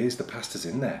 Oh, it is. The pasta's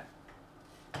in there.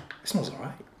 It smells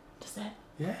alright. Does it?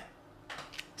 Yeah. It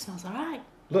smells alright.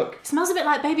 Look. It smells a bit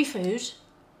like baby food.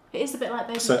 It is a bit like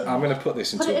baby food. So I'm going to put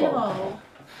this into Put it a in a bowl. bowl.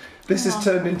 This has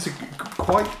turned into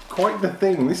quite the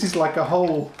thing. This is like a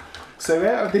whole... So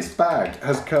out of this bag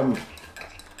has come...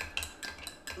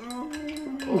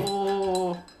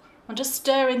 Oh, I'm just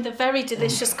stirring the very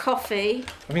delicious coffee.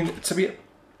 I mean, to be...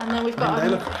 And then we've I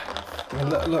got... mean,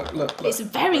 look. It's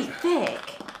very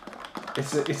thick.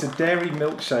 It's a dairy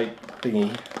milkshake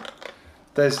thingy.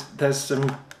 There's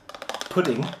some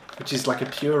pudding, which is like a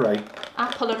puree.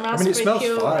 Apple and raspberry I mean, it smells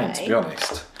puree. fine, to be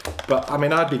honest. But I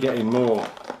mean, I'd be getting more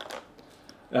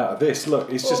out of this.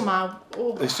 Look, it's just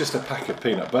it's just a pack of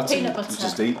peanut butter. Peanut butter. You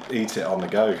just eat it on the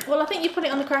go. Well, I think you put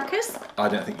it on the crackers. I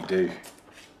don't think you do.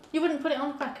 You wouldn't put it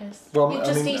on the crackers. Well, You'd I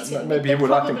just mean, eat it. maybe They you would.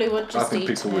 probably I would just think eat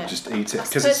people it. would just eat it I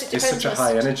because suppose it it's such a depends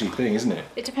high what- energy thing, isn't it?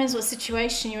 It depends what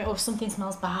situation you're in, or if something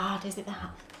smells bad. Is it that?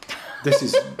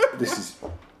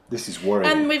 This is worrying.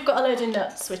 And we've got a load of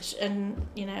nuts, which, and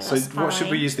you know, So that's fine. what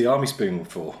should we use the army spoon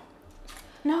for?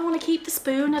 No, I want to keep the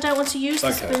spoon. I don't want to use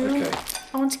the spoon. Okay.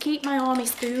 I want to keep my army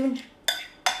spoon.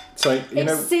 So you It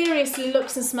know, seriously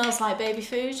looks and smells like baby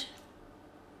food.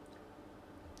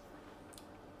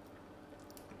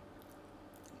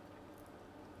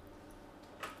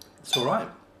 it's all right.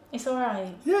 It's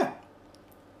alright. Yeah.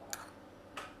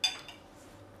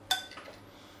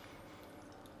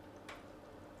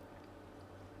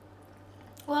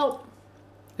 Well,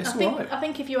 It's I all think right. I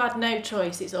think if you had no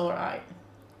choice, it's alright.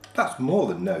 That's more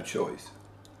than no choice.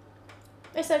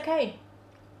 It's okay.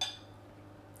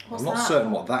 I'm not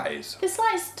certain what that is. There's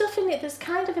like stuff in it that's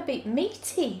kind of a bit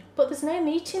meaty, but there's no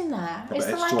meat in there.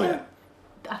 It's like soy.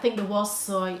 I think there was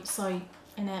soy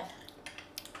in it.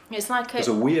 It's like There's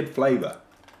a weird flavour.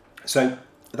 So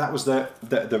that was the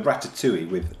ratatouille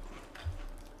with,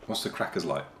 what's the crackers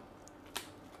like?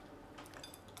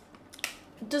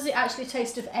 Does it actually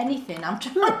taste of anything? I'm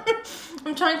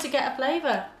trying to get a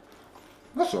flavour.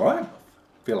 That's all right.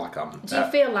 I feel like I'm. Do you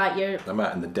feel like you're? I'm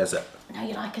out in the desert. No,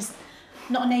 you're like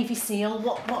not a Navy SEAL.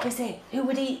 What is it? Who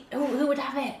would eat? Who would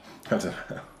have it? I don't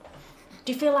know.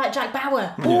 Do you feel like Jack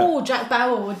Bauer? Yeah. Oh, Jack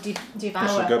Bauer would devour. I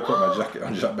should go put my jacket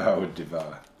on. Jack Bauer would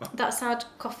devour. That's had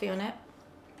coffee on it.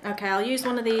 Okay, I'll use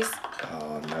one of these.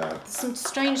 Oh no. Some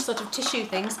strange sort of tissue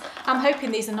things. I'm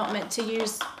hoping these are not meant to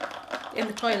use in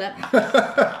the toilet.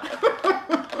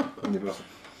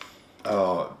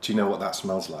 Oh, do you know what that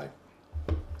smells like?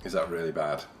 Is that really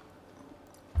bad?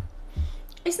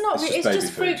 It's not. It's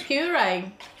just fruit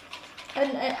puree,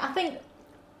 and I think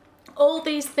all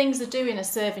these things are doing are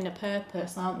serving a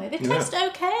purpose, aren't they? They taste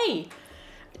okay.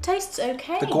 It tastes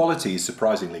okay. The quality is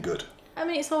surprisingly good. I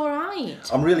mean, it's all right.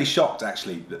 I'm really shocked,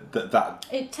 actually, that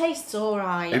it tastes all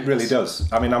right. It really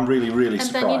does. I mean, I'm really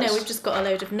surprised. And then, you know, we've just got a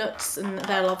load of nuts, and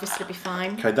they'll obviously be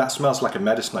fine. Okay, that smells like a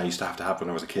medicine I used to have when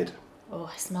I was a kid. Oh,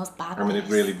 it smells bad. I mean, it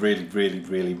really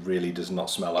does not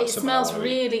smell like something. It smells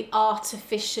really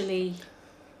artificially.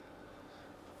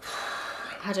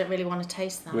 I don't really want to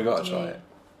taste that. We've got to try it.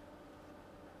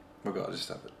 We've got to just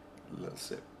have a little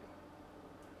sip.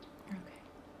 Okay.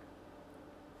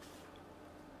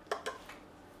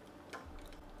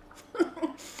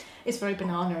 It's very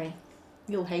banana-y.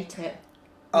 You'll hate it.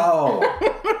 Oh.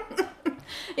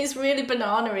 It's really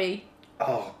banana-y.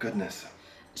 Oh, goodness.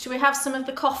 Should we have some of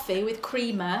the coffee with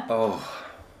creamer? Oh.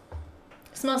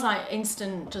 It smells like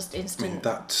instant. I mean,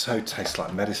 that so tastes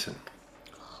like medicine.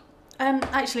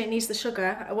 Actually, it needs the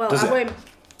sugar. Well, does it? won't.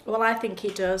 Well, I think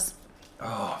it does.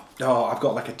 Oh, I've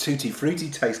got like a tutti frutti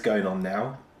taste going on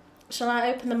now. Shall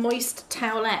I open the moist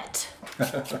towelette?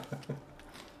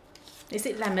 Is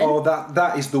it lemon? Oh,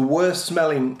 that is the worst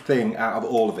smelling thing out of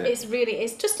all of it.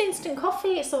 It's just instant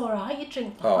coffee. It's all right. You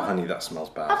drink that. Oh, honey, that smells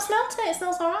bad. I've smelt it. It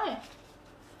smells all right.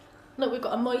 Look, we've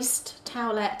got a moist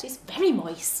towelette. It's very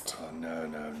moist. Oh,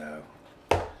 no.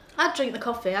 I'd drink the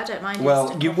coffee. I don't mind.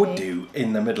 Well, you would do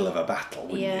in the middle of a battle,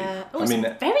 wouldn't you? Oh, it's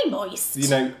very moist. You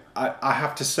know, I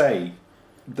have to say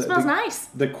that it smells nice.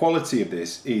 The quality of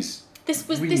this is this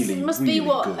really, must really be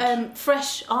what good.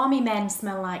 Fresh army men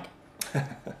smell like.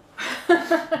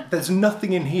 There's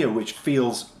nothing in here which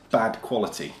feels bad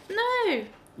quality. No.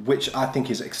 Which I think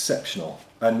is exceptional.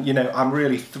 And, you know, I'm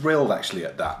really thrilled actually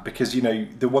at that because, you know,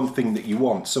 the one thing that you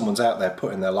want, someone's out there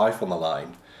putting their life on the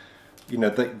line, you know,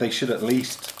 they should at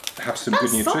least have some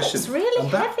good nutrition. Salt's really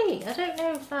heavy. I don't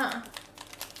know if that...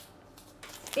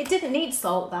 It didn't need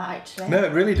salt, that, actually. No,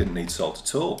 it really didn't need salt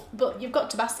at all. But you've got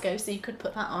Tabasco, so you could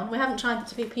put that on. We haven't tried it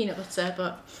to be peanut butter,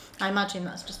 but I imagine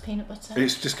that's just peanut butter.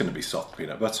 It's just going to be soft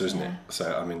peanut butter, isn't it?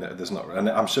 So, I mean, there's not... And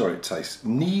I'm sure it tastes...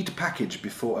 Need package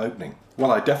before opening.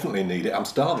 Well, I definitely need it. I'm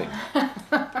starving.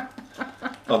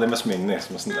 Oh, they must mean this,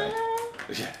 mustn't they?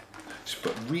 Yeah.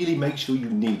 But really make sure you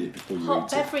need it before you eat it.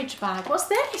 Hot beverage bag. What's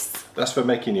this? That's for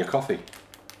making your coffee.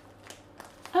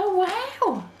 Oh,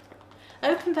 wow.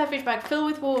 Open beverage bag, fill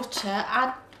with water,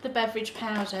 add the beverage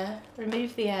powder,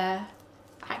 remove the air,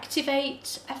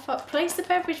 activate, place the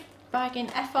beverage bag in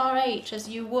FRH as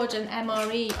you would an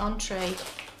MRE entree.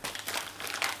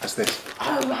 That's this.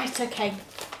 Oh, right, okay.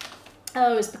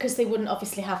 Oh, it's because they wouldn't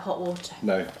obviously have hot water.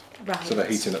 No. Right. So they're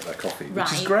heating up their coffee,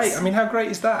 which is great. I mean, how great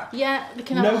is that? Yeah, they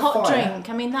can have a hot drink.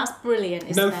 I mean, that's brilliant,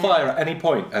 isn't it? No fire at any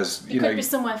point, as you know. You could be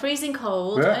somewhere freezing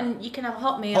cold, and you can have a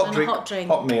hot meal and a hot drink.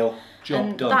 Hot meal,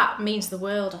 job done. That means the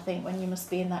world, I think, when you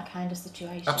must be in that kind of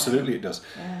situation. Absolutely, it does.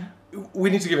 Yeah. We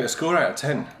need to give it a score out of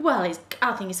 10. Well,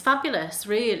 I think it's fabulous,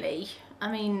 really.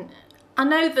 I mean, I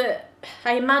know that.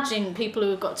 I imagine people who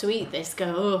have got to eat this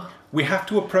go, oh. We have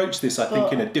to approach this, I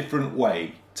think, in a different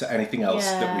way to anything else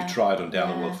that we've tried on Down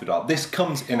the World Food Art. This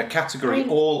comes in a category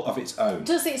all of its own.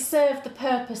 Does it serve the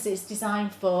purpose it's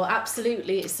designed for?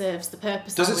 Absolutely, it serves the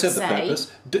purpose. Does it serve the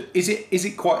purpose? Is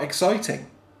it quite exciting?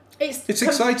 It's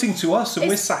exciting to us, and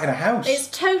we're sat in a house. It's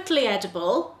totally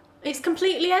edible. It's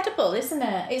completely edible, isn't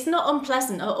it? It's not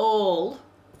unpleasant at all.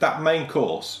 That main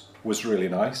course was really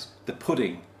nice. The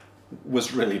pudding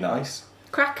was really nice.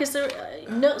 Crackers are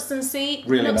nuts and seeds,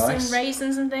 nuts and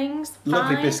raisins and things.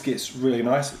 Lovely biscuits, really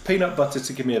nice. Peanut butter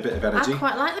to give me a bit of energy. I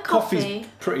quite like the coffee. Coffee's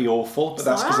pretty awful, but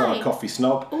that's because I'm a coffee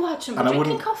snob. Oh, I shouldn't be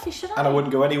drinking coffee, should I? And I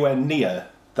wouldn't go anywhere near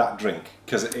that drink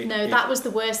because that was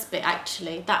the worst bit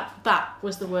actually. That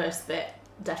was the worst bit,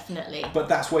 definitely. But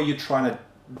that's where you're trying to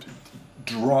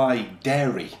dry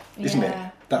dairy, isn't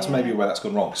it? That's maybe where that's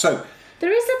gone wrong. So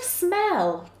there is a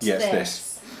smell to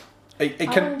this. I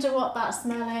wonder what that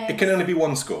smell is. It can only be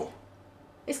one score.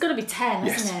 It's got to be 10,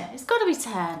 isn't it? It's got to be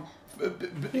 10.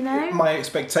 You know? My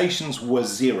expectations were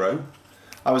 0.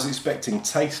 I was expecting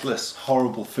tasteless,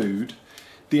 horrible food.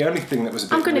 The only thing that was a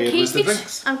bit weird was the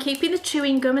drinks. I'm keeping the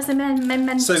chewing gum as a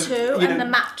memento, and the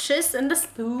matches and the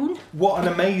spoon. What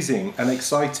an amazing and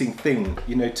exciting thing,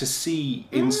 you know, to see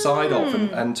inside of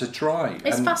and to try.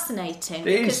 It's fascinating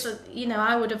because, you know,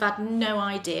 I would have had no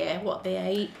idea what they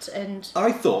ate, and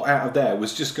I thought out of there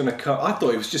was just going to come. I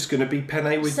thought it was just going to be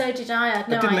penne with. So did I. I had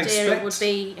no idea it would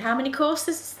be. How many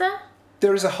courses is there?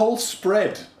 There is a whole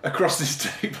spread across this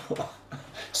table.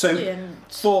 So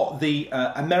for the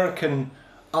American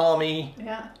Army,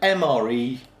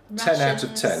 MRE, Rations, 10 out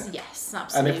of 10. Yes,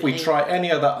 absolutely. And if we try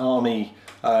any other army,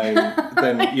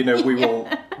 then you know we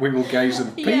will gauge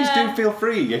them. Please do feel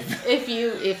free if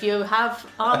you have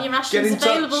army rations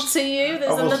available to you.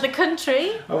 There's another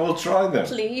country. I will try them.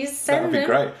 Please send them. That'd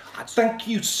be great. Thank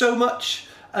you so much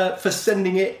for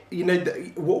sending it. You know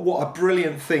what a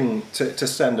brilliant thing to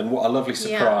send, and what a lovely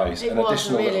surprise, an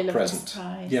additional little present.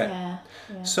 Surprise. Yeah.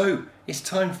 So it's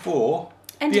time for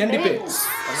the Endy Bits.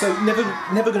 So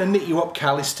never going to knit you up,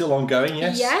 Cal, is still ongoing,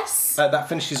 yes? Yes. That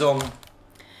finishes on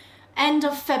end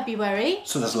of February.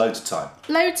 So there's loads of time.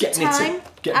 Loads of time.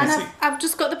 Get knitting. I've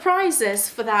just got the prizes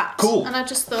for that. Cool. And I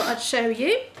just thought I'd show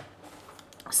you.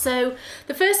 So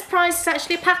the first prize is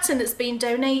actually a pattern that's been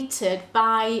donated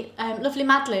by lovely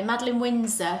Madeline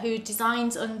Windsor, who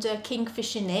designs under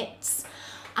Kingfisher Knits.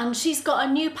 And she's got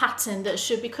a new pattern that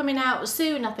should be coming out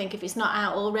soon, I think, if it's not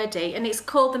out already. And it's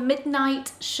called the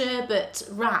Midnight Sherbet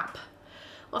Wrap.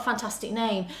 What a fantastic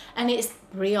name. And it's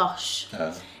brioche.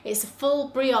 It's a full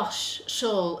brioche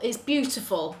shawl. It's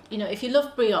beautiful. You know, if you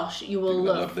love brioche, you will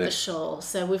love the shawl.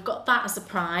 So we've got that as a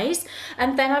prize.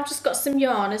 And then I've just got some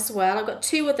yarn as well. I've got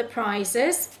 2 other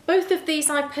prizes. Both of these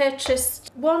I purchased,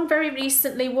 one very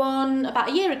recently, one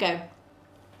about a year ago.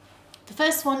 The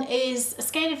first one is a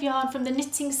skein of yarn from the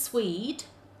Knitting Swede,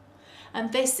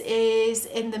 and this is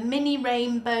in the Mini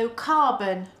Rainbow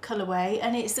Carbon colourway,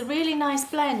 and it's a really nice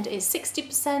blend. It's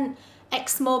 60%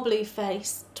 Exmoor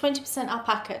Blueface, 20%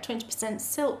 alpaca, 20%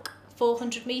 silk,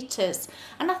 400 metres,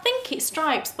 and I think it's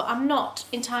stripes, but I'm not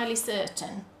entirely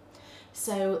certain.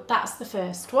 So that's the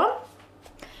first one.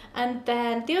 And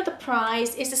then the other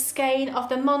prize is a skein of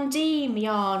the Mondim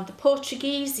yarn, the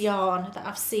Portuguese yarn that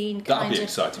I've seen. That'll be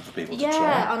exciting for people to try.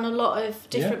 Yeah, on a lot of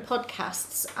different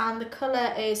podcasts. And the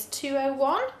colour is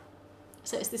 201.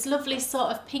 So it's this lovely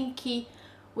sort of pinky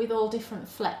with all different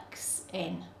flecks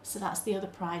in. So that's the other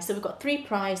prize. So we've got 3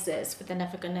 prizes for the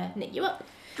Never Gonna Knit You Up.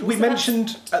 We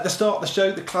mentioned at the start of the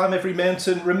show the Climb Every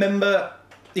Mountain. Remember,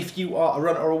 if you are a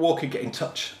runner or a walker, get in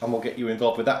touch and we'll get you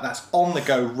involved with that. That's on the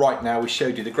go right now. We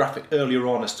showed you the graphic earlier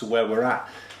on as to where we're at.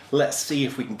 Let's see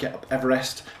if we can get up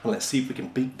Everest, and let's see if we can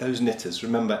beat those knitters.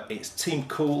 Remember, it's Team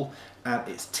Cool and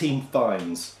it's Team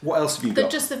Fines. What else have you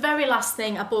got? Just the very last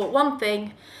thing, I bought one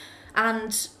thing,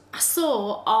 and I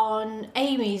saw on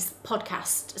Amy's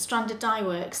podcast, Stranded Dye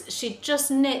Works, she'd just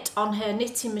knit on her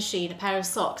knitting machine a pair of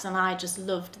socks, and I just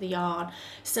loved the yarn.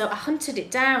 So I hunted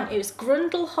it down. It was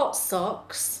Grundle Hot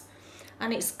Socks,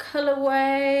 and it's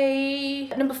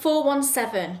colourway number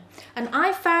 417. And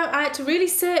I had to really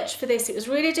search for this. It was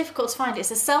really difficult to find.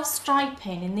 It's a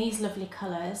self-striping in these lovely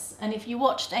colours. And if you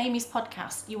watched Amy's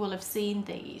podcast, you will have seen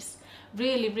these.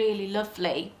 Really, really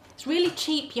lovely. It's really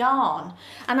cheap yarn,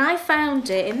 and I found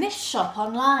it in this shop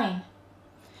online.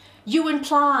 Hue and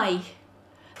Ply.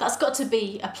 That's got to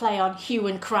be a play on hue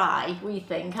and cry, we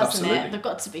think, hasn't it? They've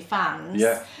got to be fans.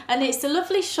 Yeah. And it's a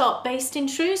lovely shop based in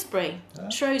Shrewsbury.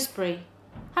 Shrewsbury.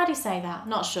 How do you say that?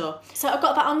 Not sure. So I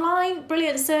got that online,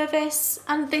 brilliant service,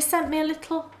 and they sent me a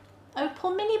little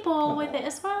opal mini ball with it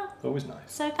as well. Always nice.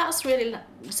 So that's really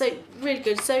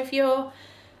good. So if you're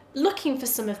looking for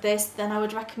some of this, then I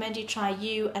would recommend you try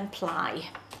Hue and Ply.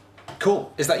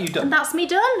 Cool. Is that you done? And that's me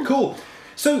done. Cool.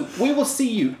 So we will see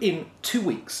you in 2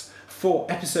 weeks for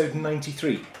episode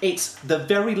 93. It's the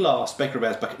very last Baker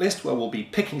Bear's Bucket List, where we'll be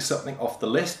picking something off the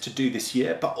list to do this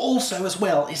year, but also as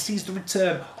well it sees the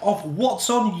return of what's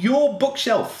on your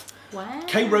bookshelf. Wow.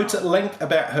 Kay wrote at length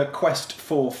about her quest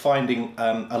for finding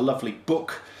a lovely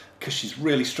book, because she's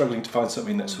really struggling to find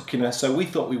something that's hooking her. So we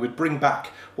thought we would bring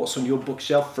back what's on your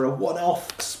bookshelf for a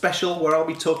one-off special where I'll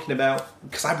be talking about,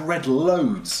 because I've read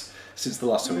loads since the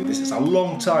last time we did this. It's a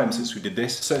long time since we did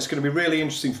this. So it's going to be really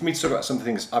interesting for me to talk about some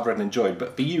things I've read and enjoyed,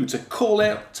 but for you to call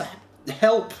out, to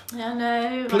help. I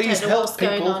know. Please I don't know help what's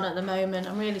going people. on at the moment.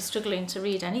 I'm really struggling to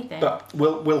read anything. But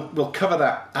we'll cover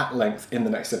that at length in the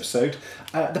next episode.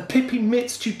 The Pippi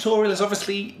Mitts tutorial is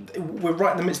obviously, we're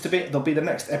right in the midst of it. There'll be the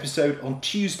next episode on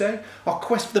Tuesday. Our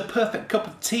quest for the perfect cup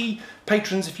of tea.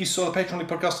 Patrons, if you saw the Patreon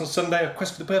podcast on Sunday, our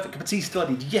quest for the perfect cup of tea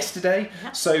started yesterday.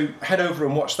 Yep. So head over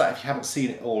and watch that if you haven't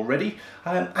seen it already.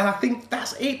 And I think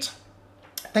that's it.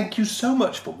 Thank you so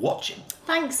much for watching.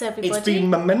 Thanks, everybody. It's been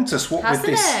momentous, what with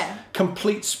this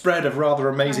complete spread of rather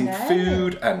amazing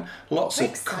food and lots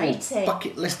of cool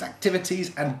bucket list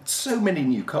activities and so many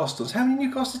new cast-ons. How many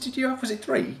new cast-ons did you have? Was it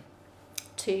 3?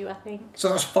 2, I think. So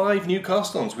that's 5 new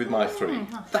cast-ons with my 3.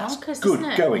 That's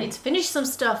good going. We need to finish some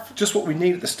stuff. Just what we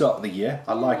need at the start of the year.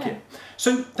 I like it.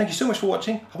 So thank you so much for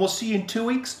watching, and we'll see you in 2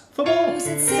 weeks for more.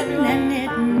 Sitting and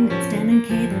knitting, standing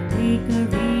the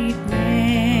bakery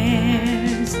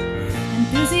bears.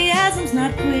 Enthusiasm's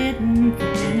not quitting,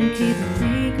 and the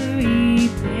bakery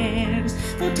bears.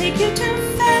 They'll take you to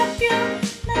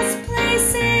fabulous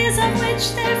places of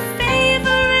which their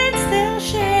favorites they'll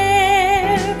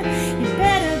share. You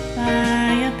better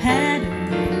buy a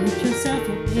pattern and get yourself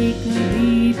a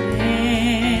bakery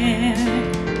bear.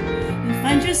 You'll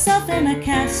find yourself in a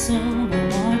castle while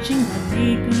watching the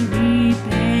bakery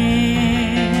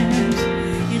bears.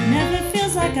 It never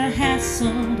feels like a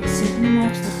hassle to sit and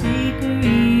watch the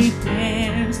bakery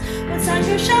bears. What's on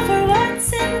your shelf or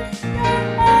what's in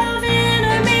your oven,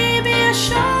 or maybe a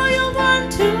shawl you'll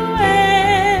want to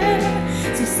wear.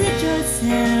 So sit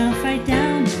yourself right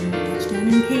down and watch Dan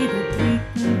and Kate